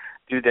to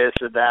do this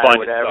or that or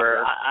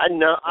whatever. I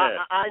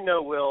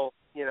know Will,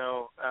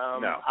 no.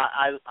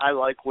 I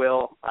like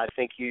Will. I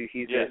think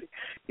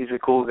he's a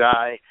cool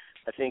guy.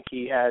 I think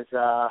he has,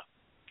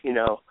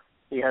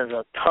 he has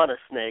a ton of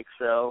snakes.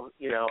 So,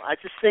 I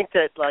just think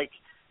that, like,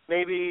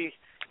 maybe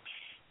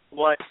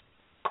I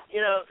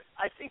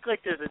think,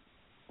 like,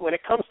 when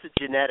it comes to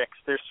genetics,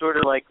 there's sort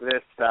of like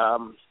this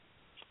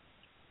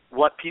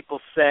what people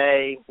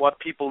say, what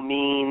people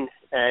mean,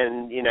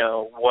 and,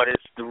 what is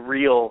the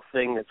real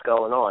thing that's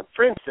going on.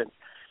 For instance,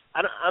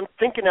 I'm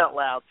thinking out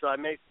loud, so I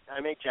may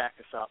jack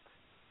this up.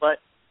 But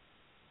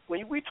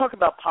when we talk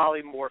about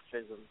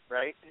polymorphism,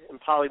 right, and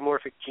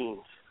polymorphic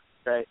genes,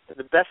 right,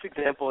 the best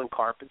example in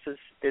carpets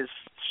is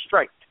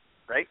striped,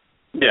 right?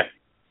 Yeah.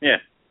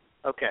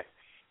 Okay.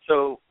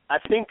 So I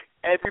think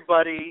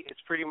everybody is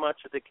pretty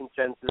much at the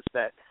consensus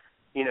that,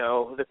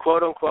 the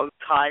quote-unquote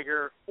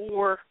tiger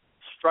or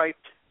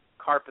striped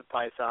carpet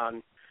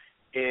python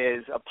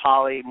is a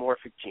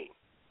polymorphic gene,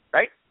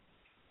 right?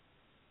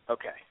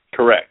 Okay.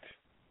 Correct.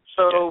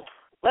 So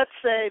let's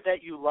say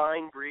that you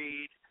line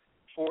breed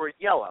for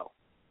yellow.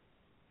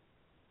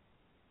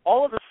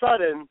 All of a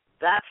sudden,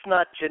 that's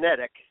not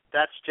genetic.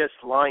 That's just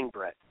line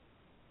bred.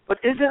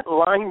 But isn't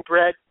line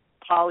bred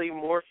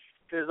polymorphism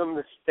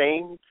the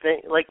same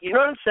thing? Like, you know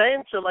what I'm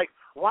saying? So, like,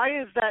 why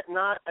is that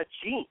not a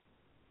gene?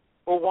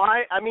 Or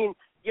why? I mean,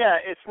 yeah,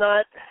 it's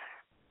not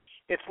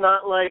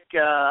like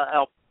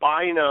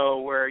albino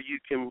where you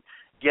can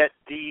get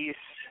these,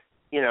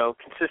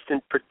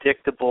 consistent,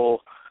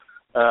 predictable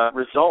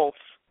results,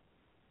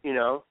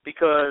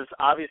 because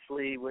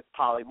obviously with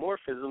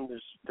polymorphism,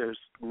 there's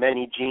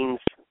many genes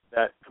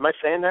that. Am I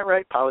saying that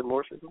right?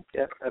 Polymorphism?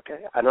 Yeah.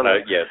 Okay. I don't know.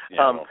 Yes.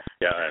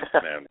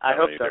 I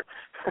hope so.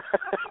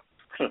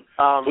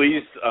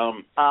 Please,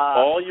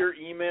 all your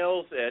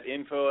emails at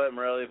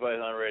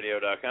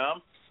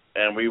info@MoreliaPythonRadio.com,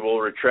 and we will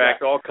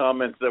retract all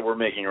comments that we're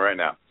making right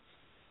now.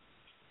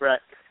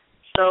 Right.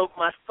 So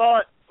my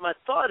thought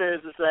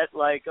is that,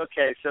 like,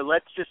 okay, so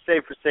let's just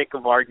say for sake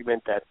of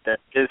argument that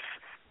this,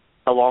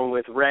 along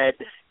with red,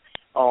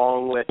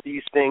 along with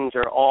these things,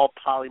 are all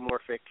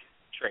polymorphic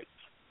traits.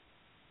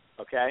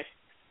 Okay?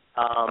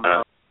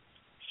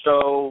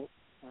 So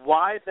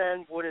why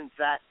then wouldn't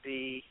that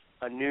be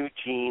a new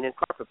gene in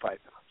carpet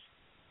pythons?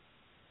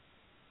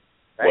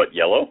 Right? What,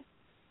 yellow?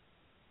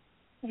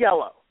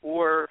 Yellow,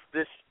 or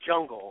this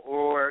jungle,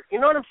 or,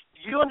 you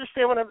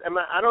understand what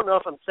I don't know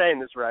if I'm saying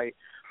this right,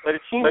 but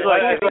it seems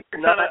I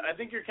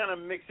think you're kind of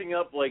mixing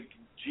up, like,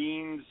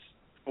 genes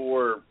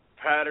for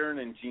pattern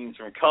and genes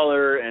from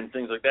color and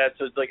things like that.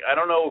 So it's like, I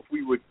don't know if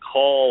we would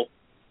call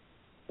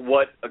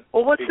what's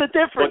the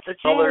difference? A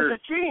gene is a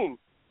gene.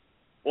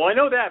 Well, I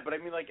know that, but I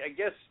mean, like, I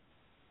guess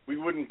we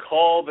wouldn't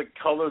call the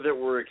color that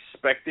we're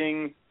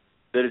expecting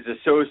that is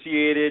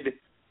associated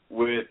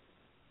with,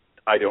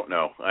 I don't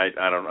know.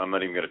 I'm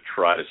not even going to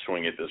try to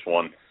swing at this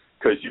one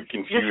because you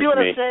confused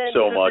me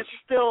so much.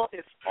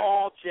 It's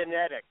all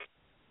genetic.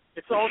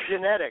 It's all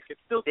genetic.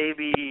 It's still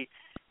maybe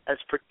as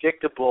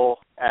predictable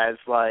as,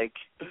 like,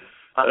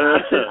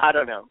 I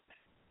don't know.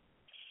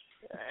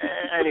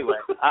 Anyway,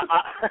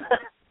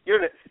 you're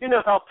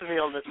no help to me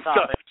on this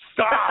topic.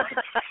 Stop!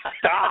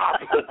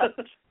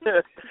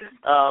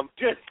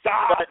 Just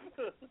stop!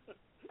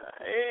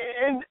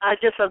 And I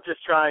guess I'm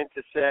just trying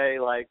to say,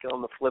 like,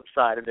 on the flip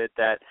side of it,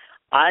 that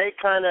I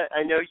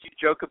know you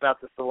joke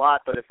about this a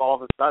lot, but if all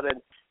of a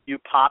sudden you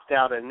popped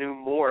out a new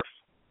morph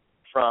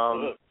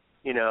from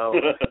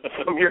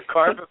from your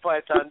carpet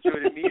pythons, you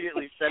would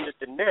immediately send it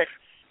to Nick.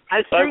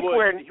 I think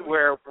where and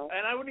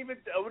I wouldn't even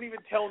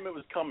tell him it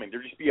was coming.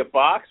 There'd just be a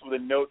box with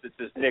a note that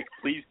says, "Nick,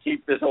 please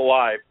keep this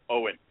alive,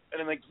 Owen."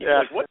 And I'm like,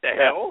 like, what the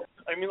hell?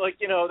 I mean, like,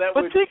 that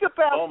but would. Think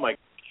about. Oh my.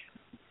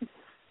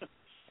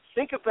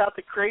 Think about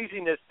the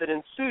craziness that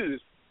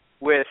ensues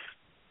with,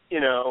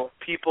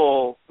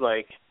 people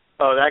like,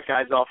 oh, that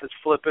guy's off his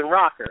flipping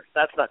rocker.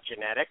 That's not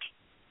genetic.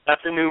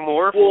 That's a new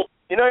morph. Well,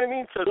 you know what I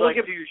mean? So, do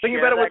you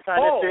share that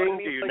kind of thing?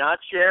 Do you not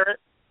share it?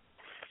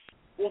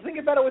 Well, think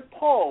about it with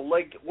Paul.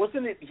 Like,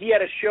 wasn't it he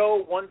had a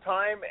show one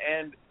time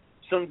and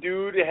some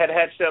dude had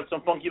hatched out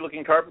some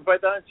funky-looking carpet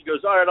pythons? He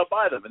goes, all right, I'll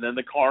buy them. And then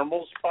the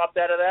caramels popped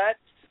out of that.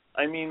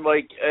 I mean,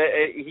 like,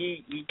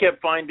 he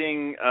kept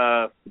finding,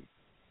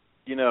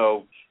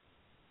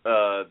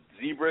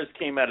 zebras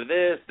came out of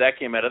this, that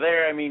came out of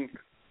there. I mean,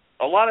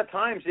 a lot of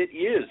times it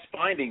is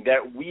finding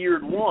that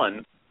weird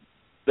one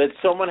that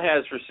someone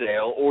has for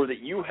sale or that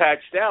you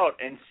hatched out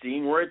and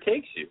seeing where it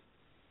takes you.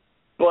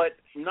 But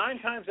 9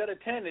 times out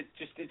of 10,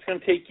 it's going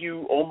to take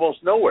you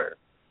almost nowhere.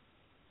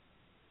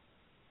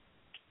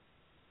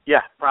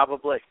 Yeah,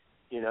 probably.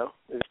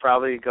 It's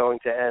probably going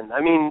to end.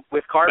 I mean,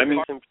 with carpets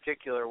in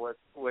particular, what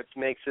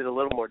makes it a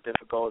little more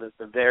difficult is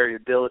the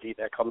variability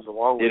that comes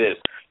along with it. It is.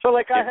 So,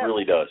 like, it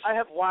really does. I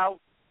have wild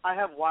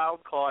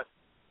caught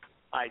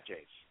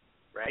IJs,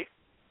 right?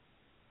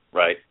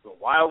 Right.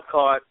 Wild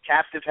caught,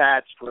 captive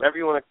hatched, whatever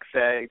you want to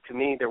say. To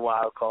me, they're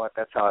wild caught.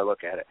 That's how I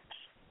look at it.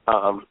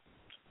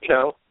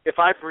 If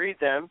I breed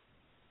them,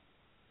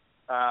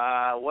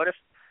 what if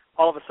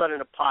all of a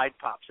sudden a pied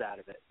pops out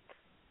of it?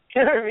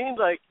 You know what I mean?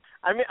 Like,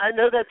 I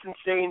know that's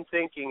insane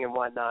thinking and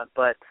whatnot,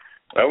 but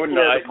I wouldn't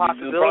know. The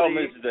possibility. The problem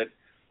is that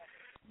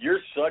you're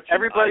such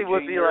everybody an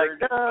would be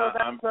nerd, like, no,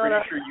 that's I'm pretty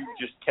sure you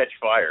just catch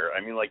fire.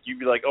 I mean, like, you'd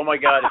be like, oh my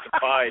God, it's a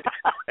pied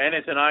and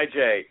it's an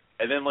IJ,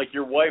 and then like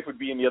your wife would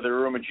be in the other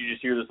room and she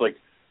just hear this like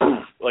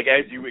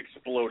as you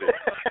exploded.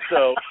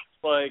 So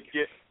like.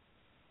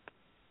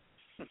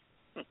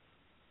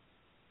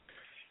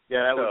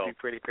 Yeah, that would be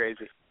pretty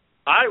crazy.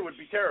 I would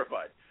be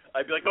terrified.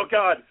 I'd be like, oh,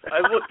 God, I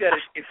looked at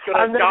it. It's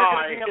going to die.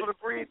 I'm never going to be able to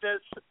breathe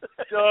this.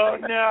 Oh,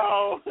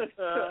 no.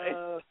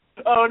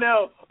 Oh,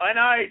 no, an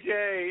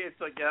IJ. It's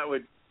like, that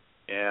would,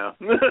 yeah.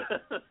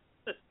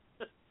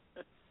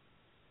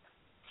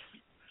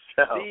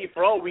 See,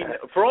 for all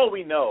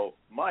we know,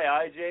 my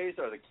IJs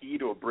are the key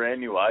to a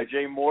brand new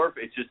IJ morph.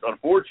 It's just,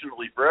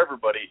 unfortunately for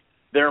everybody,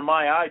 they're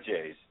my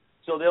IJs.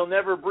 So they'll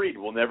never breed.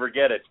 We'll never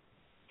get it.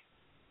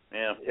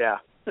 Yeah. Yeah,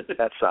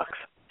 that sucks.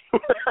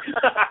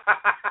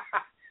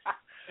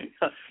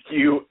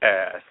 You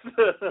ass.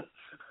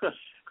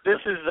 This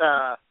is,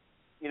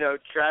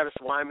 Travis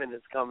Wyman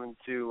is coming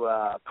to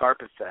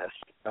Carpet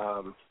Fest.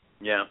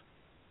 Yeah.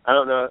 I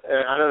don't know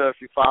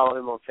if you follow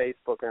him on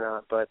Facebook or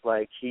not, but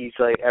like he's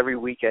like every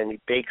weekend he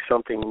bakes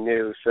something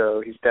new,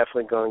 so he's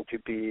definitely going to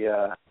be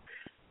I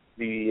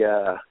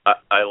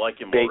like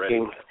him baking.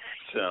 Already.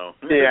 So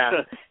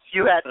yeah.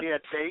 You had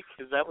bake?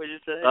 Is that what you're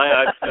saying?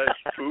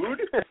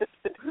 Food?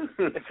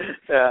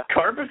 Yeah.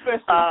 Carpet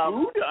Fest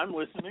and food? I'm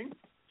listening.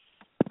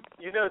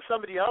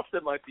 Somebody else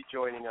that might be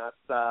joining us.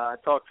 I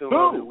talked to him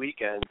over the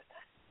weekend,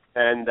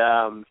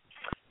 and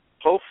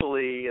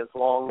hopefully, as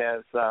long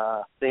as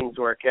things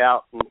work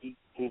out and he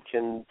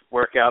can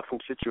work out some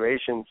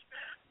situations,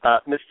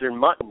 Mr.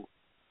 Mutton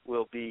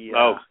will be.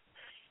 Oh,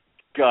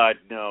 God,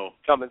 no.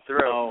 Coming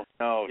through.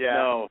 No.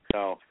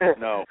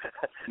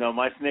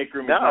 My snake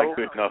room is No. not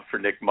good enough for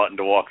Nick Mutton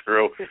to walk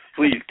through.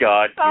 Please,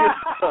 God.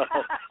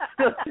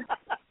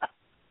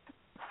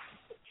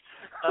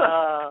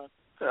 Oh,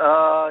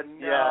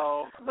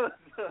 no. Yeah.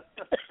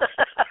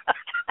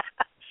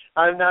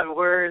 I'm not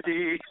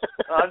worthy.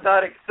 I'm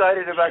not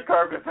excited about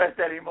Carpet Fest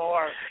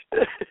anymore.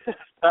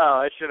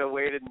 Oh, I should have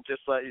waited and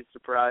just let you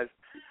surprise.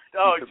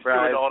 Oh, you should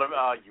have told him.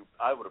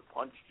 I would have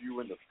punched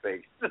you in the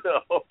face.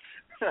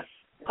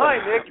 Hi,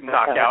 Nick.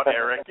 Knockout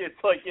Eric.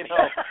 It's like,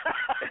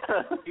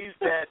 He's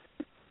dead.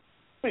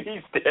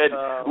 He's dead.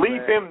 Oh,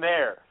 Leave him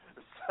there.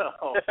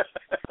 So,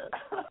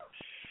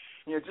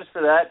 just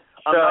for that,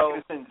 I'm not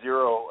going to send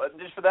zero.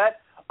 Just for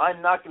that,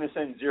 I'm not going to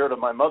send zero to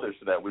my mother's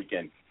for that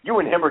weekend. You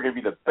and him are going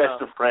to be the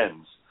best of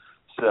friends.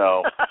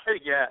 So.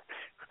 Yeah,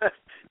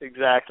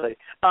 exactly.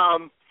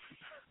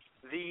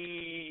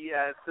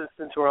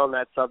 Since we're on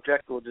that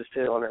subject, we'll just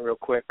hit on it real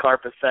quick.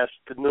 Carpet Fest,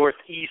 the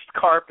Northeast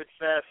Carpet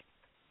Fest,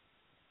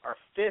 our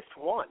fifth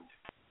one.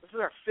 This is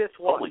our 5th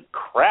one. Holy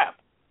crap!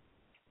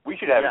 We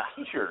should have a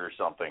T-shirt or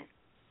something.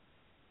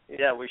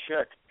 Yeah, we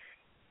should.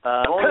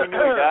 Only knew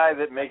a guy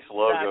that makes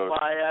logos.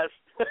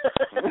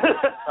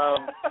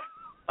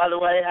 By the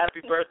way,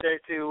 happy birthday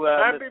to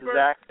happy Mr.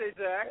 birthday,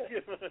 Zach.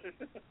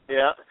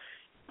 Yeah.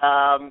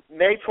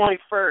 May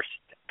 21st,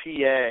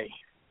 PA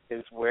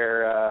is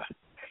where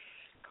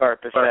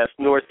Carpet Fest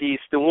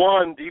Northeast, the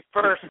one, the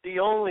first, the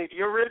only,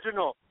 the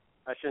original.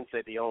 I shouldn't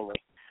say the only,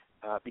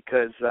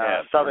 because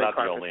Southern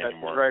Carpet Fest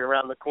is right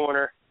around the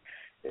corner.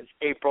 It's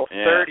April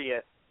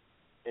 30th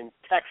in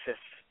Texas.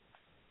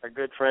 Our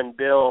good friend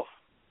Bill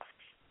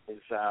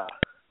is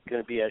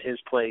going to be at his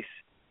place,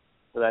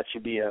 so that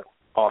should be an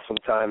awesome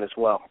time as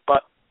well.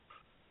 But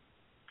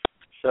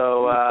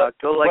so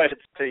go like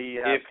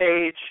the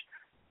page,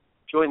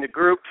 join the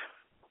group.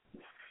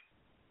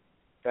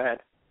 Go ahead.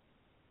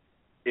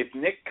 If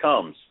Nick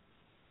comes,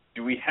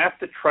 do we have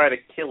to try to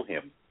kill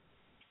him?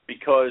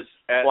 Because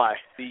at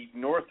the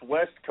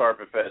Northwest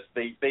Carpet Fest,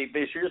 they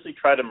seriously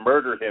try to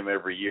murder him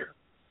every year.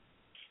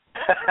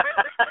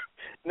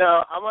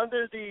 No, I'm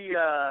under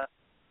the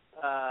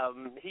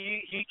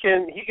he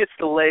gets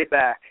to lay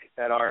back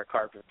at our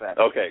Carpet Fest.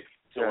 Okay,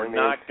 so we're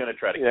not going to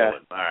try to kill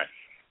him. All right.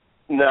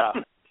 No,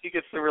 he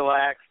gets to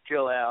relax,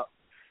 chill out,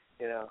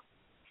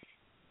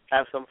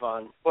 have some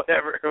fun,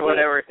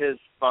 whatever his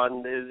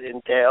fun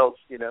entails.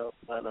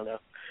 I don't know.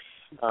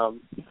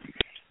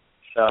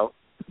 So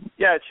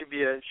yeah, it should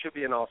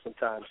be an awesome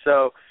time.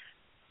 So.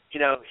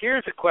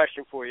 Here's a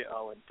question for you,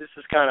 Owen. This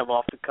is kind of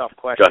off the cuff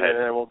question, and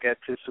then we'll get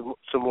to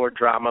some more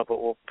drama,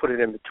 but we'll put it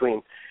in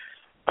between.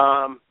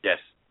 Yes.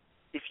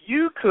 If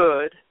you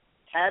could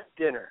have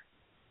dinner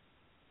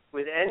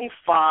with any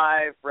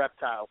 5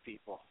 reptile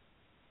people,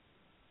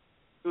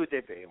 who would they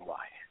be and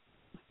why?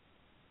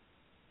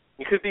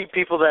 It could be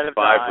people that have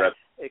died.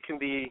 It can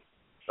be.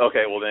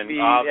 Okay, well then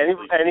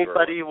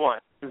anybody you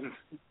want.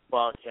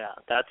 Well, yeah,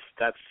 that's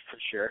for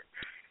sure.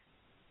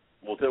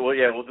 We'll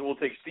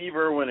take Steve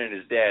Irwin and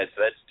his dad,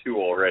 so that's 2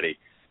 already.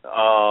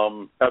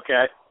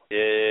 Okay.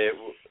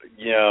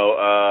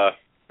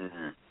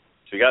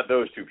 So we got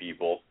those 2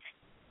 people.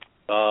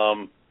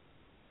 The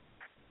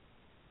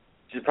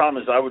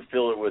problem is I would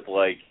fill it with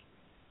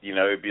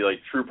it'd be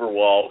like Trooper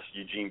Walsh,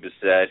 Eugene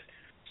Bissett,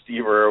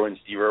 Steve Irwin,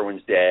 Steve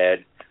Irwin's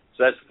dad.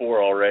 So that's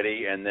 4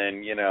 already, and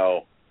then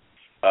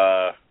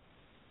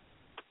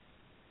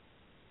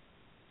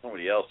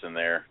somebody else in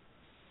there.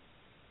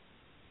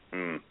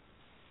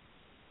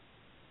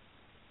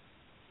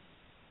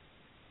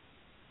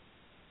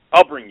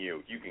 I'll bring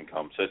you. You can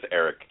come. So it's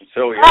Eric.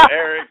 So we have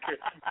Eric,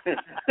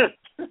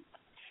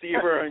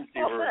 Steve Irwin,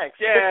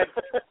 Dad,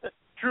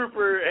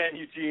 Trooper, and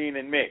Eugene,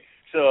 and me.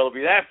 So it'll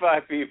be that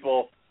 5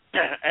 people,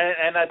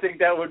 and I think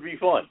that would be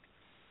fun.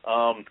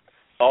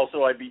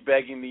 Also, I'd be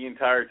begging the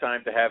entire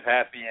time to have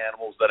half the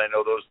animals that I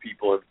know those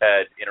people have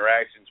had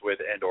interactions with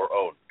and or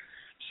own.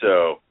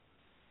 So,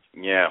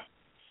 yeah.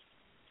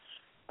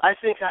 I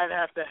think I'd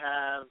have to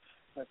have,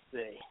 let's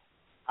see,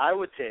 I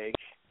would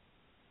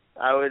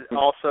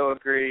also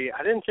agree.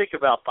 I didn't think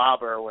about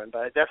Bob Irwin, but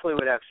I definitely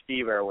would have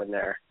Steve Irwin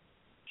there.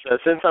 So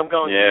since I'm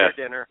going to your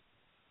dinner,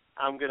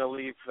 I'm going to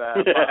leave.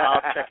 I'll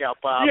check out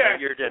Bob at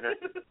your dinner.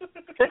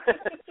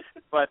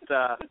 But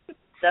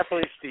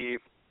definitely Steve.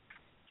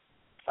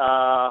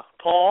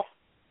 Paul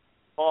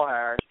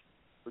Harris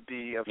would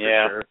be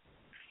for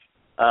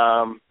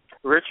sure.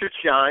 Richard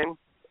Schein,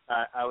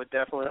 I would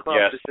definitely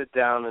love to sit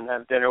down and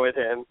have dinner with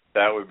him.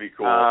 That would be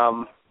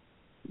cool.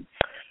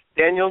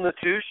 Daniel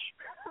Natouche.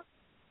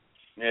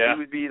 Yeah. He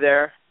would be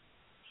there.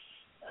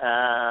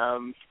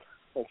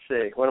 Let's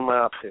see. What am I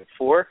up to?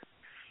 4?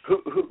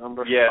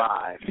 Number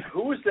 5.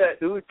 Who was that?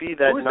 Who would be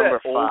that number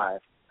 5?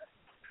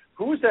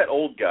 Who was that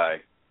old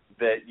guy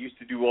that used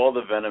to do all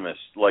the venomous,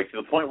 to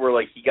the point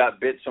where he got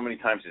bit so many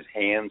times his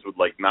hands would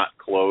not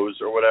close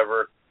or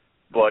whatever,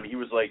 but he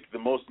was the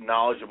most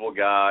knowledgeable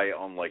guy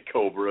on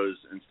cobras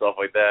and stuff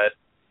like that.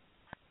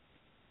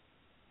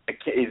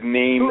 His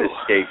name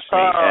escapes me,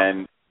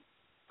 and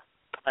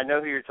I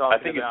know who you're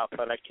talking about,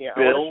 but I can't.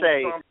 Bill I want to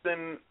say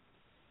something.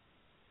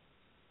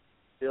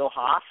 Bill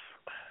Hoff.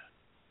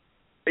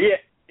 Yeah,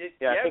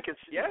 I think it's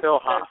Bill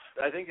Hoff.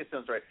 I think it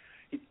sounds right.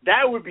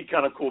 That would be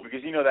kind of cool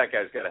because that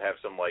guy's got to have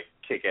some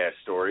kick-ass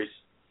stories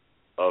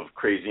of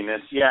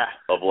craziness. Yeah.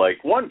 Of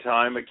one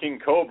time a king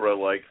cobra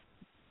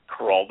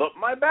crawled up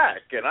my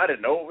back and I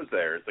didn't know it was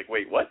there. It's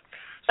wait, what?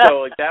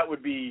 So that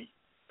would be.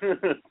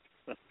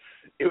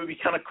 It would be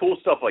kind of cool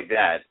stuff like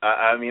that.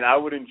 I mean, I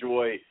would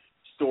enjoy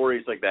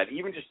stories like that.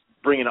 Even just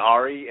bringing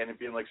Ari and it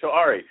being so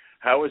Ari,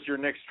 how was your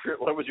next trip?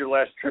 What was your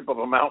last trip up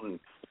a mountain?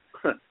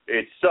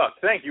 It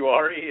sucked. Thank you,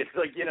 Ari. It's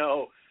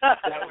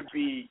that would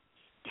be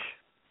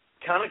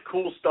kind of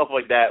cool stuff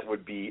like that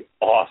would be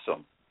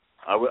awesome.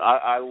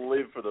 I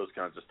live for those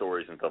kinds of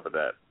stories and stuff like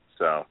that.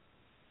 So.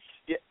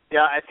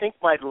 Yeah, I think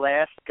my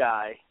last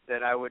guy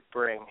that I would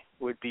bring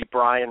would be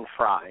Brian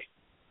Fry.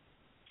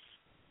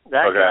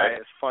 That guy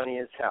is funny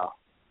as hell.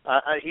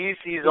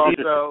 He's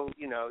also,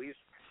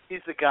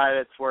 he's the guy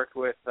that's worked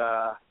with,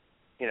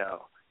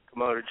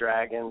 Komodo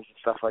dragons and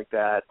stuff like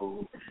that,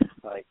 and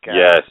like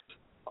yes,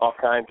 all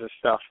kinds of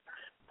stuff.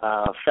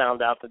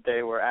 Found out that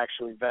they were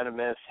actually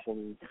venomous,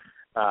 and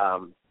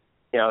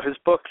his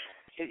book.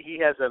 He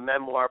has a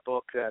memoir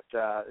book that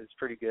is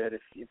pretty good.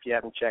 If you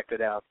haven't checked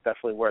it out, it's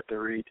definitely worth the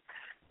read.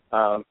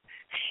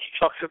 He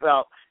talks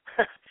about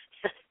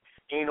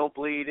anal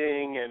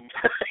bleeding and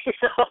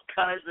all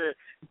kinds of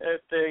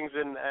things.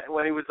 And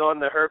when he was on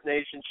the Herb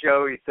Nation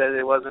show, he said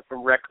it wasn't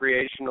from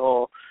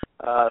recreational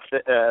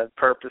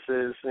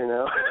purposes.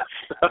 So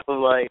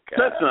like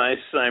that's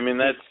nice. I mean,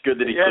 that's good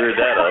that he cleared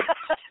that up.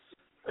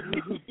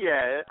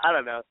 Yeah, I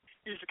don't know.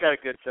 He's got a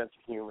good sense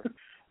of humor,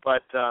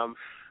 but.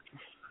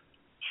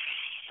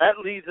 That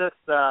leads us,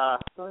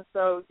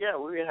 so yeah,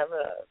 we're going to have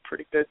a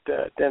pretty good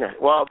dinner.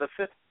 Well, the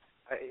fifth,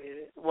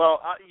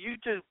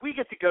 we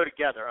get to go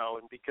together,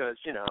 Owen, because,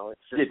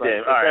 it's just it's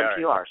NPR,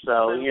 right.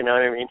 So, you know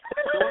what I mean?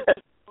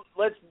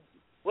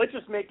 let's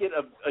just make it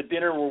a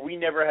dinner where we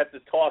never have to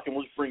talk, and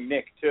we'll just bring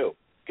Nick, too,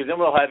 because then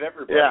we'll have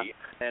everybody,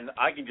 and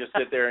I can just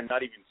sit there and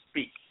not even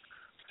speak.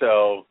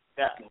 So,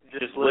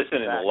 just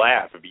listen and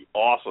laugh. It'd be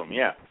awesome,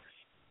 yeah.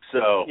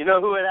 So, you know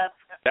who would have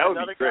that would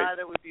another be great. guy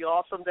that would be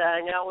awesome to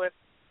hang out with?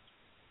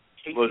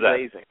 Casey what was that?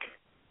 Lasik.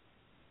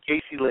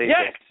 Casey Lasik.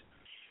 Yes.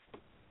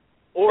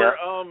 Or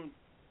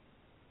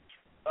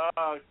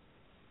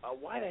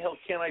why the hell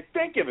can't I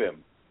think of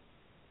him?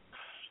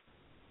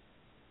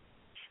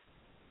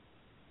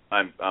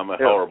 I'm a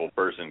horrible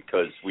person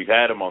because we've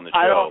had him on the show.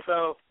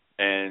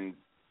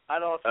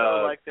 I'd also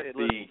like to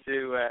listen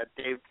to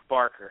Dave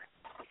Barker.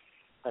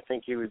 I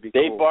think he would be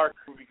Dave cool. Barker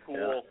would be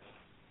cool.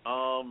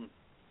 Yeah.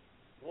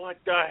 What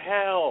the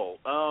hell?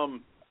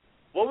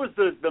 What was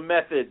the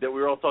method that we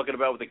were all talking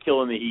about with the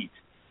Killing the Heat?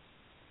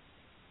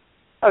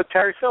 Oh,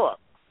 Terry Phillips.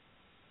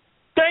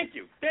 Thank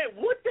you.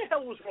 What the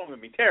hell was wrong with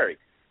me? Terry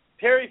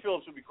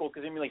Phillips would be cool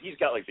because, he's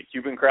got, the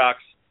Cuban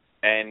Crocs,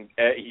 and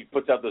he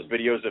puts out those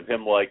videos of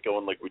him,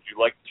 going, would you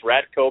like this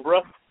rat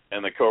cobra?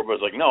 And the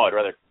cobra's like, no, I'd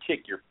rather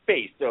kick your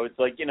face. So it's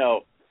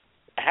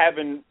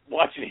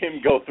watching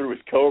him go through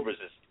his cobras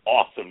is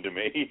awesome to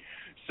me.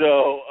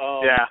 So,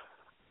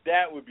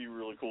 that would be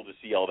really cool to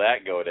see all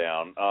that go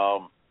down.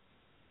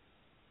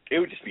 It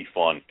would just be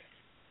fun.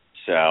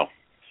 So.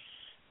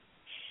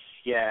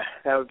 Yeah,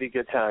 that would be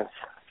good times.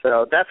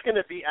 So that's going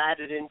to be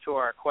added into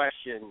our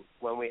question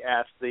when we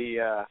ask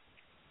the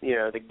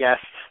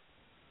guests.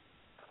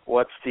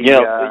 What's the?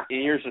 Yeah.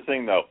 Here's the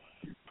thing, though.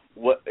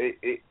 We're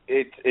going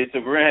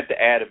to have to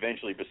add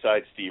eventually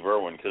besides Steve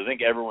Irwin because I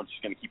think everyone's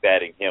just going to keep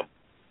adding him.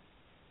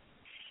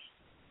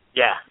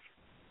 Yeah.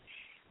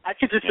 I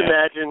could just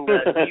imagine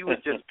that he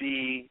would just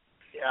be.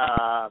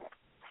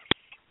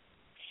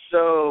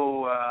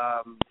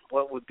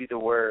 What would be the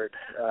word?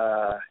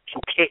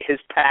 His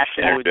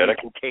passion would be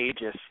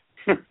contagious.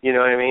 You know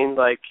what I mean?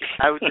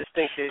 I would just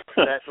think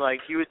that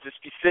he would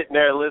just be sitting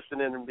there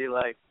listening and be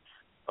like,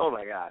 "Oh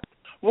my God."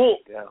 Well,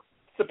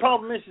 the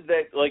problem is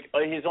that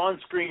his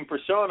on-screen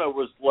persona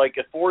was like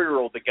a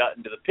 4-year-old that got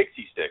into the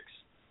pixie sticks.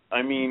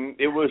 I mean,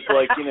 it was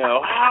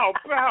how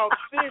about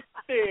this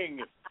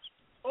thing?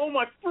 Oh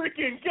my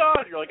freaking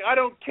God! You're like, I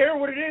don't care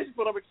what it is,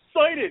 but I'm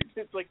excited.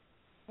 It's like,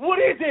 what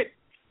is it?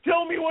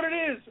 Tell me what it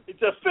is.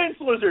 It's a fence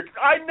lizard.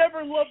 I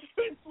never loved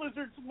fence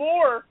lizards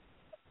more.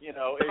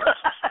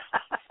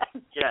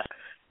 Yeah,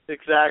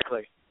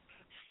 exactly.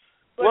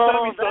 By the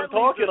time he's done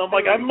talking, I'm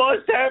like, I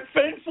must have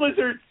fence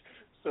lizards.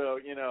 So,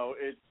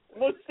 it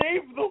must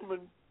save them,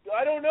 and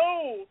I don't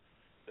know.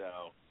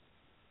 So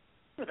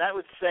that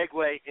would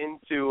segue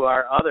into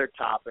our other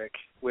topic,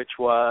 which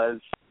was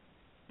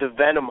the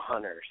Venom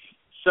Hunters.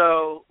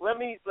 So let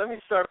me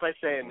start by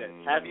saying this.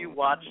 Have you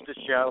watched the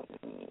show?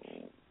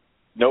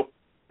 Nope.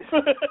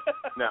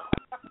 No.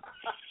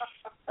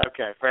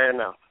 Okay, fair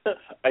enough.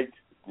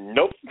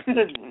 Nope.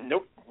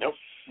 Nope.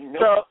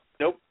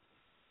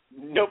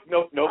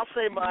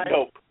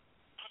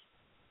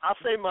 I'll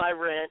say my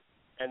rant,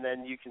 and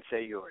then you can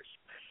say yours.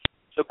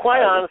 So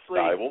quite honestly,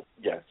 I will.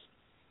 Yes.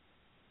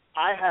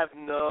 I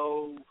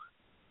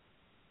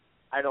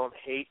don't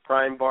hate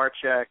Brian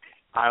Barczyk.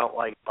 I don't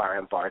like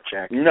Brian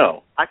Barczyk.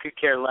 No. I could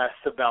care less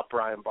about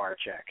Brian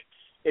Barczyk.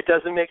 It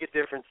doesn't make a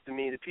difference to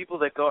me. The people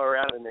that go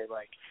around and they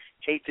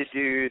hate the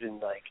dude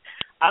and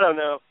I don't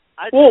know.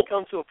 I just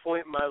come to a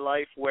point in my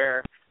life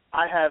where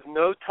I have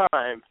no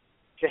time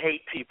to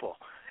hate people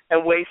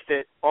and waste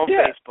it on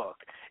Facebook.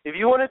 If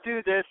you want to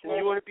do this and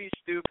you want to be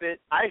stupid,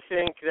 I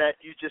think that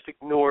you just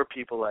ignore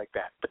people like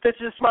that. But that's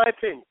just my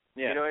opinion.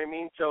 Yeah. You know what I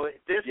mean? So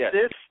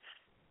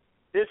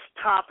this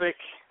topic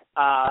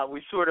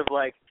we sort of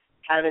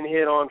haven't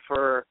hit on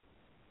for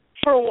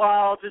a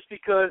while, just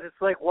because it's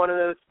one of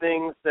those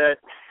things that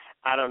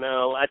I don't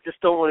know. I just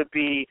don't want to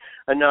be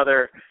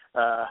another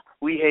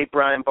we hate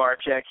Brian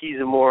Barczyk, he's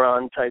a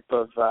moron type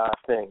of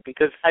thing.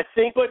 Because I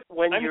think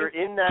you're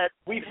in that...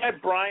 We've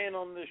had Brian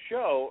on the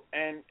show,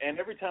 and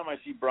every time I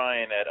see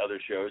Brian at other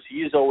shows,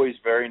 he is always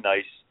very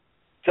nice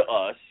to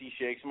us. He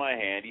shakes my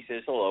hand. He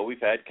says hello.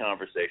 We've had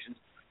conversations.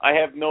 I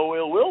have no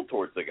ill will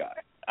towards the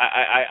guy.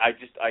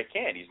 I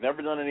can't. He's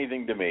never done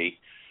anything to me.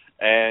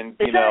 And,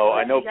 exactly.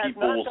 I know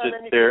people will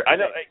sit there. I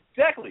know,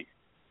 exactly.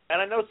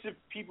 And I know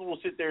people will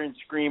sit there and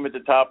scream at the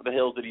top of the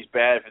hills that he's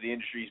bad for the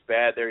industry, he's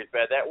bad there, he's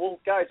bad that. Well,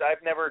 guys,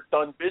 I've never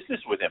done business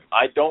with him.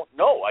 I don't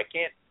know.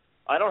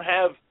 I don't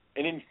have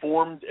an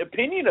informed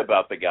opinion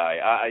about the guy.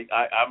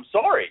 I'm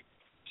sorry.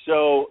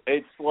 So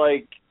it's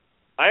like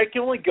I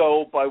can only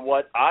go by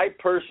what I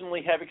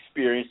personally have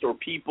experienced or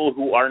people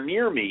who are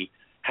near me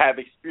have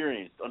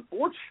experienced.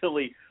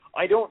 Unfortunately,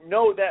 I don't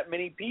know that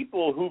many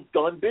people who've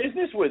done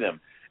business with him.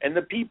 And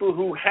the people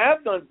who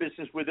have done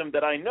business with him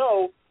that I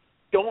know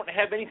don't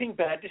have anything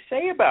bad to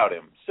say about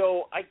him.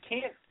 So I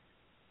can't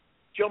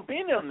jump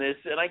in on this,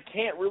 and I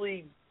can't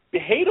really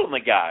hate on the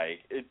guy.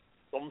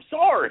 I'm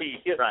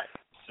sorry. Right.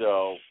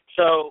 So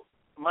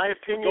my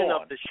opinion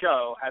of the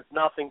show has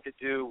nothing to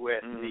do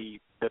with the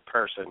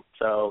person.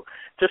 So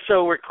just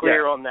so we're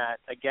clear on that,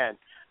 again,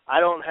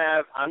 I'm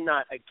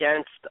not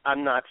against,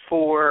 I'm not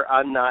for,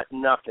 I'm not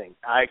nothing.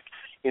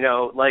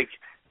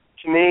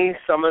 To me,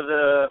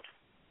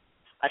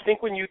 I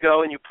think when you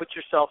go and you put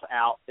yourself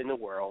out in the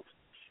world,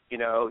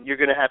 you're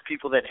going to have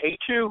people that hate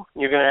you.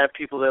 You're going to have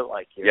people that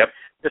like you. Yep.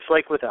 Just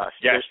like with us.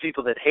 Yes. There's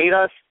people that hate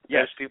us.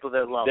 Yes. There's people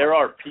that love us. There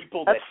are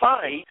people that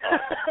fine. hate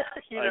us.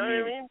 You know what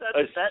I mean?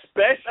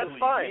 Especially that's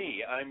fine.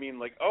 me. I mean,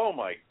 like, oh,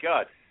 my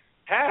God.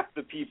 Half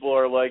the people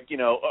are like,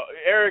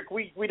 Eric,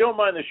 we don't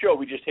mind the show.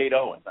 We just hate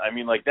Owen. I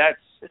mean, like, that's,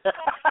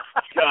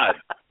 God.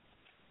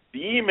 The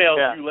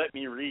emails you let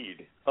me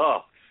read.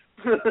 Oh.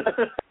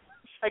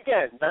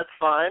 Again, that's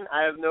fine.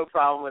 I have no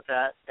problem with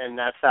that, and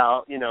that's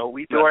how,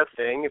 we do our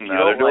thing. If you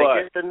don't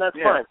like it, then that's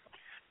fine.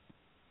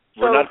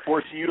 We're not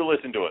forcing you to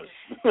listen to us.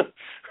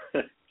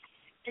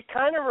 It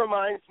kind of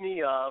reminds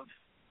me of,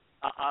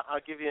 I'll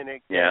give you an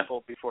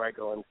example before I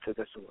go into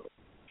this a little.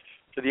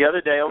 So the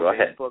other day on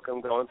Facebook,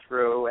 I'm going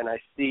through, and I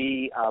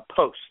see a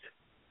post,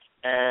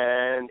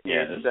 and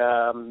it's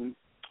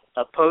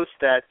a post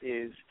that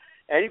is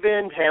Eddie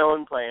Van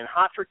Halen playing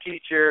Hot for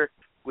Teacher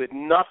with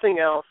nothing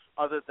else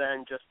other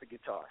than just the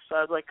guitar. So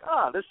I was like,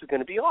 this is going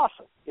to be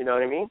awesome. You know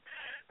what I mean?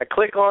 I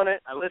click on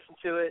it. I listen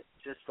to it.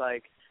 Just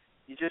like,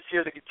 you just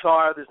hear the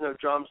guitar. There's no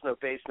drums, no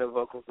bass, no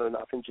vocals, no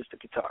nothing, just a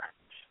guitar.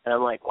 And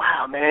I'm like,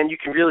 wow, man, you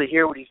can really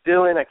hear what he's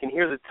doing. I can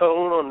hear the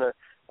tone on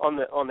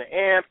the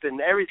amp and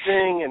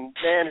everything. And,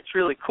 man, it's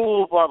really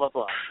cool, blah, blah,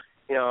 blah.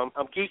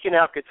 I'm geeking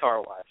out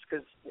guitar-wise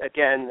because,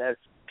 again, as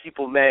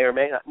people may or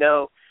may not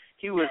know,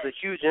 he was a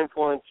huge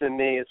influence in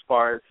me as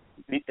far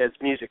as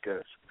music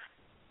goes.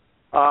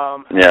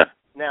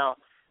 Now,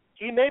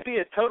 he may be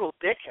a total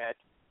dickhead.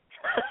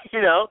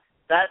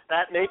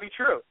 That may be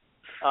true.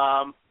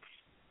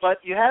 But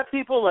you have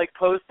people like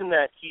posting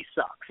that he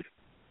sucks.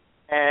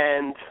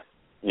 And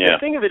the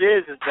thing of it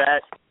is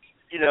that,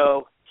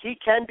 he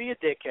can be a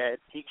dickhead.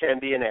 He can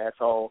be an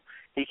asshole.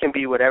 He can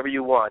be whatever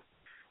you want.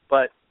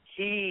 But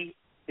he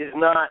is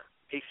not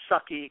a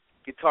sucky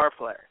guitar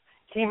player.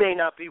 He may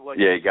not be what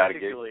you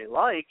particularly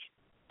like.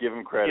 Give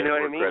him credit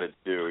where credit's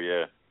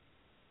due,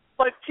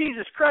 But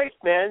Jesus Christ,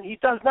 man, he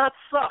does not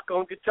suck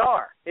on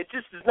guitar. It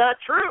just is not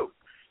true,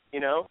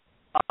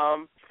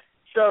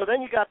 So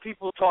then you got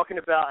people talking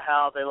about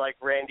how they like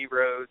Randy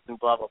Rhoads and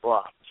blah, blah,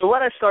 blah. So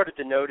what I started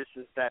to notice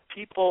is that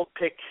people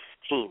pick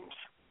teams,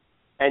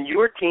 and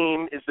your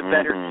team is the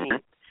better team.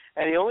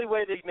 And the only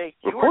way they make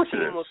your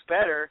team look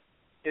better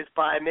is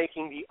by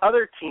making the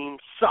other team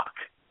suck.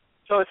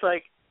 So it's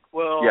like,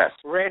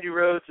 Randy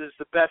Rhoads is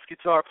the best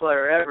guitar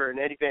player ever, and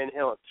Eddie Van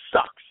Halen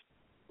sucks.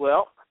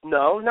 Well,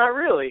 no, not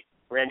really.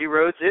 Randy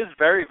Rhoads is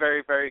very,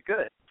 very, very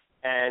good,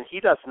 and he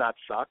does not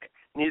suck.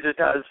 Neither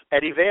does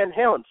Eddie Van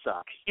Halen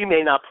suck. He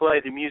may not play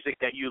the music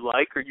that you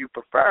like or you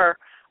prefer,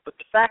 but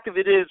the fact of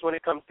it is, when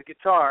it comes to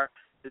guitar,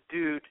 the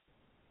dude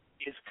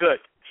is good.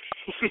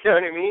 You know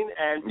what I mean?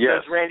 And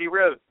does Randy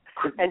Rhoads.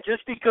 And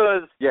just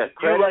because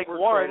you like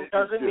one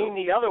doesn't mean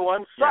the other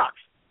one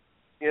sucks.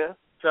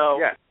 So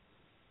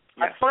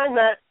I find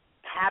that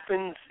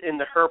happens in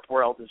the herp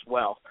world as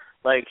well.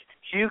 Like,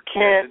 you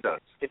can't,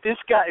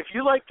 if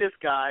you like this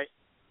guy,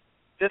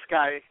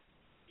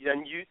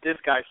 then this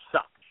guy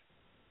sucks.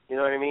 You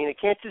know what I mean? It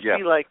can't just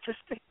be like,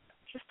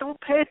 just don't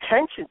pay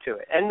attention to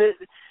it. And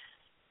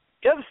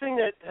the other thing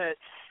that,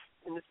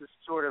 and this is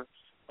sort of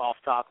off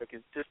topic,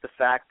 is just the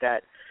fact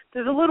that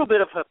there's a little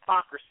bit of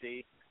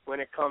hypocrisy when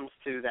it comes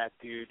to that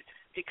dude.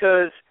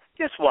 Because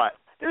guess what?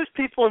 There's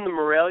people in the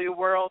Morelia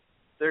world,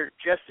 they're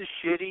just as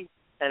shitty,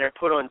 and they're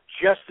put on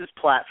just as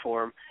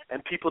platform,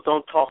 and people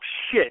don't talk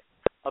shit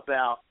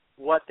about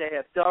what they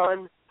have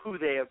done, who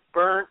they have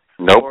burnt,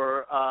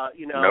 or,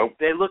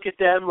 they look at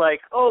them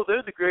like, oh,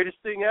 they're the greatest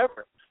thing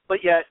ever.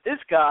 But yet this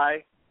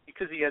guy,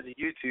 because he has a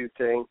YouTube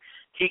thing,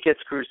 he gets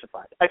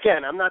crucified.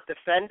 Again, I'm not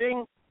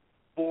defending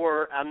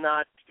or I'm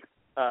not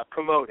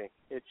promoting.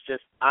 It's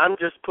just, I'm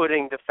just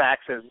putting the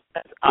facts as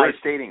we're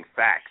stating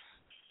facts.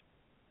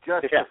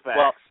 Just the facts.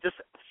 Well, just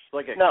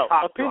like a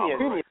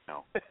opinion.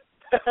 No.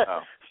 Oh,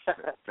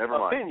 never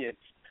mind. Opinions.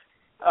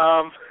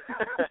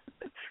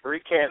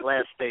 Recant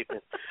last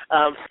statement.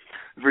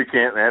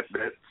 Recant that.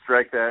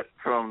 Strike that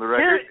from the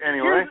record.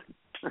 Anyway.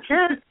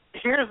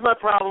 Here's my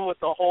problem with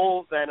the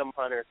whole Venom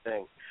Hunter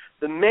thing.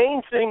 The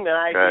main thing that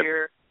I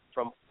hear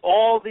from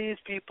all these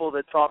people people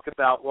that talk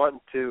about wanting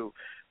to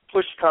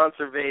push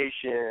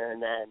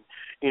conservation and,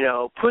 you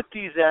know, put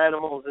these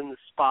animals in the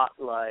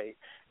spotlight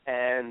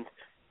and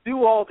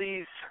do all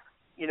these,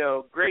 you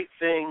know, great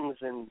things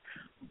and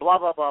blah,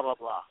 blah, blah, blah,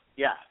 blah.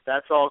 Yeah,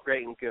 that's all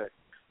great and good.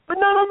 But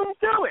none of them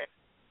do it.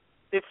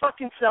 They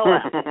fucking sell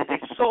out. They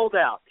sold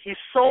out. He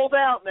sold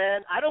out,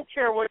 man. I don't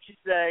care what you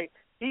say.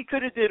 He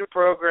could have did a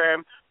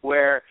program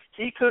where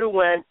he could have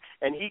went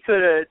and he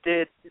could have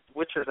did,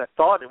 which is I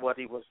thought what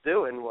he was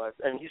doing was,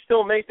 and he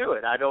still may do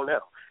it. I don't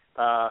know.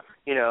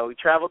 You know, he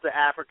traveled to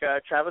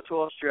Africa, traveled to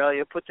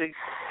Australia, put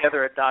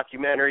together a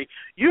documentary.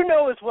 You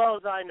know as well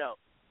as I know.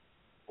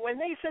 When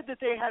they said that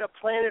they had a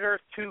Planet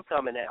Earth 2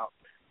 coming out,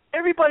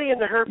 everybody in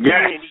the herp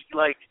community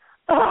like,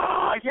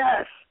 oh,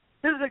 yes,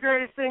 this is the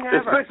greatest thing ever.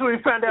 Especially when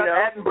we found out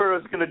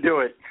Attenborough's going to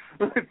do it.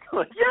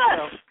 Like,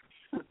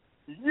 yes.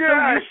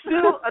 Yes.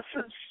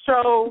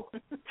 So,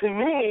 to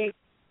me,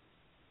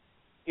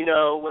 you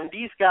know, when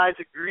these guys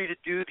agree to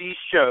do these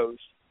shows,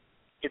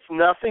 it's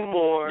nothing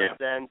more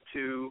than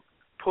to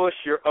push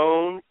your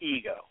own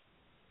ego.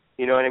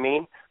 You know what I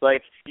mean?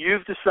 Like,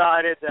 you've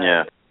decided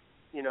that,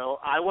 you know,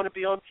 I want to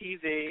be on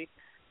TV,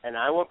 and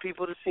I want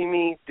people to see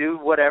me do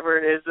whatever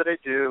it is that I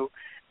do,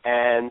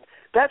 and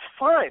that's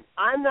fine.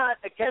 I'm not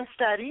against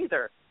that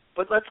either,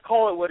 but let's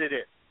call it what it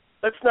is.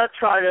 Let's not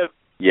try to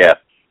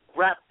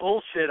wrap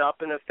bullshit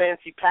up in a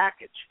fancy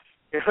package.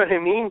 You know what I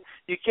mean?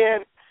 You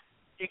can't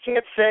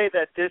say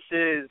that this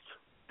is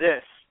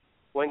this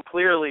when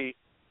clearly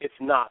it's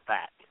not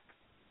that.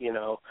 You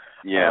know.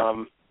 Yeah.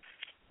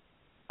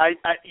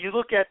 You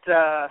look at.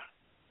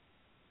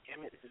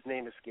 Damn it, his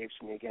name escapes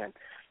me again.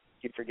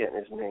 I keep forgetting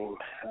his name.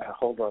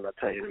 Hold on, I'll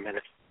tell you in a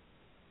minute.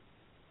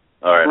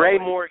 All right. Ray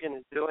Morgan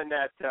is doing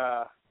that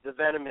the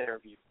Venom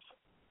interviews.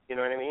 You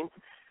know what I mean?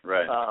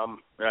 Right.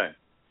 Right.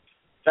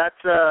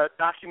 That's a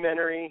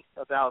documentary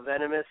about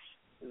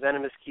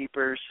venomous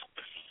keepers.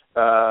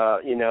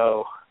 You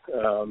know,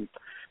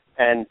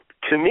 and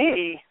to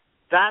me,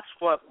 that's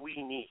what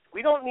we need.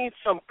 We don't need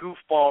some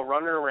goofball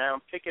running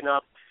around picking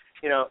up.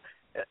 You know,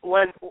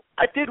 when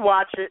I did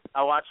watch it,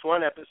 I watched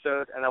one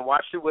episode, and I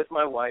watched it with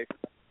my wife,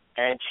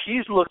 and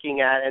she's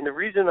looking at it, and the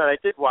reason that I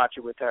did watch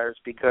it with her is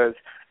because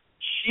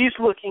she's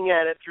looking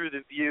at it through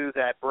the view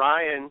that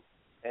Brian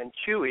and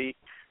Chewie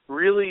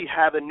really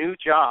have a new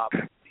job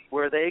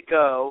where they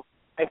go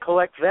and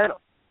collect venom,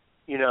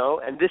 you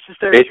know, and this is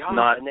their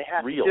job, and they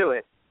have to do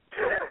it.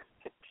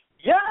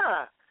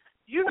 Yeah.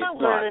 You're not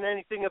learning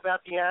anything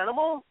about the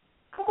animal.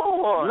 Come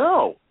on.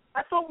 No.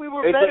 I thought we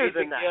were better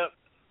than that.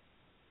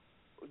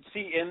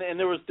 See, and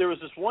there was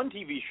this one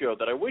TV show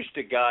that I wish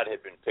to God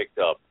had been picked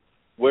up,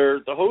 where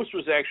the host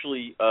was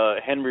actually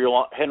Henry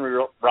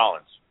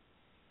Rollins.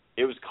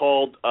 It was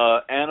called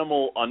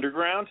Animal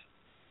Underground,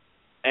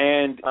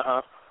 and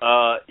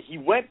he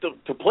went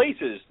to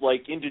places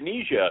like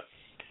Indonesia,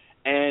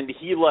 and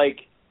he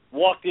like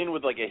walked in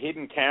with like a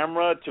hidden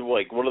camera to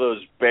like one of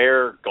those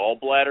bear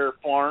gallbladder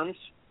farms,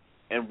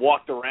 and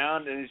walked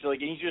around, and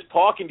he's just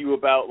talking to you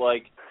about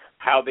like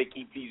how they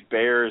keep these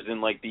bears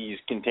in like these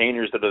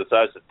containers that are the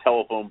size of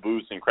telephone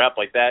booths and crap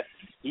like that.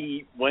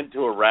 He went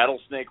to a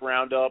rattlesnake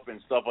roundup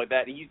and stuff like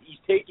that. He's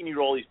taking you to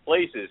all these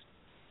places.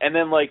 And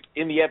then, like,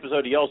 in the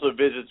episode, he also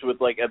visits with,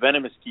 like, a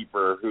venomous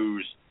keeper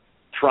who's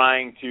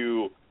trying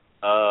to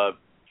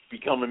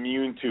become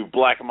immune to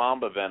black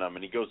mamba venom.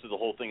 And he goes through the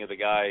whole thing of the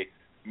guy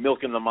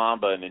milking the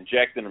mamba and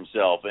injecting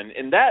himself.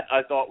 And that,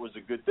 I thought, was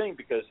a good thing,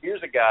 because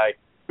here's a guy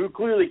who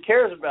clearly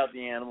cares about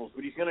the animals,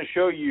 but he's going to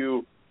show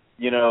you,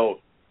 you know,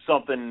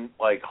 something,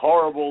 like,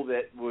 horrible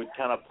that would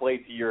kind of play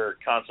to your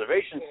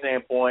conservation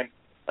standpoint.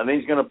 And then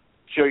he's going to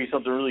show you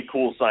something really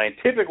cool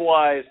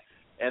scientific-wise.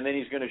 And then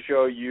he's going to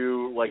show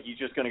you, like, he's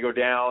just going to go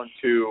down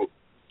to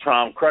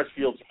Tom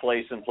Crutchfield's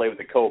place and play with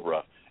the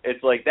cobra.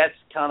 It's like, that's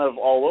kind of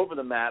all over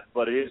the map,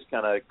 but it is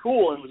kind of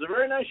cool. It was a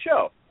very nice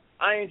show.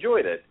 I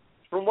enjoyed it.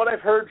 From what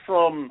I've heard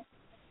from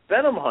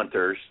Venom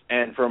Hunters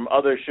and from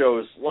other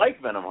shows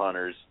like Venom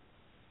Hunters,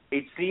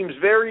 it seems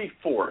very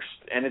forced,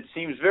 and it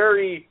seems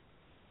very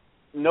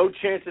no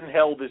chance in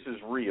hell this is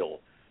real.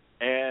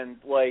 And,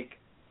 like,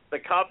 the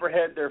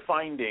copperhead they're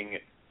finding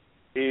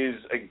is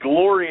a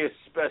glorious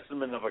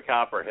specimen of a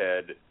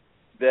copperhead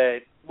that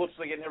looks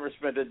like it never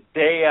spent a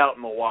day out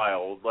in the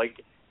wild. Like,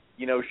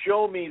 you know,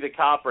 show me the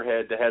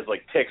copperhead that has,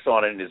 like, ticks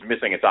on it and is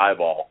missing its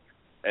eyeball,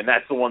 and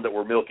that's the one that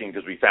we're milking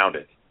because we found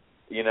it.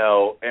 You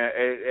know,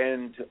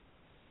 and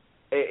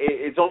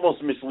it's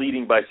almost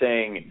misleading by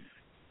saying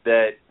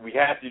that we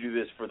have to do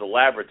this for the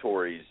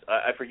laboratories.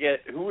 I forget,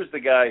 who was the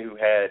guy who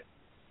had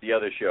the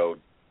other show?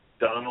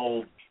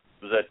 Donald,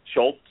 was that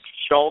Schultz?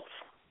 Schultz,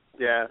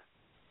 yeah.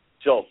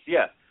 Schultz,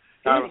 yeah.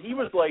 He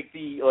was like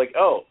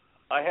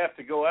I have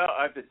to go out,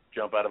 I have to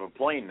jump out of a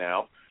plane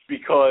now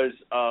because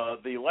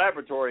the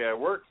laboratory I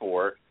work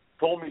for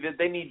told me that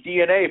they need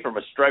DNA from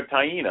a striped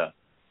hyena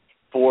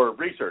for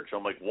research.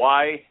 I'm like,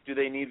 why do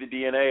they need the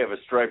DNA of a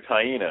striped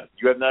hyena?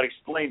 You have not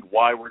explained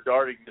why we're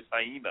darting this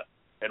hyena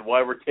and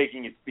why we're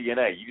taking its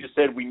DNA. You just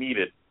said we need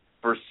it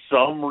for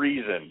some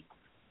reason.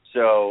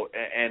 So,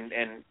 and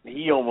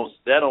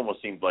that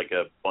almost seemed like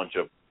a bunch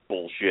of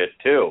bullshit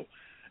too.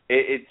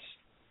 I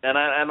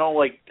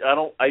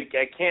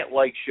can't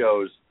like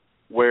shows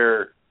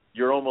where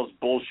you're almost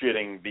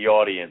bullshitting the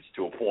audience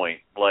to a point.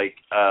 Like,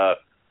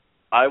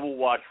 I will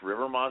watch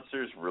River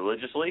Monsters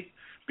religiously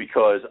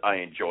because I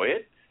enjoy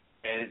it,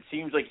 and it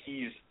seems like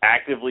he's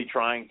actively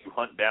trying to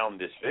hunt down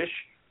this fish,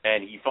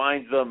 and he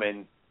finds them,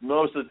 and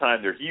most of the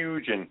time they're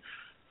huge, and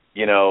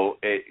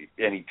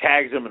and he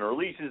tags them and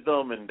releases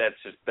them, and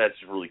that's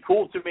really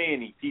cool to me,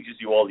 and he teaches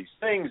you all these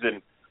things,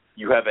 and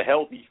you have a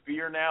healthy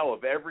fear now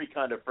of every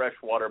kind of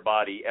freshwater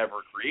body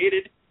ever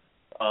created,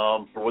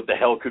 for what the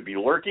hell could be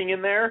lurking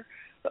in there.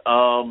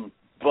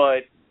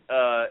 But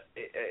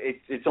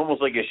it's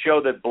almost like a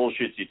show that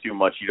bullshits you too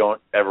much you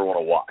don't ever want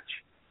to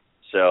watch.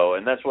 So,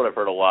 and that's what I've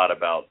heard a lot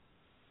about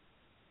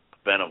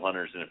Venom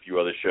Hunters and a few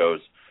other shows,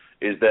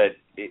 is that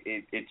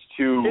it's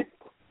too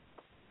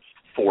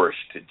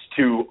forced. It's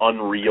too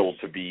unreal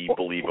to be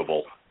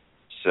believable.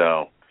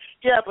 So.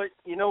 Yeah, but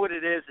you know what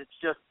it is? It's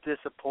just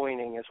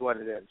disappointing is what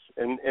it is.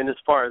 And as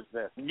far as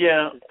this.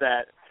 Yeah. Is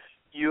that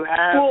you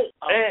have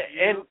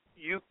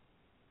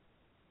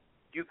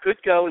you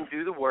could go and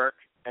do the work,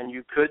 and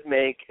you could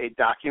make a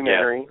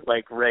documentary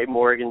like Ray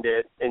Morgan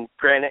did. And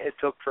granted, it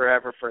took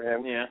forever for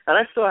him. Yeah. And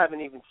I still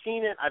haven't even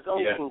seen it. I've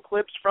only seen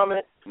clips from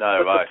it.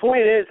 No, but the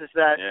point is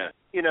that,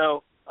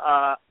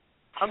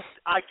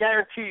 I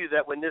guarantee you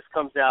that when this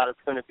comes out,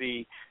 it's going to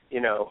be,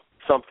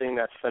 something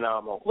that's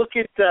phenomenal. Look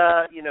at,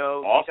 awesome.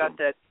 You got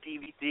that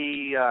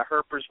DVD,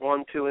 Herpers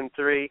 1, 2, and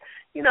 3.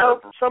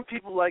 Some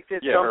people liked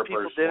it. Some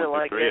people didn't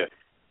like it.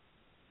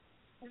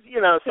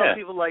 Some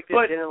people liked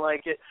it, didn't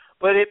like it.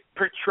 But it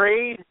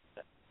portrayed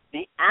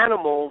the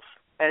animals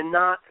and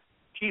not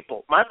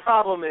people. My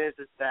problem is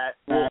that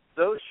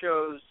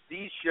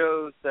these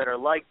shows that are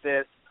like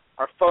this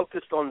are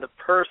focused on the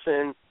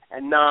person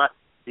and not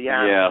the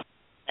animal. Yeah.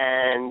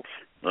 And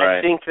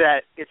I think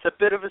that it's a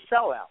bit of a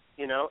sellout,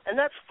 and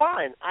that's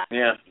fine.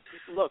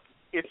 Look,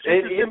 it's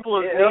as simple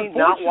as me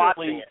not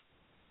watching it.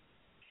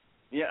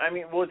 Yeah, I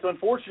mean, well, it's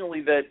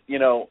unfortunately that,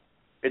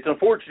 it's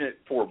unfortunate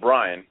for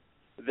Brian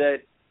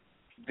that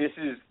this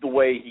is the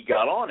way he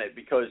got on it,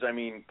 because, I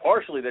mean,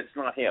 partially that's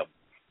not him.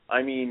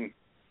 I mean,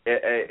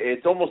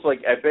 it's almost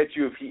like, I bet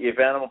you if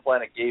Animal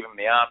Planet gave him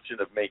the option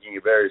of making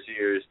a very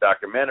serious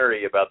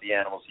documentary about the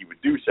animals, he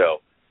would do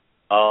so.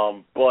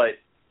 But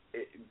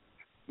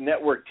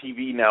network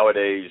TV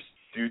nowadays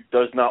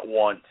does not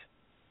want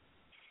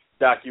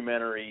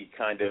documentary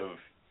kind of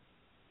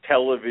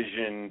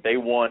television. They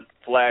want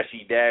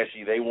flashy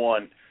dashy. They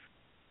want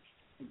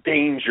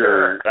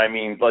danger. I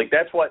mean, like,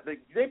 that's what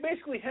they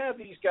basically have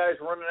these guys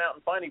running out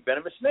and finding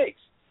venomous snakes.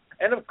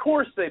 And of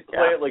course they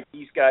play it like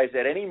these guys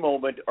at any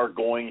moment are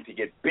going to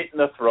get bit in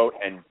the throat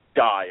and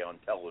die on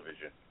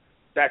television.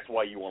 That's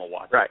why you want to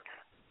watch it.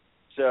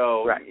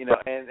 So,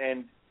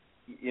 and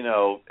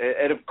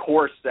of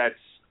course that's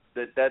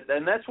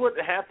what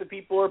half the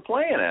people are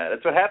playing at.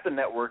 That's what half the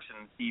networks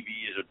and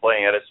TVs are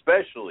playing at,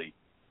 especially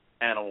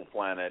Animal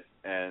Planet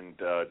and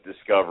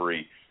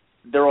Discovery.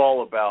 They're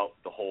all about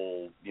the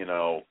whole,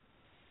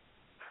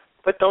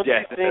 But don't you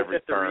think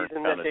that the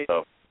reason that they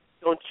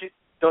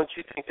don't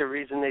you think the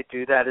reason they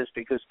do that is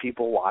because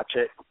people watch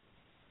it?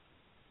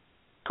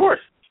 Of course.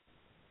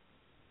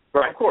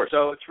 Right. Of course.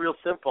 So it's real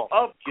simple.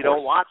 You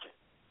don't watch it.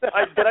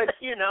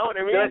 You know what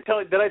I mean?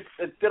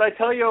 Did I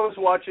tell you I was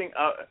watching?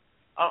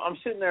 I'm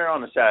sitting there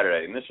on a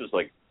Saturday, and this was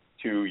like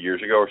 2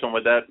 years ago or something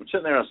like that. I'm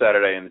sitting there on a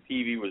Saturday, and the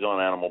TV was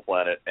on Animal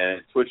Planet, and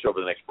it switched over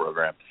to the next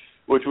program,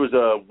 which was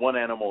a One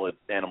Animals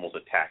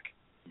Attack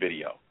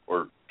video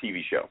or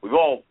TV show. We've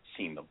all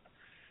seen them.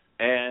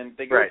 And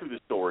they go through the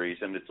stories,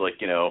 and it's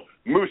like,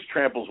 moose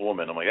tramples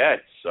woman. I'm like,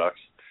 that sucks.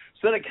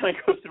 So then it kind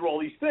of goes through all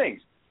these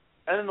things.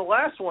 And then the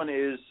last one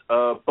is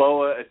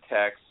boa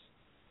attacks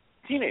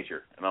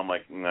teenager. And I'm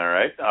like, all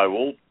right, I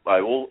will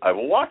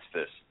watch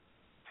this.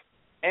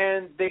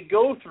 And they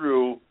go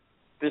through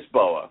this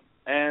boa,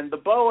 and the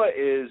boa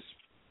is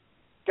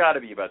got to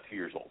be about 2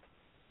 years old.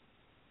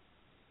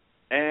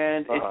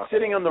 And it's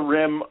sitting on the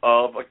rim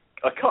of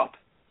a cup.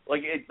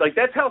 Like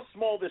that's how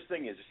small this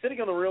thing is. It's sitting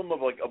on the rim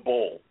of like a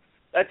bowl.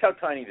 That's how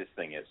tiny this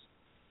thing is.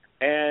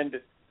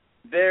 And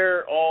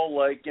they're all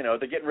like,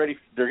 they're getting ready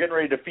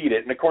to feed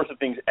it, and of course the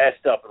thing's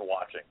essed up and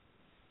watching.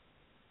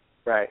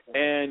 Right.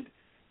 And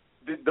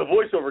the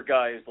voiceover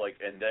guy is like,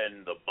 and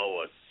then the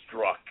boa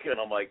struck, and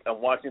I'm like,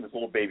 I'm watching this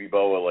little baby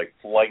boa like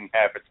flying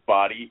half its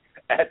body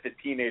at the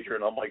teenager,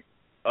 and I'm like,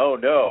 oh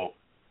no,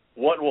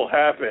 what will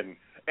happen?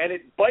 And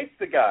it bites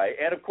the guy,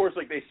 and of course,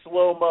 like, they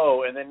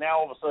slow-mo, and then now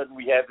all of a sudden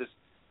we have this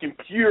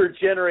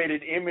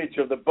computer-generated image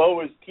of the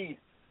boa's teeth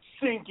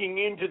sinking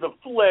into the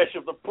flesh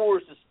of the poor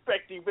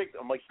suspecting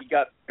victim. I'm like, he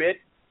got bit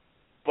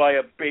by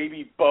a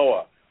baby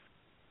boa.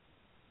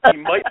 He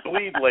might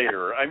bleed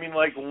later. I mean,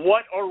 like,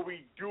 what are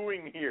we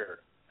doing here?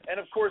 And,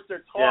 of course,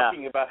 they're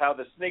talking about how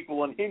the snake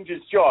will unhinge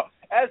his jaw.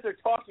 As they're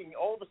talking,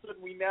 all of a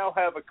sudden we now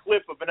have a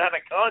clip of an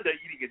anaconda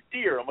eating a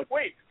deer. I'm like,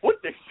 wait, what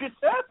the shit's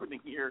happening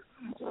here?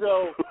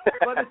 So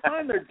by the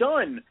time they're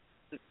done,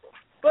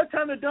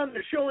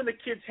 they're showing the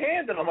kid's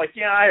hand, and I'm like,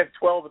 yeah, I have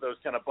 12 of those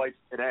kind of bites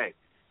today.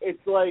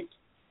 it's like,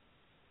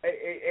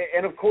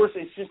 and of course,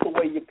 it's just the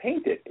way you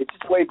paint it. It's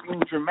just the way it's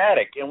being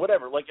dramatic and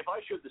whatever. Like, if I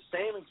showed the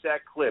same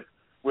exact clip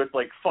with,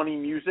 like, funny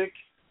music,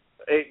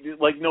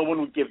 like, no one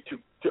would give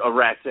to a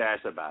rat's ass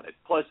about it.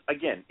 Plus,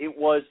 again, it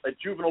was a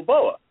juvenile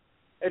boa.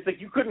 It's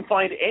like you couldn't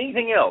find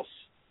anything else.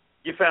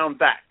 You found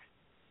that.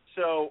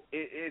 So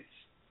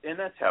and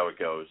that's how it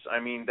goes. I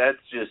mean, that's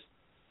just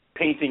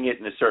painting it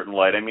in a certain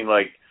light. I mean,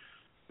 like,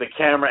 the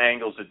camera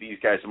angles that these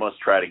guys must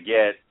try to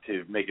get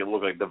to make it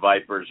look like the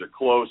Vipers are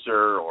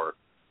closer or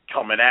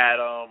coming at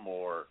them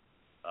or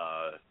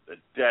the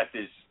death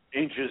is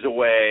inches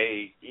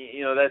away.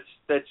 You know,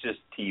 that's just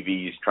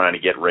TV's trying to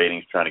get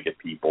ratings, trying to get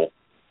people.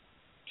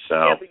 So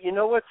yeah, but you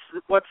know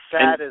what's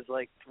sad is,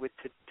 like,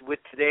 with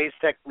today's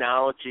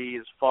technology,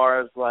 as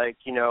far as, like,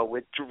 you know,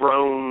 with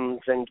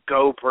drones and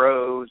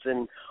GoPros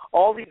and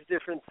all these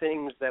different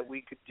things that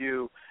we could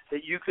do,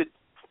 that you could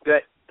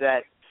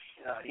that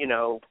you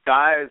know,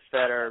 guys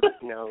that are,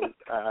 you know,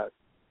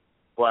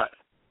 what?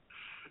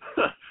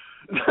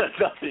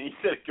 Nothing. You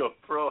said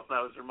GoPro, and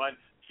I was reminded.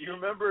 Do you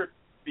remember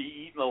the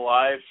Eaten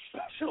Alive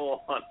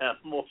special on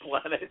Animal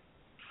Planet?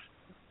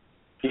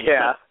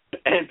 Yeah.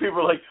 And people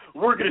were like,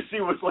 we're going to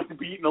see what it's like to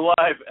be eaten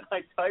alive. And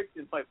I typed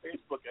in my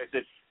Facebook, I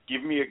said,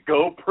 give me a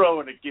GoPro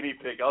and a guinea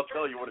pig. I'll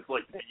tell you what it's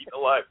like to be eaten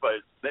alive by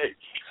a snake.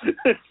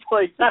 It's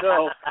like, you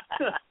know,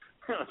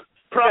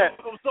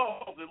 problem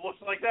solved. It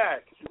looks like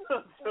that.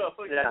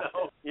 So, yeah. You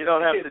know, you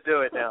don't have to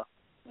do it now.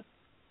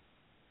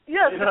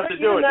 Yeah, you don't have to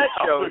do it that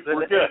now. shows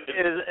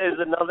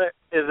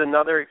is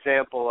another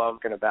example I'm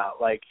talking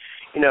about. Like,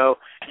 you know,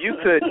 you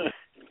could,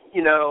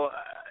 you know,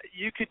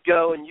 you could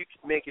go and you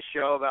could make a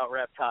show about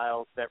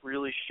reptiles that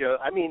really show.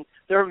 I mean,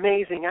 they're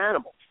amazing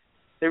animals.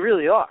 They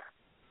really are.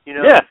 You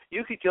know,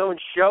 You could go and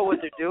show what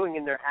they're doing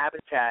in their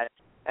habitat,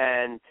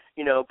 and,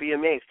 you know, be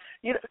amazed.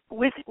 You know,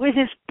 with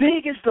as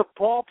big as the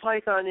ball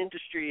python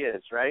industry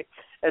is, right?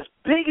 As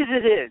big as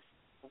it is,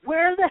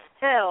 where the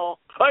hell?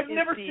 I've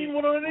never seen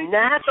one on a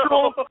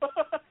natural.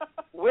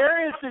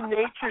 Where is the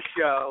nature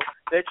show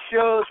that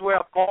shows where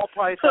a ball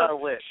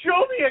python lives?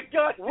 Show me a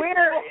goddamn.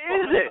 Where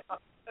is it?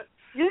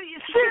 You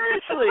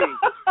seriously,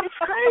 it's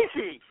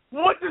crazy.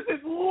 What does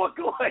it look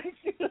like?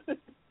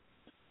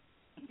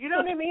 You know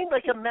what I mean?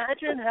 Like,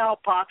 imagine how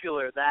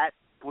popular that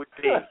would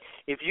be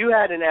if you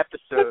had an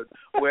episode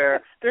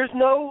where there's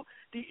no,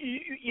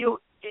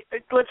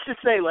 let's just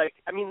say, like,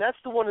 I mean, that's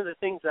one of the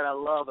things that I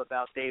love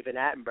about David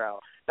Attenborough.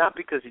 Not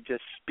because he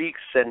just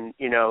speaks and,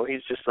 you know,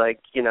 he's just like,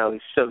 you know,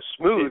 he's so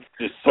smooth.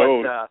 It's just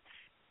so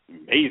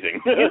amazing.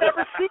 You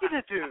never see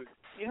the dude.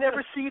 You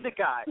never see the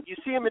guy. You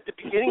see him at the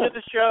beginning of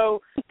the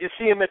show. You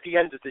see him at the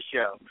end of the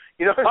show.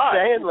 You know what I'm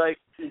saying? Like,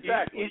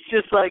 exactly.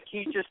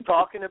 He's just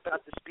talking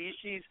about the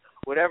species,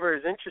 whatever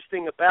is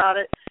interesting about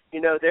it. You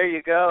know, there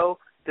you go.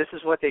 This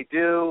is what they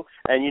do.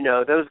 And, you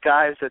know, those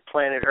guys at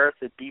Planet Earth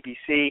at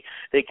BBC,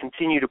 they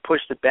continue to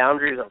push the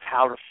boundaries of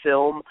how to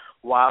film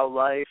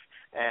wildlife.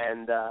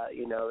 And,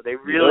 you know, they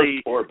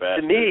really,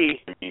 to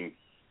me, I mean,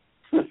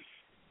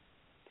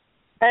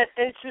 and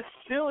it's just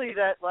silly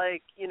that,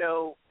 like, you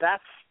know,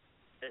 that's,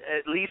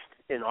 at least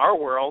in our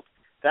world,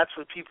 that's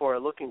what people are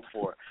looking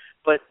for.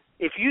 But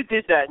if you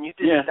did that and you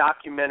did a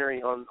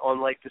documentary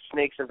on like the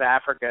snakes of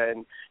Africa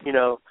and, you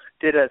know,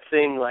 did a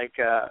thing like,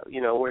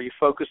 you know, where you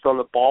focused on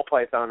the ball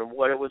python and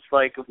what it was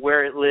like,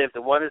 where it lived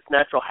and what its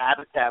natural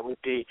habitat would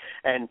be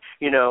and,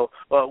 you know,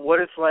 what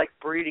it's like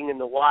breeding in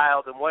the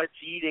wild and what it's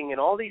eating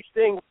and all these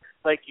things,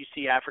 like you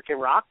see African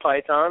rock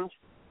pythons,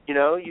 you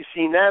know, you've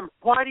seen them.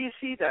 Why do you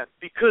see them?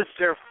 Because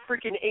they're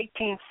freaking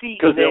 18 feet.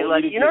 Because they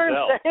like, eat you know what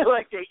gazelle. I'm saying?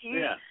 Like they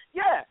eat.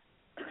 Yeah,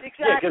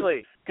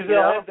 exactly. Because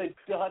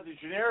they'll have the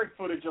generic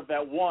footage of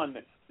that one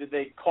that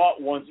they caught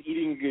once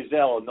eating a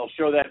gazelle, and they'll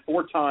show that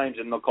 4 times,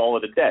 and they'll call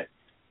it a dead.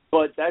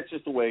 But that's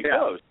just the way it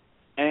goes.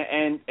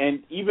 And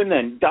even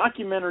then,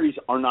 documentaries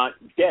are not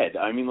dead.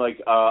 I mean, like,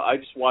 I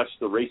just watched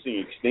The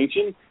Racing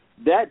Extinction.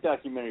 That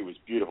documentary was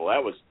beautiful.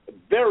 That was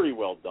very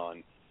well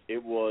done.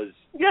 It was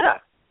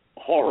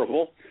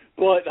horrible,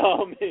 but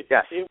it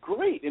was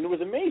great, and it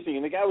was amazing.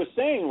 And the guy was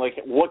saying, like,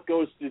 what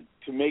goes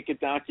to make a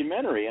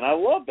documentary, and I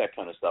love that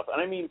kind of stuff.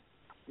 And I mean,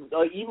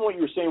 even what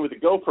you were saying with the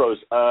GoPros,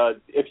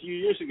 a few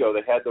years ago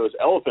they had those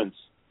elephants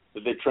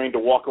that they trained to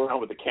walk around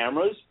with the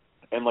cameras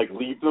and, like,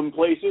 leave them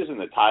places, and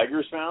the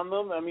tigers found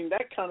them. I mean,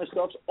 that kind of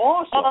stuff's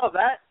awesome. Oh,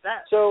 that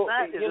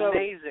is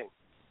amazing.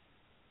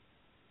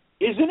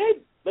 Isn't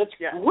it? That's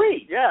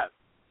great. Yeah.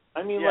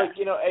 I mean, like,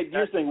 you know,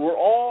 here's the thing, we're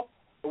all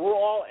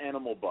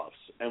animal buffs,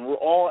 and we're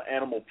all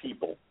animal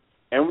people,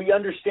 and we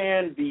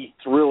understand the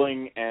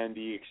thrilling and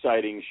the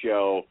exciting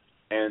show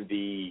and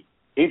the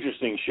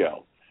interesting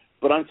show.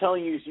 But I'm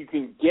telling you, you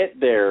can get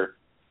there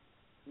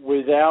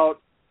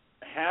without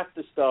half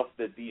the stuff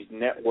that these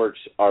networks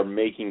are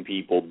making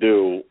people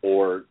do,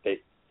 or that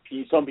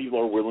some people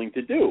are willing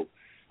to do.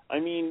 I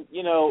mean,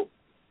 you know,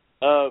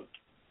 but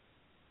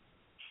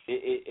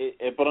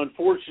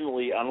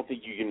unfortunately, I don't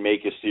think you can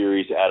make a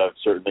series out of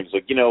certain things.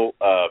 Like, you know,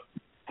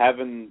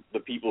 having the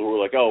people who are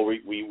like, oh,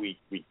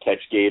 we catch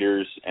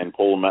gators and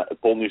pull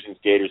nuisance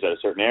gators out of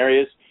certain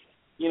areas.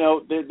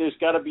 there's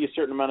got to be a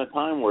certain amount of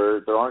time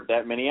where there aren't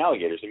that many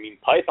alligators. I mean,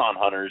 Python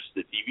Hunters,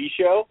 the TV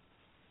show,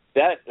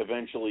 that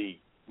eventually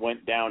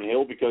went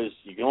downhill because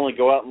you can only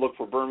go out and look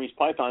for Burmese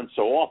pythons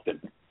so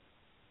often.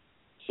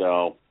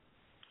 So.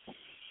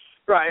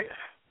 Right.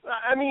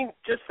 I mean,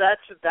 just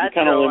that's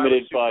kind of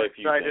limited by a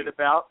few excited things.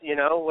 about,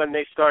 when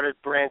they started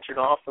branching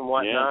off and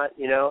whatnot.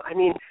 Yeah. I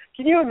mean,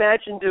 can you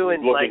imagine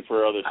doing looking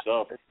for other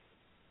stuff?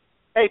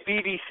 Hey,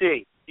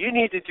 BBC, you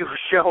need to do a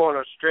show on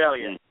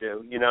Australia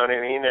too. You know what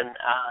I mean? And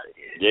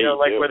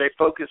where they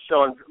focus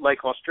on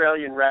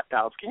Australian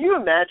reptiles. Can you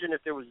imagine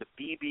if there was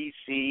a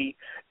BBC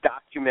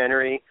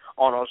documentary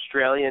on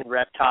Australian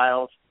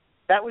reptiles?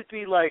 That would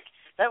be like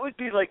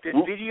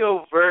the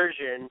video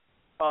version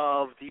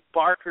of the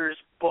Barker's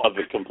book of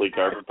the complete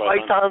carpet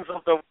pythons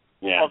of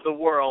the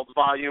world,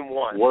 Volume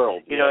 1.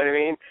 You know what I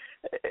mean?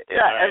 Yeah,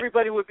 right.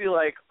 Everybody would be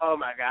like, "Oh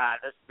my God,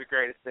 this is the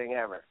greatest thing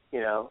ever."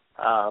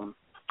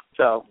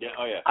 So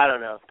I don't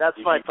know. That's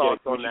my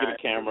thoughts on that. We should get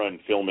a camera and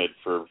film it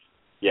for.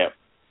 Yeah,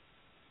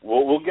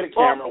 we'll get a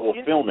camera,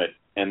 we'll film it,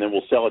 and then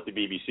we'll sell it to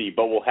BBC.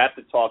 But we'll have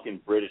to talk in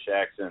British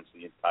accents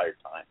the entire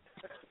time.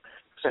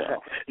 So.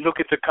 Look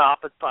at the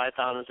carpet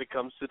python as it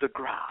comes through the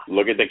grass.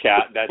 Look at the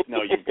cat. That's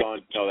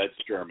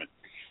German.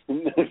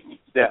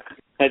 Yeah,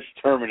 that's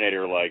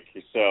Terminator-like.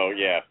 So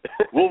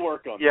we'll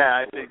work on that. Yeah,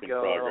 I think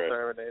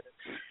Terminator.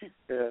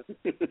 Yeah,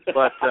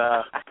 but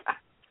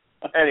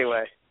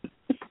anyway,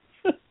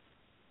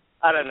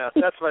 I don't know.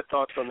 That's my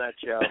thoughts on that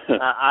show.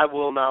 I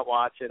will not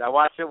watch it. I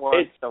watched it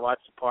once. I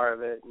watched a part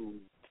of it, and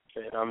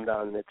I'm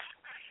done. It's.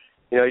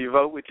 You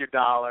vote with your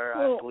dollar.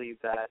 I believe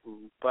that,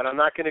 but I'm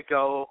not going to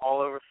go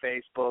all over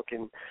Facebook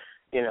and,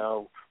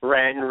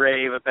 rant and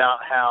rave about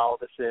how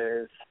this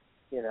is.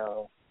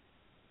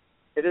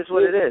 It is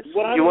what it is. If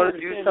you want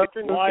to do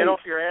something, get off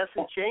your ass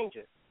and change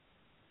it.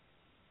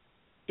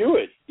 Do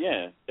it,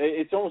 yeah.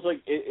 It's almost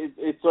like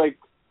it's like.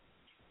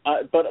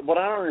 But what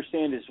I don't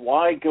understand is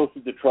why go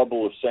through the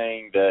trouble of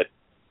saying that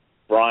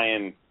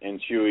Brian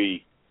and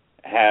Chewy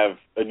have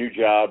a new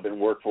job and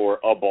work for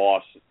a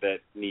boss that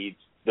needs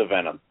the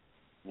venom.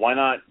 Why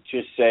not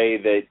just say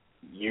that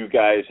you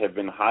guys have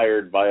been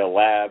hired by a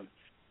lab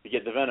to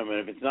get the venom?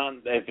 And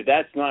if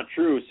that's not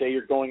true, say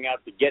you're going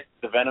out to get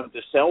the venom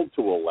to sell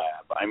to a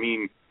lab. I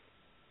mean,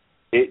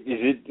 is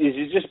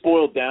it just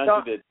boiled down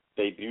to that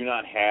they do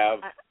not have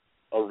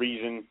a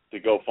reason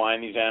to go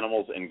find these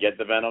animals and get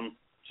the venom,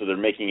 so they're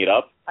making it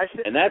up?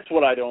 And that's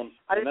what I don't.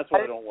 And that's what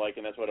I don't like,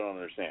 and that's what I don't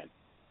understand.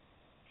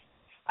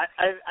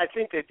 I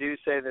think they do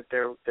say that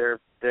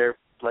they're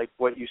like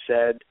what you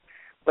said.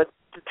 But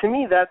to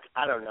me,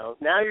 I don't know.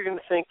 Now you're going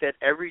to think that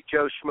every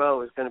Joe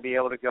Schmo is going to be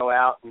able to go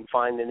out and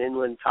find an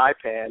inland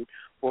taipan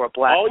or a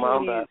black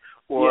mamba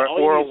or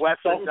a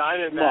western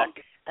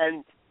diamondback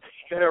and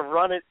going to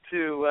run it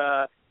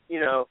to,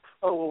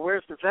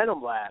 where's the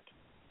venom lab?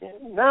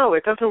 No,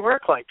 it doesn't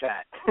work like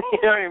that. You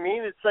know what I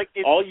mean? It's like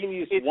all you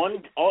need is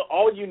one.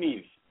 All you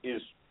need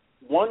is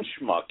one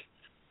schmuck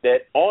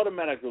that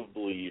automatically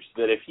believes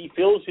that if he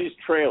fills his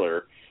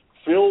trailer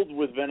filled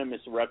with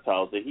venomous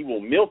reptiles, that he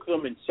will milk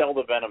them and sell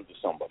the venom to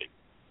somebody.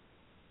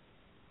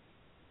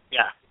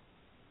 Yeah.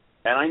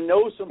 And I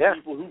know some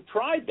people who've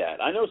tried that.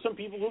 I know some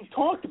people who've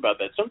talked about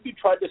that. Somebody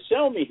tried to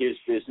sell me his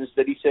business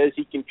that he says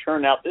he can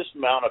churn out this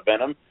amount of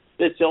venom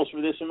that sells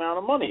for this amount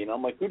of money. And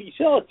I'm like, who do you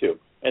sell it to?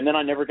 And then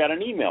I never got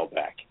an email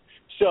back.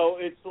 So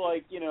it's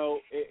like,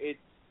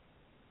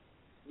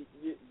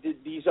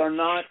 these are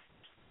not,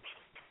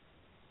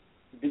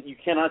 you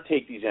cannot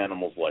take these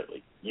animals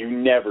lightly. You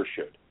never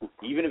should.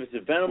 Even if it's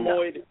a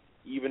venomoid,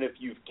 even if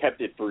you've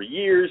kept it for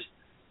years,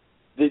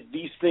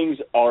 these things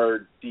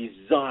are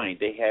designed,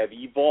 they have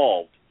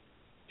evolved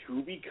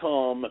to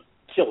become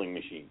killing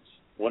machines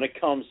when it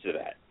comes to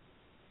that.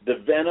 The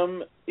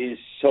venom is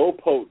so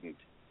potent,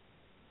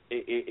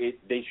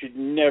 they should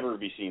never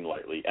be seen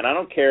lightly. And I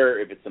don't care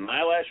if it's an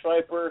eyelash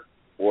viper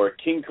or a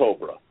king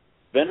cobra.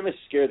 Venomous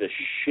scare the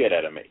shit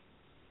out of me.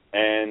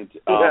 And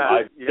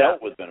I've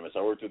dealt with venomous.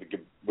 I worked with a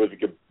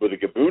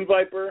gaboon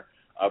viper.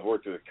 I've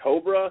worked with a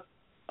cobra.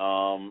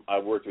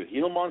 I've worked with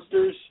Gila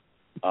monsters.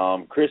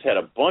 Chris had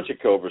a bunch of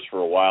cobras for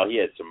a while. He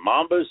had some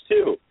mambas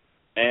too.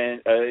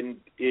 And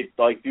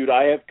dude,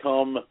 I have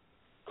come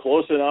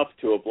close enough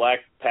to a black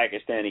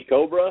Pakistani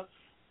cobra,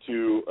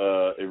 to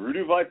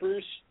Irudu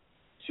vipers,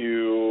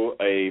 to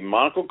a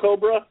monocle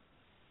cobra,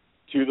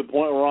 to the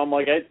point where I'm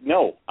like,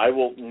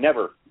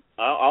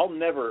 I'll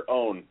never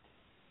own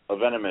a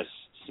venomous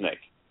snake,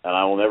 and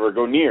I will never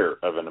go near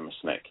a venomous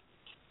snake.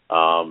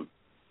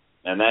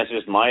 And that's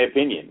just my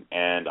opinion.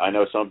 And I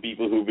know some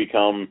people who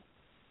become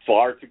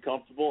far too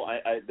comfortable.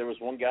 There was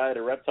one guy at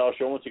a reptile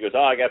show once. He goes,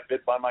 I got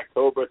bit by my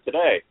cobra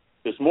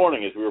this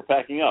morning as we were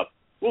packing up.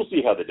 We'll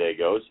see how the day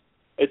goes.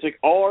 It's like,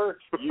 are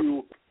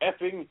you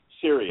effing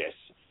serious?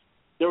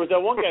 There was that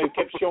one guy who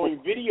kept showing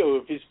video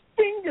of his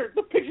finger,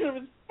 the picture of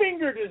his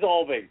finger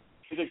dissolving.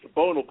 He's like, the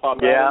bone will pop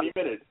out any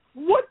minute.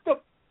 What the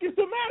is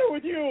the matter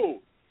with you?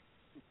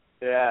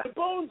 Yeah. The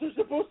bones are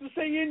supposed to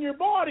stay in your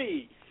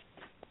body.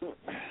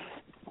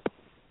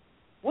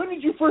 When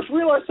did you first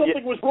realize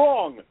something was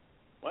wrong?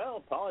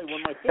 Well, probably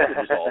when my finger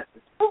was off.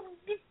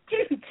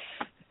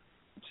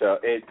 So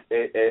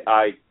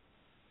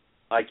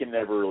I can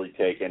never really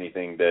take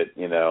anything that,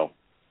 you know,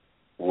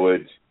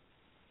 would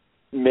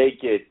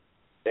make it,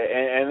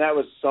 and that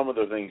was some of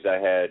the things I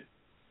had.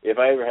 If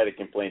I ever had a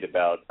complaint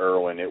about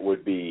Irwin, it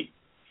would be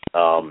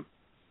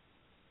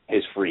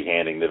his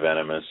free-handing the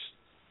venomous.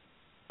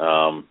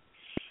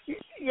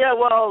 Yeah,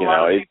 well, a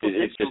lot of people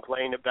did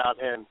complain about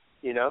him,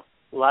 you know.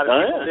 A lot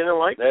of people didn't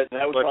like that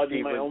was what probably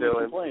he my was only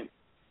doing. complaint.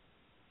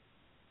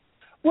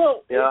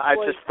 Well, you know, I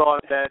just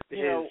thought that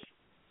Yeah.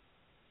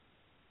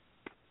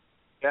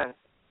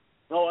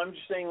 No, I'm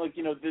just saying, like,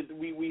 you know,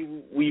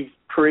 we've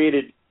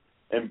created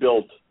and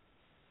built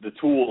the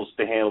tools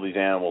to handle these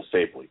animals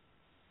safely,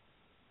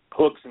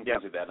 hooks and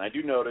things like that. And I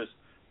do notice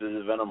that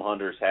the venom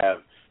hunters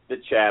have the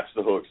chaps,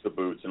 the hooks, the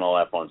boots, and all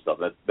that fun stuff.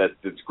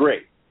 That's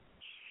great.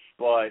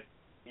 But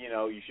you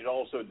know, you should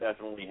also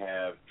definitely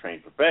have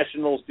trained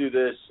professionals do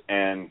this.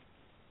 And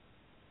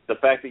the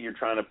fact that you're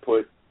trying to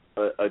put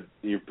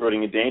you're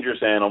putting a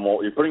dangerous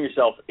animal, you're putting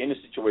yourself in a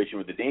situation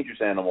with a dangerous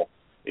animal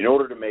in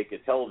order to make a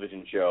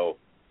television show.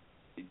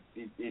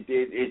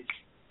 It's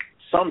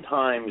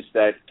sometimes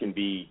that can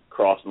be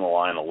crossing the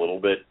line a little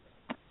bit.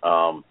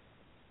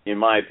 In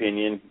my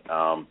opinion,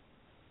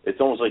 it's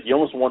almost like you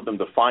almost want them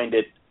to find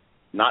it,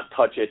 not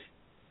touch it,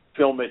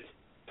 film it,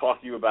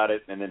 talk to you about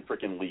it, and then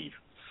freaking leave.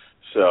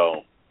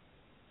 So,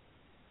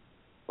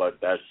 but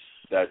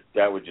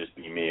that would just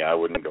be me. I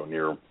wouldn't go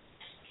near them.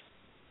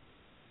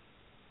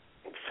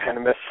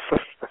 Venomous.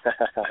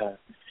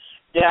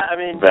 Yeah, I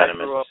mean,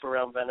 venomous. I grew up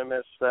around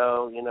venomous,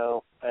 so, you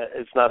know,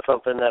 it's not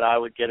something that I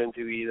would get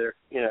into either.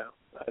 You know,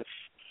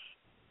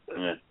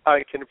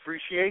 I can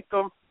appreciate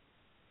them.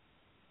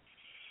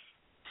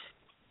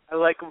 I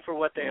like them for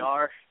what they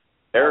are.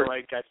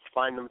 Eric. I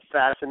find them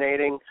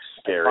fascinating.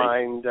 Scary. I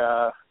find,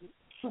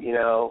 you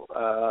know,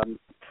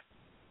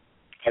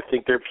 I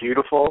think they're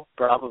beautiful.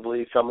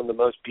 Probably some of the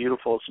most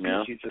beautiful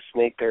species of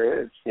snake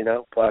there is. You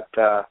know, but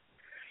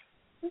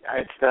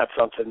it's not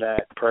something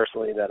that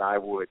personally that I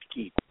would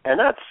keep. And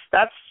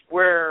that's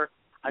where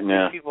I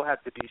think people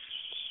have to be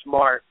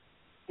smart.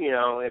 You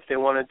know, if they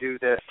want to do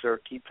this or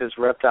keep this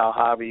reptile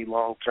hobby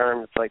long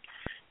term, it's like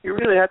you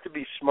really have to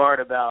be smart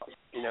about,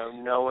 you know,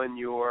 knowing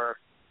your,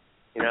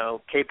 you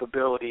know,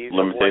 capabilities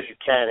of what you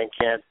can and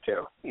can't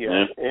do.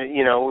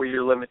 You know, or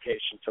your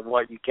limitations of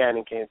what you can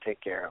and can't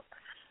take care of.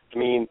 I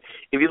mean,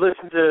 if you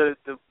listen to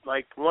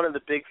one of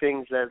the big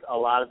things that a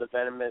lot of the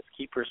venomous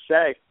keepers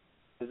say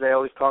is they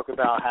always talk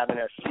about having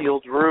a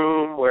sealed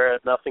room where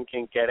nothing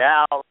can get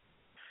out.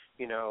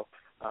 You know,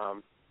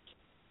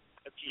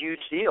 it's a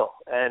huge deal.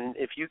 And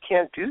if you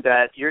can't do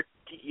that, you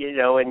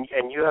know, and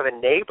you have a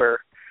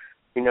neighbor,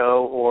 you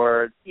know,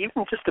 or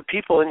even just the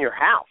people in your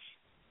house,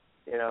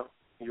 you know,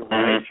 your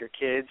wife, your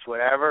kids,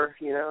 whatever,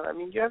 you know, I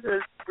mean, you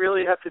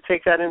really have to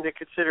take that into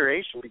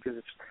consideration because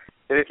if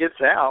it gets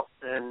out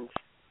and,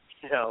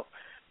 you know,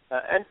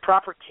 and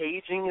proper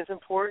caging is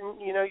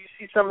important. You know, you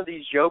see some of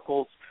these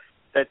yokels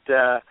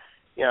that,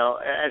 you know,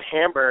 at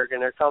Hamburg,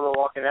 and they're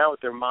walking out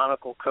with their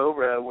monocle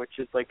cobra, which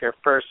is like their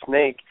first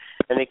snake,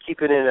 and they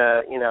keep it in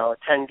a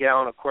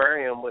 10-gallon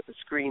aquarium with a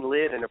screen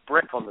lid and a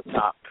brick on the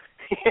top.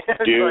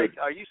 Dude, like,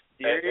 are you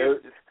serious?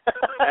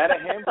 At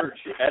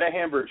a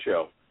Hamburg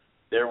show,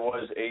 there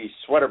was a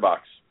sweater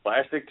box,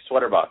 plastic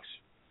sweater box,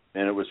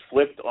 and it was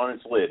flipped on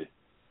its lid,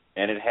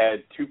 and it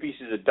had 2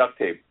 pieces of duct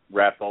tape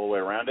wrapped all the way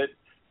around it,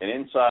 and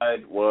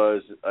inside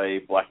was a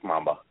black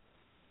mamba.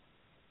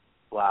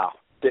 Wow.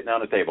 Sitting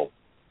on a table.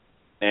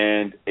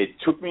 And it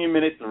took me a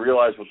minute to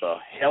realize what the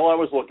hell I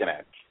was looking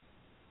at,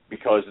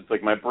 because it's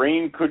like my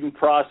brain couldn't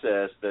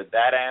process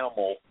that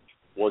animal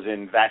was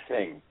in that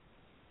thing.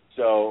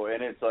 So,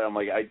 and it's like, I'm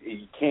like,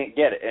 you can't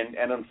get it.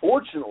 And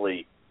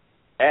unfortunately,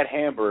 at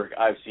Hamburg,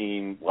 I've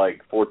seen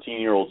like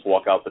 14-year-olds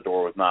walk out the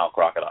door with Nile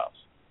crocodiles.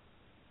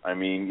 I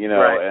mean, you know,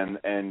 right.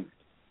 and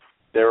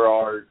there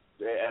are,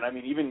 and I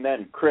mean, even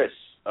then, Chris's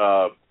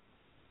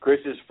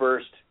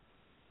first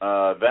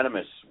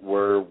venomous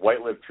were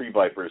white-lipped tree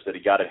vipers that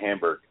he got at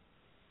Hamburg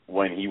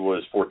when he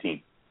was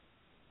 14.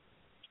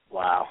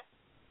 Wow.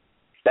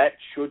 That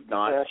should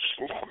not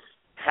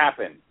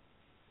happen.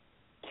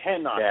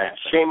 Cannot happen.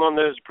 Shame on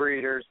those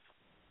breeders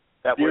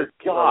that would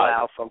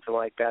allow something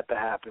like that to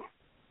happen.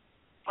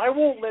 I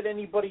won't let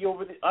anybody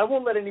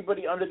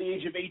under the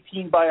age of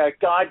 18 buy a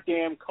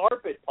goddamn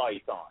carpet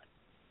python.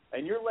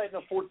 And you're letting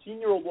a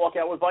 14-year-old walk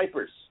out with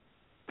vipers.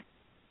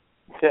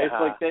 Yeah. It's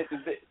like that.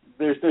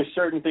 There's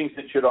certain things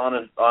that should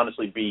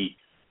honestly be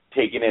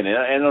taken in,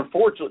 and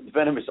unfortunately,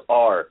 venomous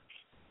are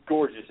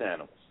gorgeous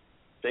animals.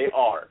 They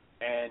are,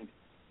 and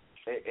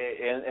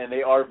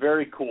they are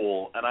very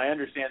cool. And I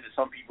understand that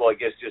some people, I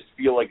guess, just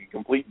feel like a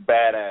complete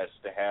badass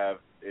to have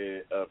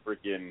a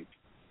freaking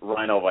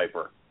rhino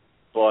viper.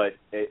 But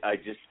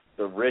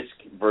the risk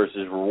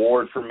versus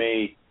reward for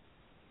me,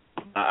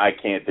 I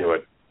can't do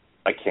it.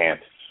 I can't.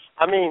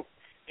 I mean,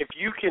 if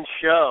you can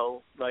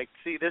show,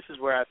 this is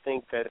where I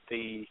think that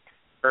the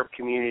herp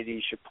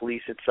community should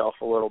police itself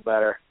a little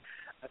better.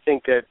 I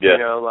think that, you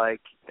know,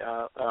 like,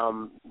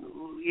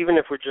 even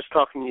if we're just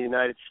talking the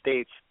United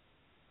States,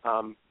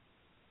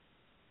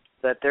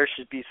 that there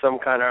should be some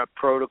kind of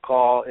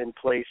protocol in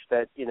place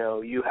that, you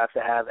know, you have to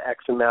have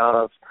X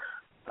amount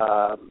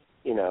of,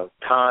 you know,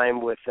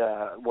 time with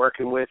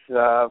working with,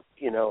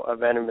 you know, a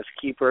venomous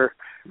keeper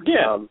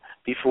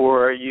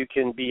before you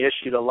can be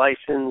issued a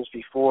license,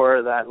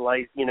 before that,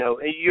 you know,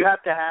 you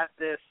have to have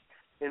this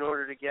in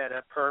order to get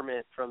a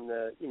permit from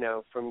the, you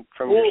know, from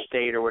your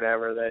state or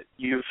whatever, that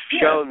you've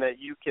shown that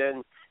you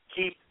can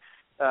keep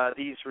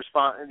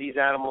these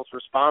animals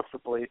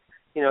responsibly.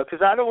 You know,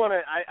 because I don't want to.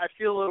 I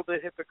feel a little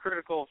bit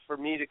hypocritical for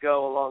me to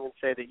go along and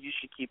say that you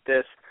should keep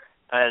this,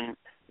 and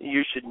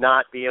you should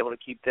not be able to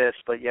keep this,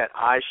 but yet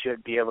I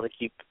should be able to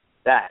keep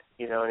that.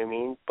 You know what I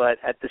mean? But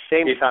at the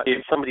same time,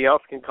 if somebody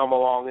else can come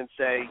along and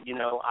say, you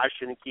know, I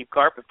shouldn't keep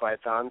carpet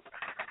pythons.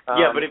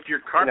 But if your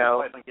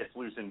carpet python gets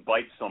loose and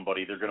bites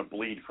somebody, they're going to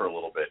bleed for a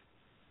little bit.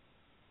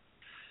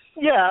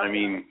 Yeah. I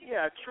mean,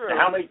 yeah, true.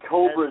 How many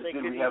cobras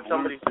did we have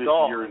loose this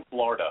year in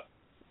Florida?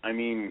 I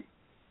mean,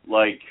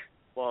 like.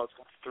 Well, it's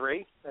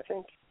 3, I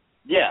think.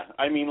 Yeah,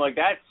 I mean, like,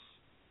 that's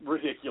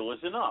ridiculous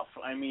enough.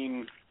 I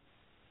mean,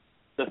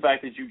 the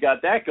fact that you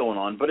got that going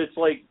on, but it's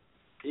like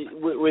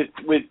with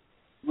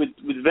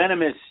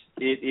venomous,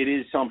 it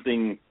is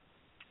something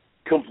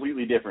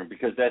completely different,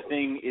 because that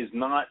thing is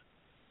not.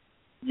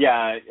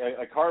 Yeah,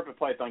 a carpet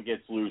python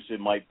gets loose, it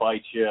might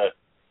bite you,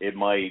 it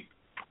might,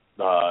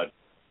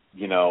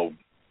 you know,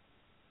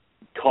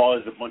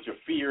 cause a bunch of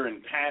fear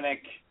and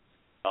panic.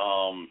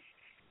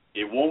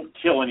 It won't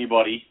kill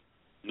anybody.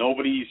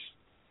 Nobody's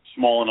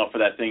small enough for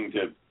that thing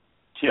to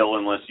kill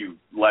unless you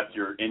left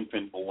your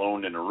infant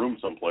alone in a room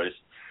someplace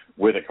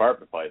with a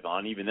carpet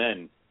python. Even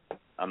then,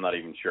 I'm not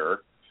even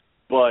sure.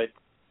 But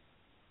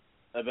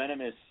a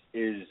venomous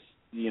is,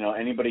 you know,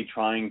 anybody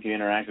trying to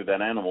interact with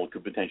that animal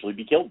could potentially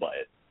be killed by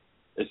it,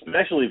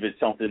 especially if it's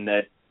something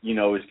that, you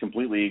know, is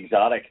completely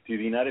exotic to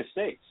the United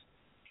States.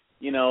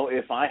 You know,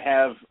 if I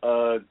have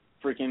a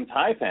freaking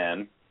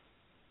taipan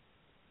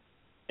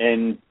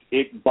and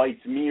it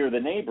bites me or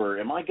the neighbor,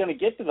 am I going to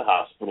get to the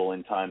hospital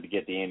in time to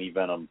get the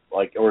antivenom?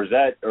 Like, or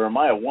am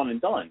I a one and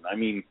done? I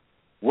mean,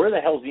 where the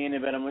hell's the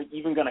antivenom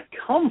even going to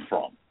come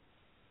from?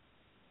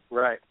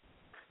 Right.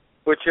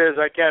 Which is,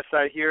 I guess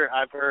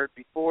I've heard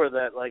before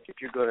that, like, if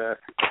you're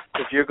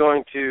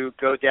going to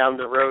go down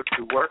the road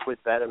to work with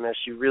venomous,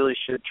 you really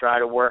should try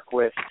to work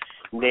with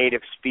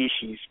native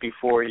species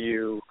before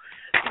you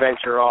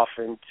venture off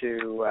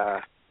into,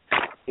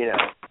 you know,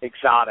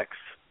 exotics,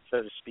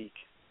 so to speak.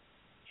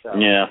 So.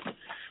 Yeah,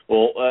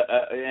 well,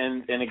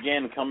 and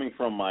again, coming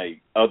from my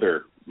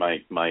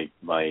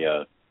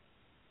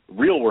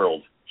real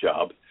world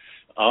job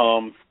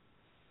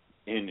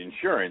in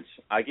insurance,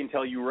 I can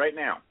tell you right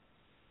now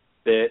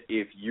that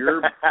if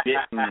you're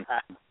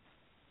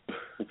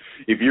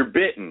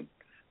bitten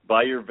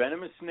by your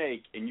venomous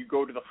snake and you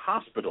go to the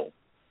hospital,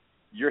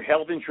 your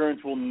health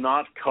insurance will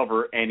not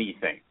cover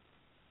anything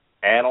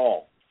at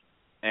all,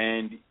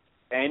 and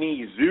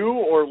any zoo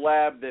or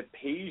lab that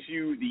pays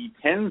you the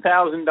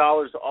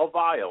 $10,000 a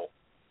vial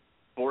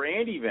for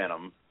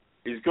antivenom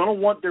is going to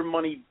want their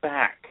money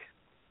back.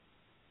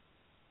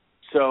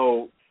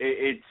 So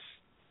it's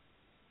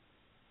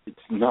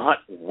not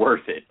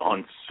worth it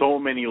on so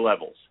many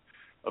levels.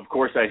 Of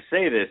course, I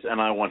say this,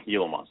 and I want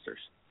Gila monsters.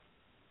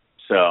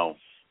 So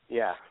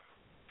yeah,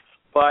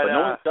 but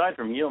no one's died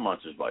from Gila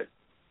monsters bite.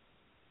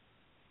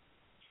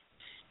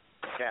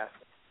 Yeah.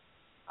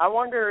 I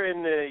wonder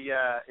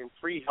in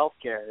free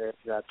healthcare if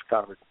that's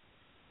covered.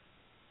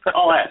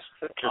 I'll ask.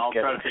 I'll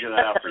try to figure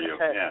that out for you.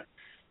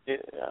 Yeah.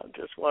 I'm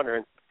just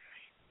wondering.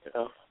 You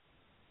know,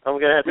 I'm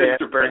gonna have to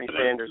ask Bernie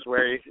Sanders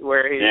where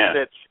he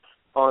sits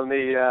on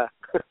the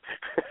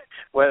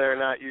whether or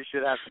not you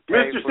should have to pay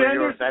Mr. for Sanders,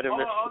 your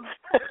venomous.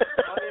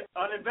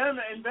 on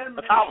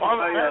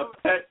envenomation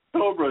pet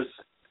cobras,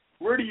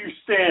 where do you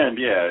stand?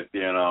 Yeah,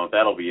 you know,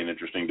 that'll be an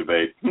interesting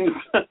debate.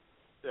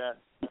 Yeah.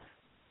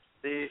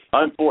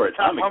 I'm for it.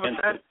 I'm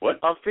against it. What?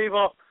 Of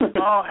people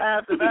all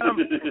have the venom,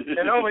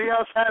 and nobody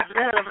else has the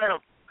antivenom.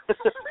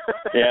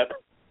 Yeah.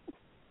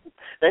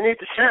 They need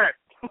to share it.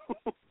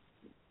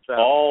 So,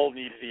 all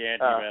need the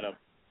antivenom.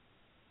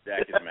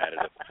 Jack is mad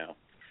at us now.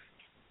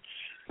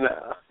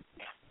 No,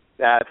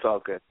 that's all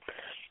good.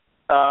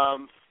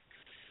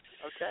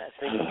 Okay, I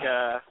think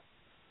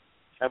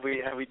have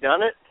we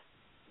done it?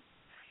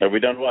 Have we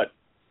done what?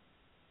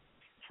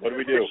 What do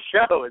we do?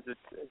 Show is it?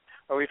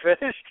 Are we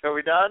finished? Are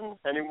we done?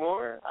 Any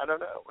more? I don't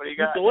know. What do you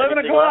got? It's 11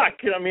 o'clock.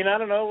 I mean, I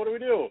don't know. What do we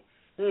do?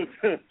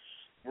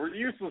 We're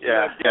useless.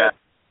 Yeah.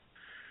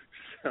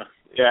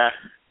 Yeah.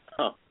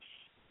 Huh.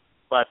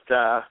 But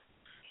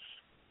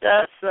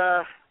that's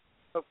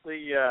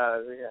hopefully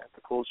it's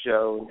a cool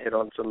show and hit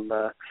on some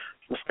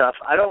stuff.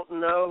 I don't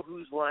know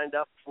who's lined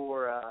up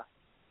for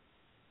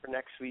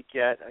next week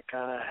yet. I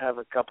kind of have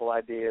a couple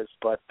ideas,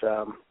 but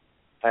I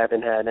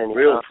haven't had any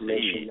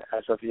confirmation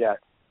as of yet.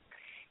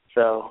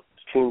 So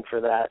tuned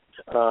for that.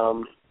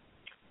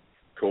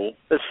 Cool.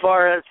 As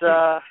far as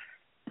shout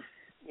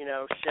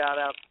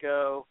outs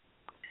go,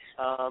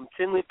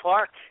 Tinley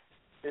Park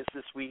is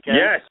this weekend.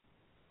 Yes.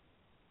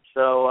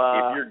 So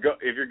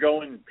if you're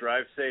going,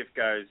 drive safe,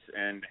 guys,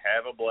 and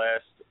have a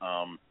blast.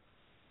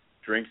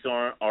 Drinks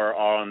are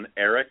on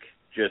Eric.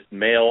 Just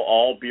mail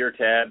all beer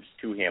tabs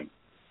to him.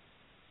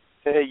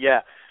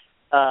 Yeah.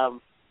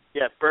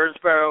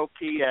 Birdsboro,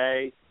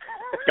 PA.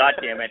 God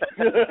damn it.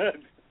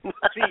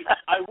 See,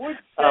 I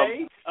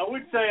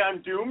would say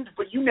I'm doomed,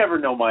 but you never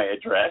know my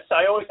address.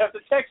 I always have to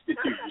text it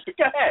to you. So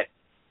go ahead.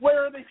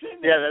 Where are they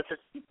sitting?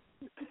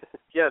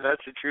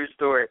 That's a true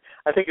story.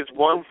 I think it's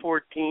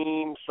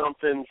 114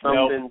 something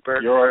nope,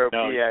 Birdsboro,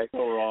 PA. You're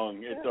so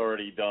wrong. It's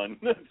already done.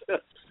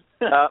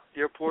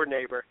 Your poor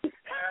neighbor.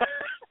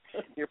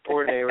 Your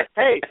poor neighbor.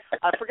 Hey,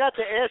 I forgot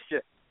to ask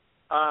you.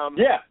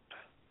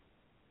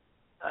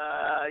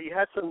 You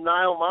had some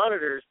Nile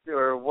monitors,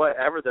 or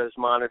whatever those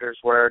monitors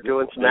were,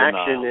 doing some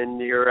action in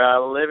your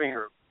living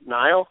room.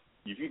 Nile?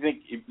 If you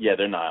think,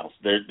 they're Niles.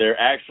 They're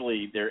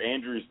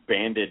Andrew's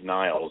banded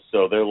Niles.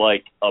 So they're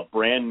like a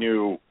brand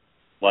new,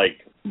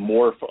 like,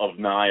 morph of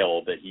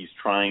Nile that he's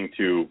trying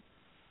to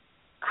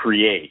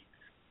create.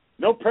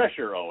 No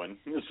pressure, Owen.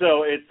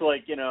 So it's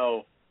like,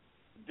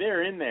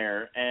 they're in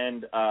there,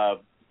 and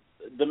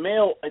the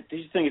male,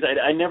 these things,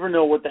 I never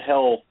know what the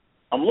hell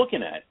I'm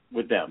looking at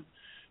with them.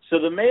 So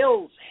the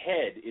male's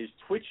head is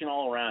twitching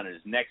all around and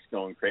his neck's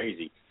going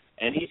crazy.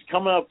 And he's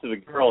coming up to the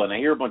girl, and I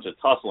hear a bunch of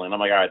tussling. I'm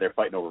like, all right, they're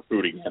fighting over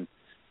food again.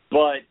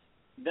 But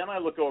then I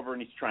look over,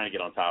 and he's trying to get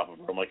on top of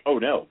her. I'm like, oh,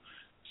 no.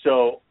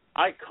 So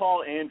I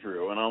call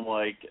Andrew, and I'm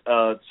like,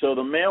 so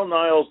the male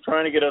Nile's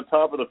trying to get on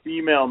top of the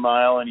female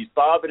Nile, and he's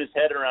bobbing his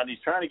head around.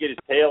 He's trying to get his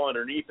tail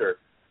underneath her.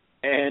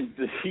 And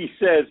he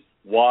says,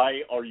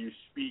 why are you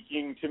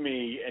speaking to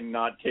me and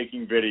not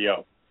taking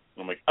video?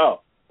 I'm like,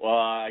 oh, well,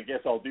 I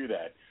guess I'll do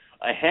that.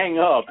 I hang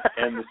up,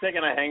 and the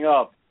second I hang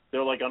up,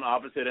 they're like on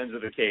opposite ends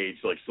of the cage,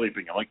 like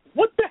sleeping. I'm like,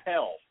 what the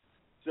hell?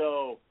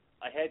 So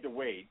I had to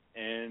wait,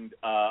 and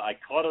I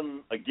caught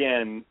them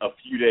again a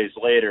few days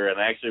later,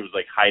 and I actually was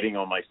like hiding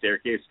on my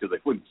staircase because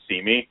they couldn't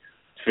see me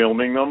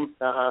filming them.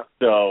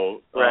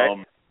 So,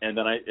 right. and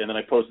then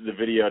I posted the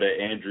video to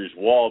Andrew's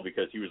wall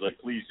because he was like,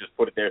 please just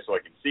put it there so I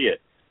can see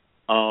it.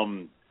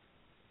 And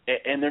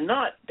they're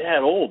not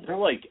that old. They're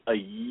like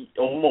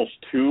almost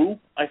 2,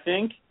 I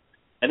think.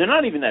 And they're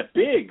not even that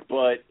big,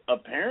 but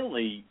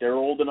apparently they're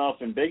old enough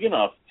and big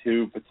enough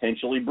to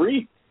potentially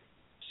breed.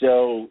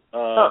 So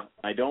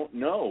I don't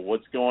know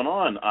what's going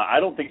on. I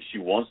don't think she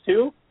wants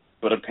to,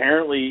 but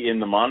apparently in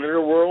the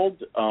monitor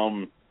world,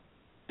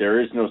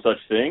 there is no such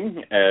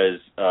thing as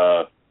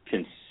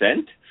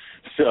consent.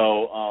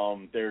 So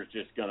they're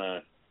just going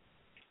to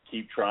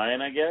keep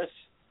trying, I guess.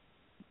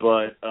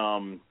 But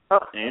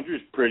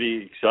Andrew's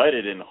pretty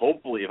excited, and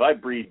hopefully if I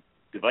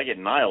get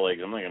Nile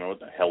eggs, I'm not going to know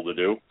what the hell to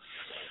do.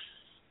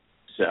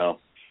 So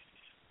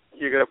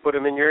you're going to put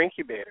them in your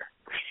incubator.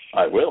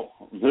 I will.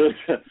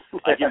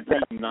 I can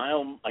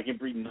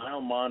breed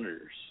Nile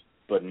monitors,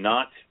 but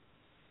not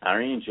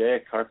Ariangea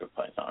carpet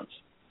pythons.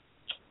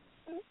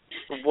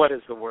 What has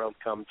the world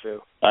come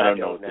to? I don't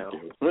know what to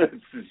do.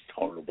 It's just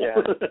horrible.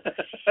 Yeah.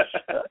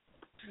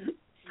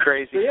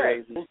 Crazy.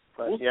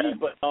 But, we'll see.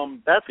 But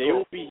that's they cool.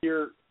 will be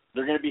here.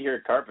 They're going to be here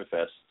at Carpet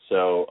Fest,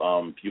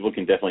 so people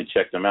can definitely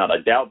check them out.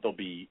 I doubt they'll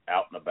be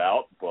out and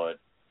about, but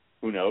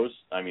who knows?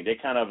 I mean, they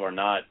kind of are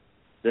not.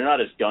 They're not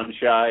as gun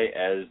shy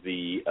as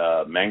the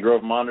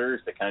mangrove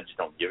monitors. They kind of just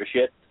don't give a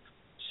shit.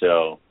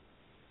 So,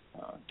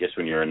 I guess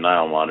when you're a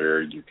Nile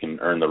monitor, you can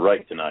earn the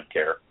right to not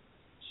care.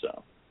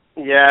 So.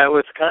 Yeah, it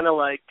was kind of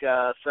like,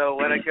 so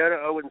when I go to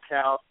Owen's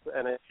house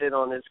and I sit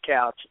on his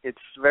couch, it's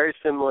very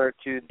similar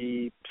to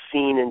the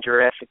scene in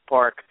Jurassic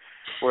Park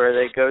where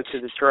they go to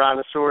the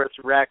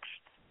Tyrannosaurus Rex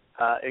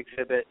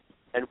exhibit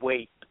and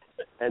wait,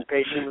 and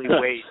patiently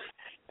wait.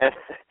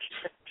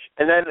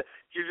 And then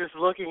you're just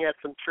looking at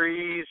some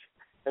trees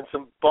and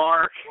some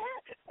bark,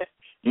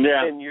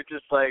 and you're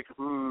just like,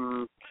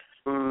 something's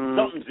in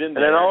there. And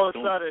then all of a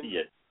Don't sudden, see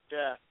it.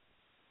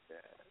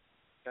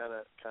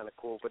 kind of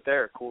cool. But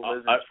they're cool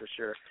lizards for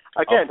sure.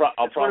 Again,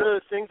 it's one of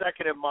those things I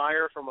can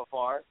admire from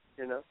afar,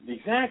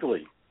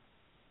 Exactly.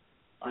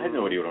 I have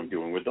no idea what I'm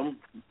doing with them.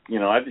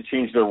 I have to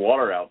change their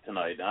water out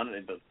tonight. I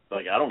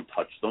don't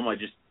touch them. I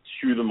just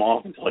shoo them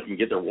off until I can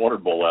get their water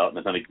bowl out,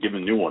 and then I give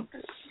them a new one.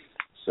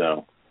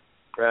 So.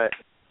 Right.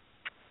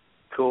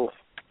 Cool.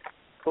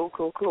 Well,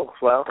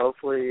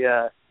 hopefully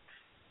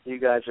you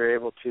guys are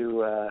able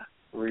to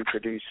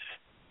reproduce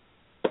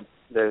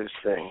those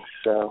things.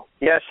 So,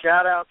 yeah,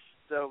 shout-outs.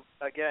 So,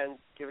 again,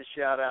 give a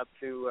shout-out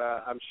to,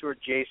 I'm sure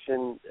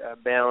Jason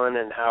Balin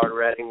and Howard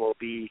Redding will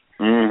be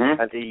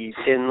at the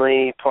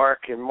Tinley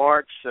Park in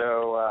March.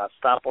 So,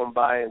 stop on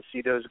by and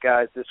see those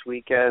guys this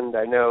weekend.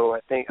 I'm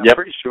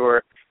pretty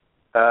sure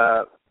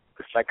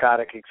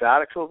Psychotic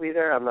Exotics will be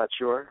there. I'm not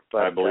sure.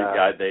 But, I believe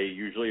they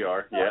usually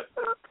are, yep.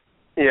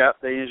 Yeah,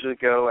 they usually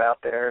go out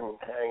there and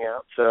hang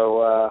out.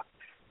 So,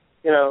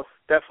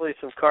 definitely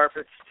some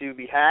carpets to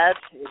be had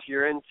if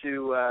you're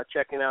into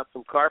checking out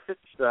some carpets.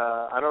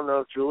 I don't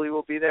know if Julie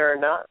will be there or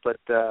not, but,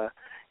 the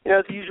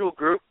usual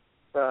group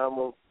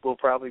will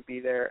probably be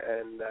there.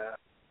 And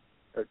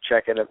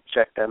check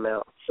them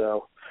out.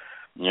 So,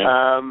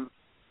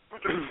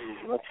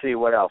 let's see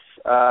what else.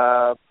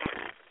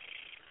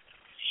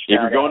 If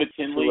you're going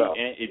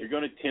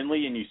to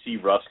Tinley and you see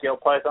rough scale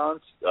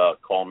pythons,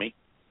 call me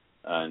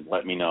and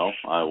let me know.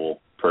 I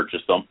will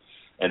purchase them,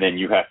 and then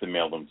you have to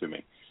mail them to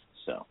me.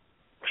 So.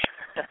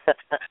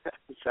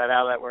 Is that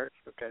how that works?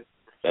 Okay.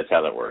 That's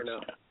how that works.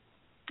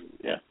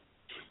 Yeah.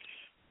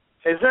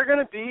 Is there going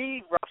to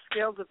be rough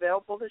scales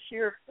available this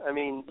year? I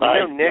mean,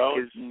 Nick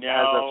has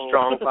a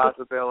strong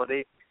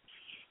possibility.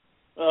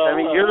 I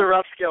mean, you're the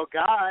rough scale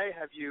guy.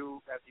 Have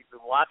you been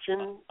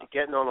watching,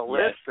 getting on a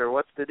list, or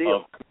what's the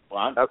deal? Well,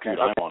 I'm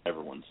on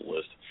everyone's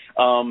list.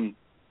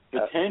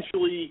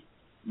 Potentially,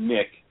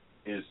 Nick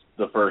is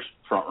the first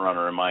front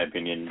runner, in my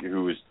opinion,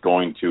 who is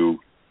going to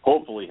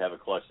hopefully have a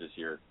clutch this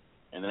year,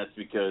 and that's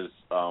because,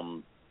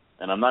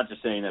 and I'm not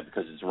just saying that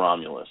because it's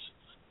Romulus,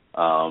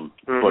 but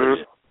it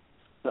is.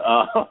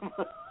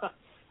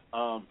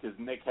 Because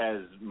Nick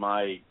has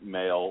my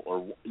male,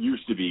 or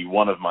used to be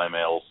one of my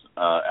males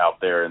out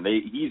there, and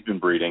he's been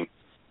breeding.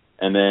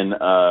 And then,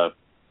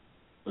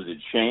 was it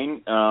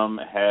Shane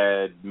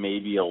had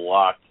maybe a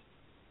lock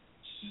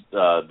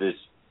this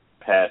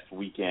past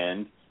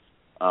weekend.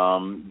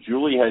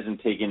 Julie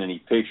hasn't taken any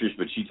pictures,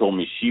 but she told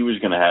me she was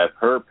going to have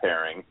her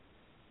pairing.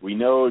 We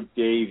know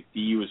Dave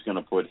D was going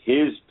to put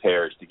his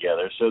pairs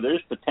together, so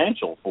there's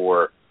potential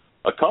for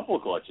a couple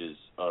of clutches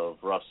of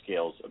rough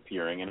scales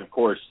appearing. And, of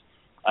course,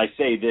 I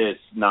say this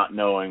not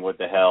knowing what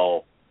the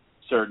hell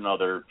certain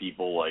other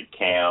people like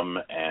Cam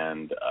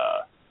and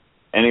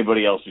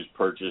anybody else who's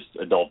purchased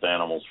adult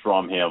animals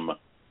from him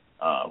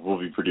will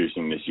be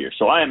producing this year.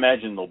 So I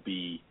imagine there'll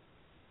be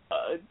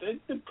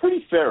a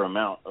pretty fair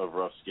amount of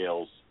rough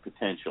scales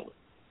potentially.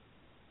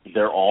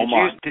 They're all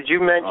mine. Did you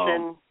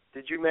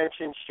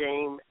mention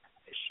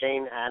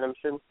Shane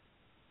Adamson?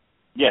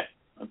 Yeah.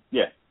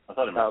 I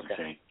thought I mentioned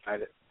Shane. I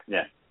did.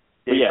 Yeah.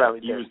 He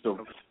was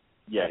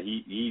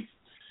he's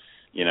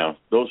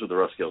those were the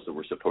rough scales that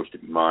were supposed to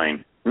be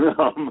mine.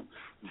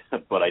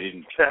 But I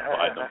didn't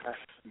buy them.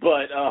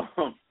 But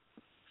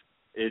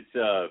it's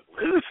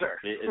loser.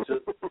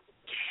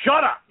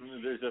 Shut up.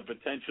 There's a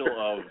potential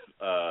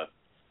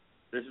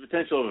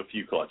of a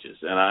few clutches,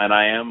 and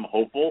I am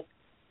hopeful.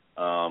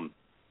 And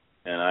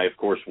I of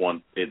course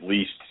want at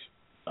least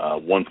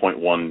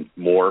 1.1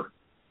 more.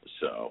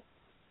 So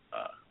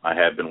I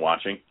have been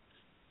watching,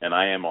 and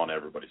I am on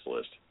everybody's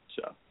list.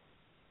 So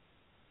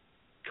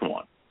come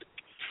on.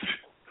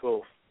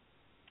 Cool.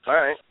 All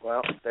right.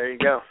 Well, there you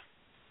go.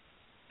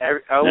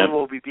 Owen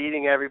will be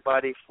beating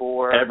everybody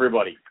for...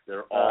 Everybody.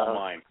 They're all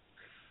mine.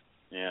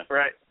 Yeah.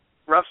 Right.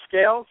 Rough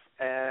scales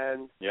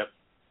and... Yep.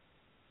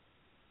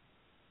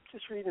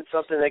 Just reading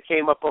something that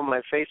came up on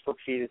my Facebook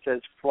feed. It says,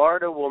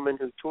 Florida woman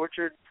who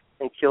tortured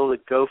and killed a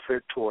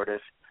gopher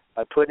tortoise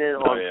by putting it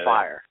on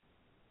fire.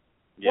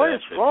 What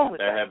is wrong with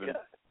that?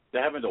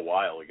 That happened a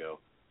while ago.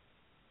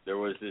 There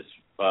was this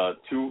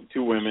two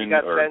women... She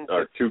got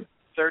sentenced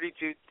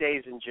 32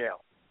 days in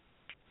jail.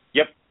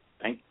 Yep.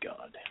 Thank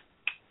God.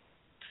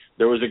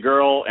 There was a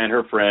girl and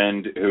her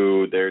friend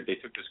who they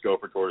took this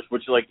gopher tortoise,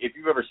 which, like, if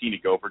you've ever seen a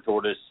gopher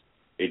tortoise,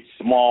 it's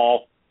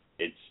small,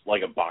 it's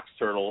like a box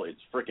turtle, it's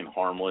freaking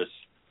harmless,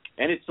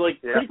 and it's, like,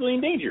 critically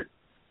endangered.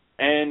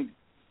 And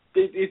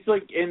it's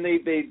like, and they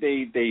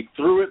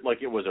threw it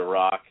like it was a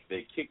rock.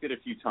 They kicked it a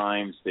few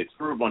times. They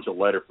threw a bunch of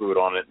lighter fluid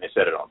on it, and they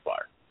set it on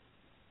fire.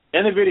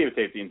 And they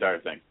videotaped the entire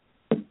thing.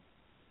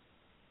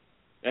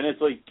 And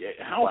it's like,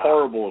 how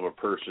horrible of a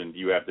person do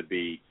you have to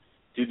be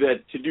to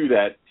do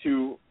that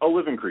to a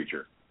living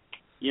creature?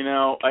 You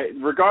know,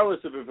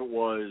 regardless of if it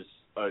was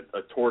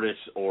a tortoise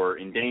or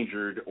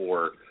endangered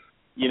or,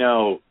 you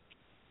know,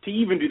 to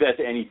even do that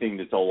to anything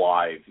that's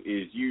alive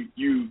is you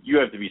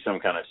have to be some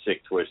kind of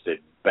sick, twisted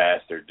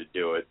bastard to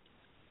do it.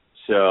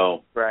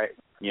 So,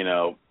 you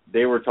know,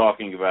 they were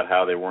talking about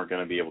how they weren't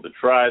going to be able to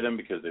try them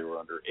because they were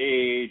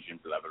underage and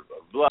blah, blah,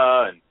 blah,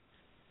 blah. And,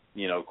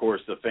 you know, of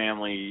course, the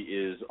family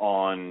is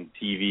on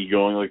TV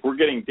going like, we're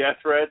getting death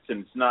threats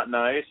and it's not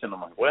nice. And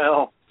I'm like,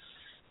 well,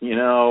 you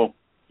know,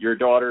 your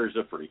daughter is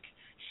a freak.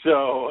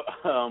 So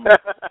I'm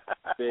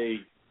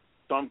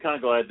kind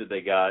of glad that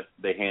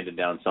they handed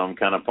down some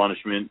kind of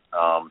punishment,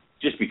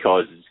 just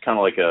because it's kind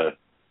of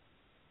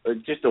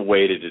like just a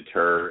way to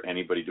deter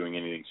anybody doing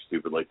anything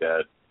stupid like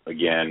that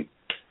again.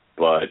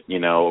 But, you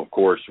know, of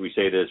course, we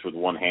say this with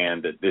one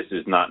hand that this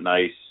is not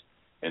nice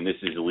and this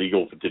is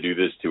illegal to do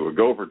this to a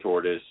gopher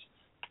tortoise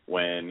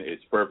when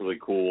it's perfectly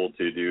cool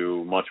to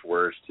do much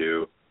worse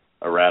to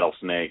a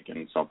rattlesnake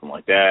and something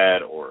like that,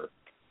 or,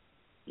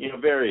 you know,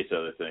 various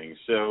other things.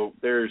 So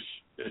there's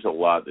a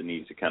lot that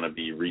needs to kind of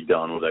be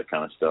redone with that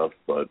kind of stuff.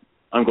 But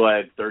I'm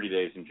glad 30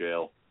 days in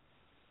jail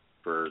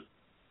for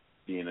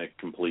being a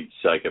complete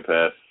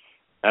psychopath.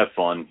 Have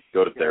fun.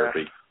 Go to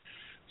therapy.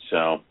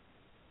 So,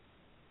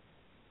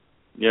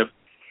 yep.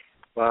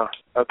 Wow.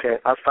 Okay.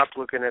 I'll stop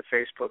looking at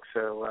Facebook.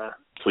 So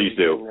please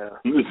do.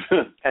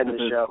 End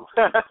the show.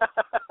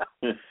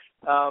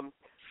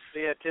 So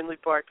yeah, Tinley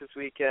Park this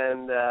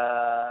weekend.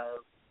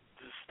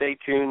 stay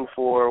tuned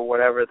for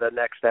whatever the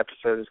next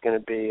episode is going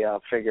to be.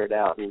 I'll figure it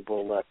out, and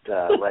we'll let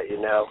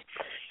you know.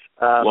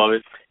 Love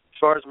it. As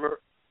far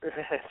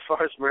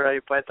as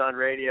Morelia Python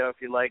Radio, if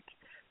you like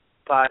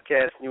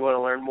podcasts and you want to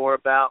learn more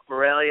about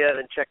Morelia,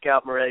 then check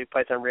out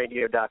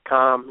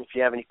MoreliaPythonRadio.com. If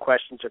you have any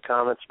questions or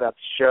comments about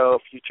the show,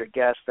 future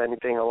guests,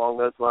 anything along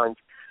those lines,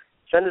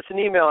 send us an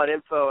email at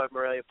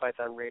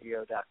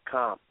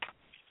info@MoreliaPythonRadio.com.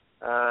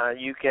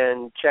 You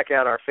can check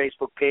out our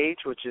Facebook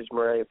page, which is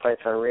Morelia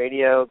Python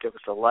Radio. Give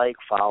us a like,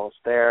 follow us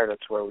there.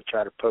 That's where we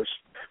try to post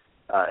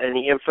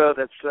any info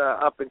that's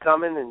up and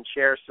coming and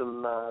share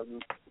some,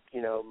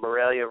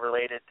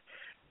 Morelia-related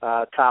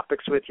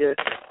topics with you.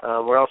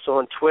 We're also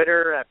on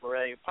Twitter at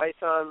Morelia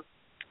Python.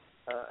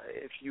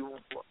 If you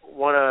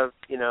want to,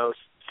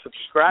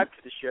 subscribe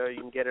to the show,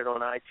 you can get it on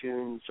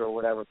iTunes or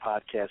whatever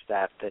podcast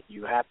app that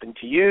you happen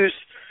to use.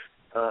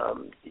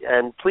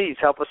 And please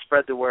help us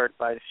spread the word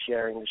by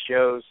sharing the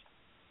shows.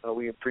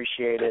 We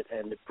appreciate it.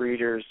 And the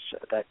breeders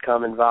that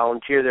come and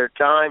volunteer their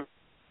time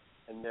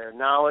and their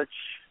knowledge,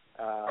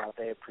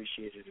 they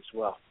appreciate it as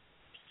well.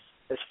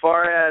 As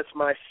far as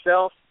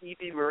myself,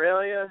 E.B.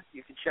 Morelia,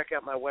 you can check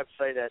out my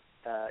website at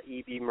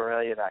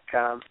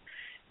ebmorelia.com.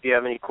 If you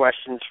have any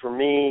questions for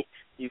me,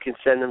 you can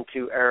send them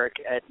to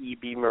Eric at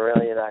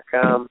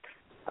ebmorelia.com.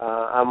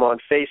 I'm on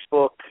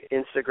Facebook,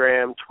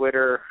 Instagram,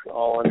 Twitter,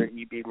 all under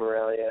E.B.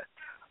 Morelia.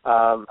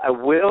 I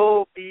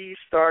will be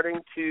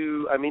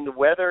the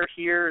weather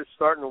here is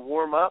starting to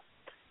warm up.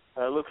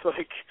 It looks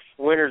like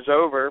winter's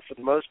over for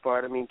the most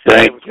part. Today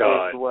Thank was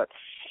God. close to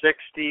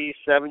 60,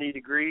 70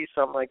 degrees,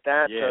 something like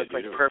that. Yeah, So it's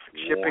dude, like perfect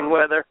warm. shipping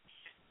weather.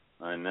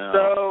 I know.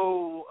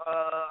 So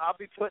I'll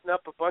be putting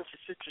up a bunch of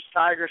citrus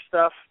tiger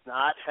stuff,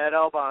 not het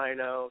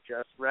albino,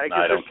 just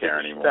regular I don't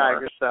care citrus anymore.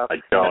 tiger stuff.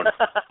 I don't.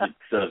 It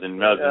doesn't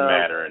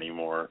matter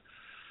anymore.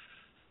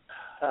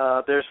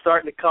 They're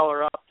starting to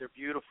color up. They're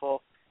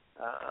beautiful.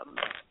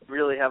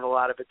 Really have a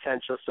lot of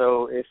potential.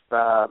 So if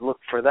look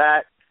for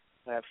that.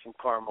 I have some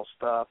caramel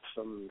stuff,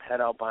 some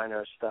het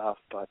albino stuff,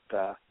 but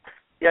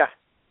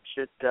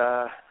should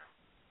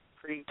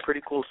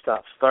pretty cool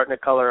stuff. Starting to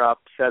color up,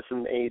 says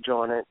some age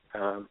on it,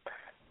 and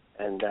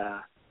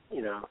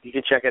you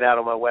can check it out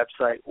on my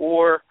website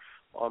or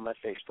on my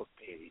Facebook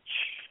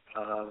page.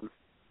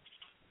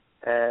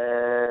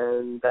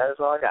 And that is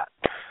all I got.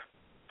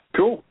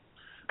 Cool.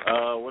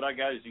 What I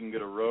got is you can go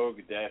to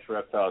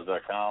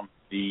rogue-reptiles.com.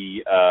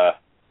 The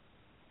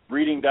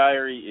breeding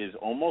diary is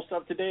almost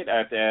up to date. I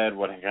have to add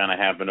what kind of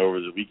happened over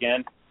the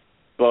weekend,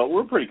 but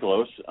we're pretty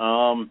close.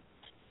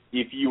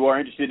 If you are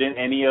interested in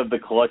any of the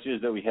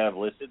clutches that we have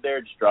listed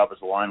there, just drop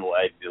us a line. We'll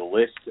add you to the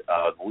list.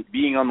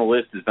 Being on the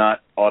list does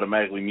not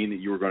automatically mean that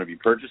you are going to be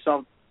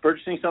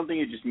purchasing something.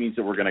 It just means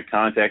that we're going to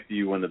contact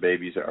you when the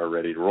babies are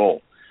ready to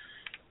roll.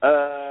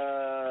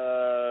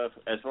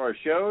 As far as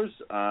shows,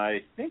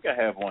 I think I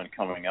have one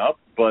coming up,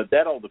 but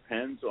that all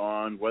depends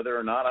on whether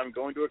or not I'm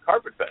going to a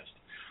carpet fest.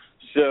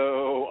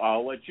 So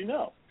I'll let you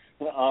know.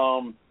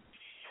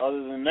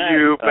 Other than that,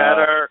 you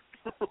better.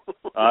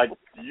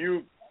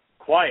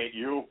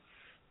 You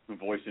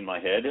voice in my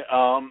head.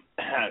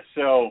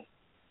 So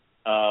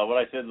what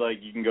I said,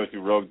 you can go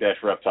through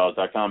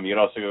rogue-reptiles.com. You can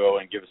also go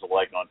and give us a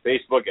like on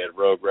Facebook at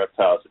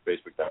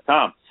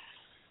rogue-reptiles@facebook.com.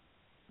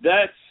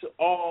 That's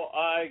all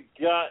I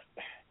got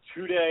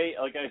today.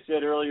 Like I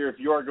said earlier, if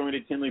you are going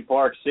to Tinley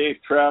Park, safe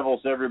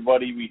travels,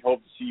 everybody. We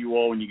hope to see you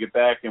all when you get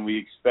back, and we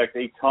expect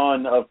a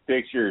ton of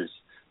pictures.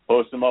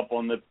 Post them up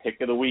on the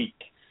pick of the week.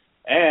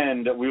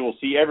 And we will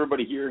see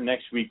everybody here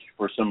next week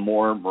for some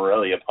more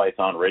Morelia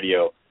Python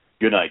Radio.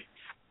 Good night.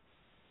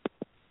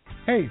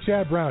 Hey,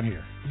 Chad Brown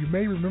here. You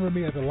may remember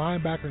me as a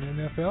linebacker in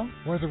the NFL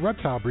or as a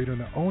reptile breeder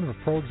and the owner of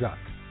Pro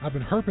Exotics. I've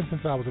been herping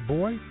since I was a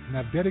boy, and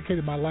I've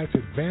dedicated my life to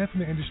advancing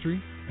the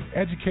industry and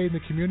educating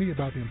the community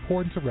about the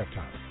importance of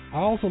reptiles. I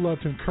also love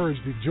to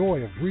encourage the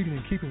joy of breeding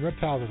and keeping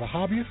reptiles as a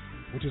hobbyist,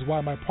 which is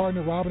why my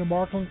partner Robin and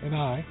Marklin and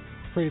I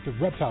created the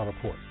Reptile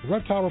Report. The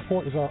Reptile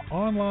Report is our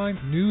online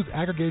news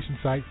aggregation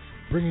site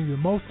bringing you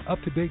the most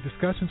up-to-date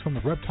discussions from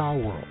the reptile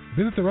world.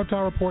 Visit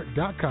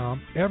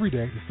thereptilereport.com every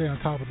day to stay on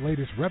top of the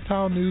latest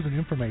reptile news and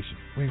information.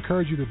 We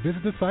encourage you to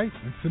visit the site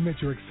and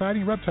submit your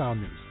exciting reptile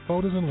news,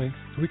 photos, and links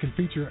so we can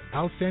feature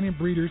outstanding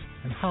breeders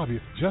and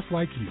hobbyists just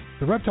like you.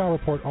 The Reptile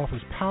Report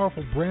offers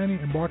powerful branding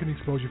and marketing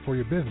exposure for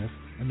your business,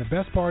 and the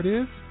best part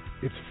is,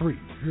 it's free.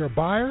 If you're a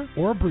buyer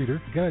or a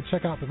breeder, you got to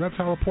check out the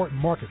Reptile Report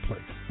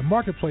Marketplace. The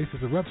Marketplace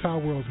is the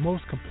reptile world's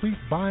most complete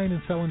buying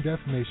and selling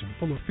destination,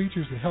 full of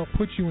features to help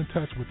put you in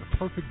touch with the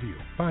perfect deal.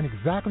 Find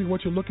exactly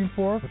what you're looking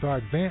for with our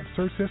advanced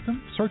search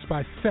system. Search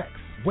by sex,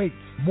 weight,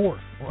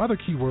 morph, or other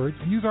keywords,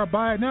 and use our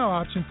Buy It Now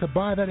option to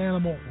buy that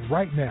animal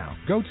right now.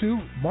 Go to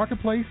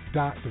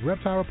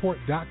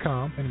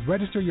marketplace.thereptilereport.com and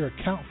register your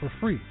account for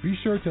free. Be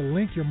sure to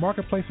link your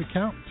Marketplace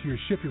account to your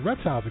Ship Your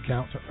Reptiles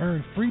account to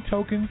earn free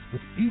tokens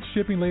with each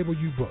shipping label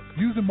you book.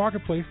 Use the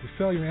Marketplace to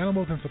sell your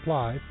animals and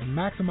supplies and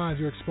maximize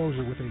your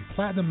exposure with a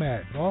platinum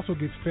ad. It also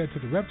gets fed to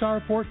the Reptile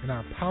Report and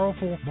our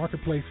powerful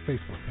Marketplace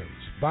Facebook page.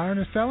 Buying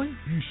or selling?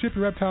 Use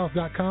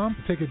ShipYourReptiles.com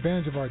to take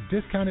advantage of our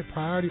discounted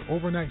priority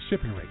overnight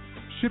shipping rates.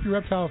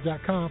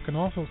 ShipYourReptiles.com can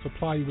also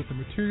supply you with the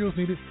materials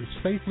needed to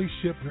safely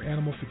ship your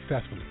animals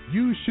successfully.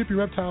 Use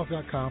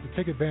ShipYourReptiles.com to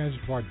take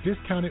advantage of our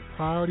discounted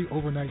priority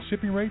overnight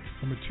shipping rates,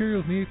 the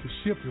materials needed to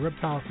ship your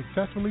reptiles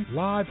successfully,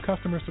 live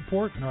customer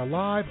support, and our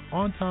live,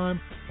 on-time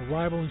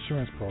arrival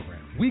insurance program.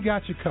 We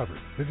got you covered.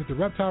 Visit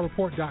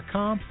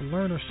TheReptileReport.com to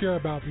learn or share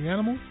about the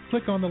animals.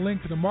 Click on the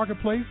link to the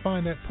marketplace,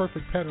 find that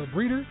perfect pet or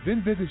breeder,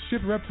 then visit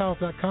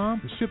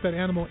ShipReptiles.com to ship that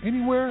animal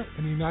anywhere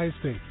in the United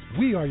States.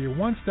 We are your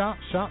one-stop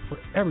shop for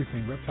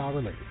everything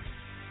reptile-related.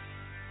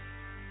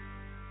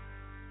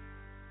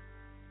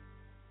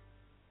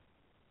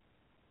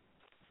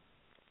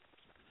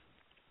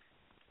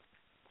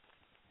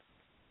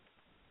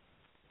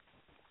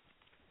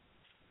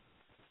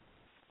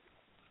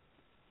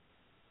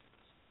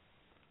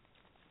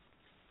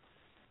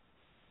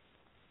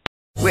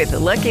 With the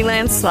Lucky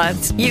Land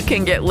Slots, you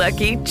can get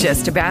lucky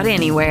just about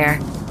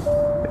anywhere.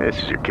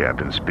 This is your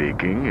captain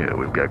speaking.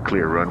 We've got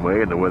clear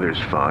runway and the weather's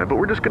fine, but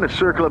we're just going to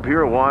circle up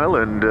here a while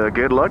and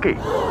get lucky.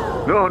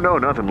 No,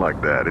 nothing like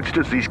that. It's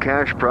just these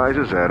cash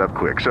prizes add up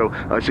quick. So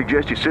I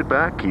suggest you sit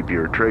back, keep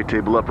your tray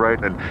table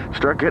upright, and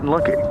start getting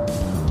lucky.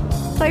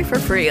 Play for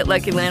free at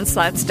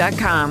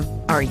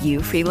LuckyLandSlots.com. Are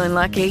you feeling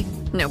lucky?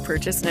 No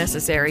purchase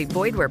necessary.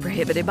 Void where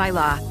prohibited by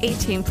law.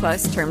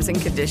 18+ terms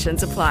and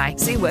conditions apply.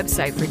 See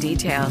website for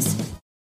details.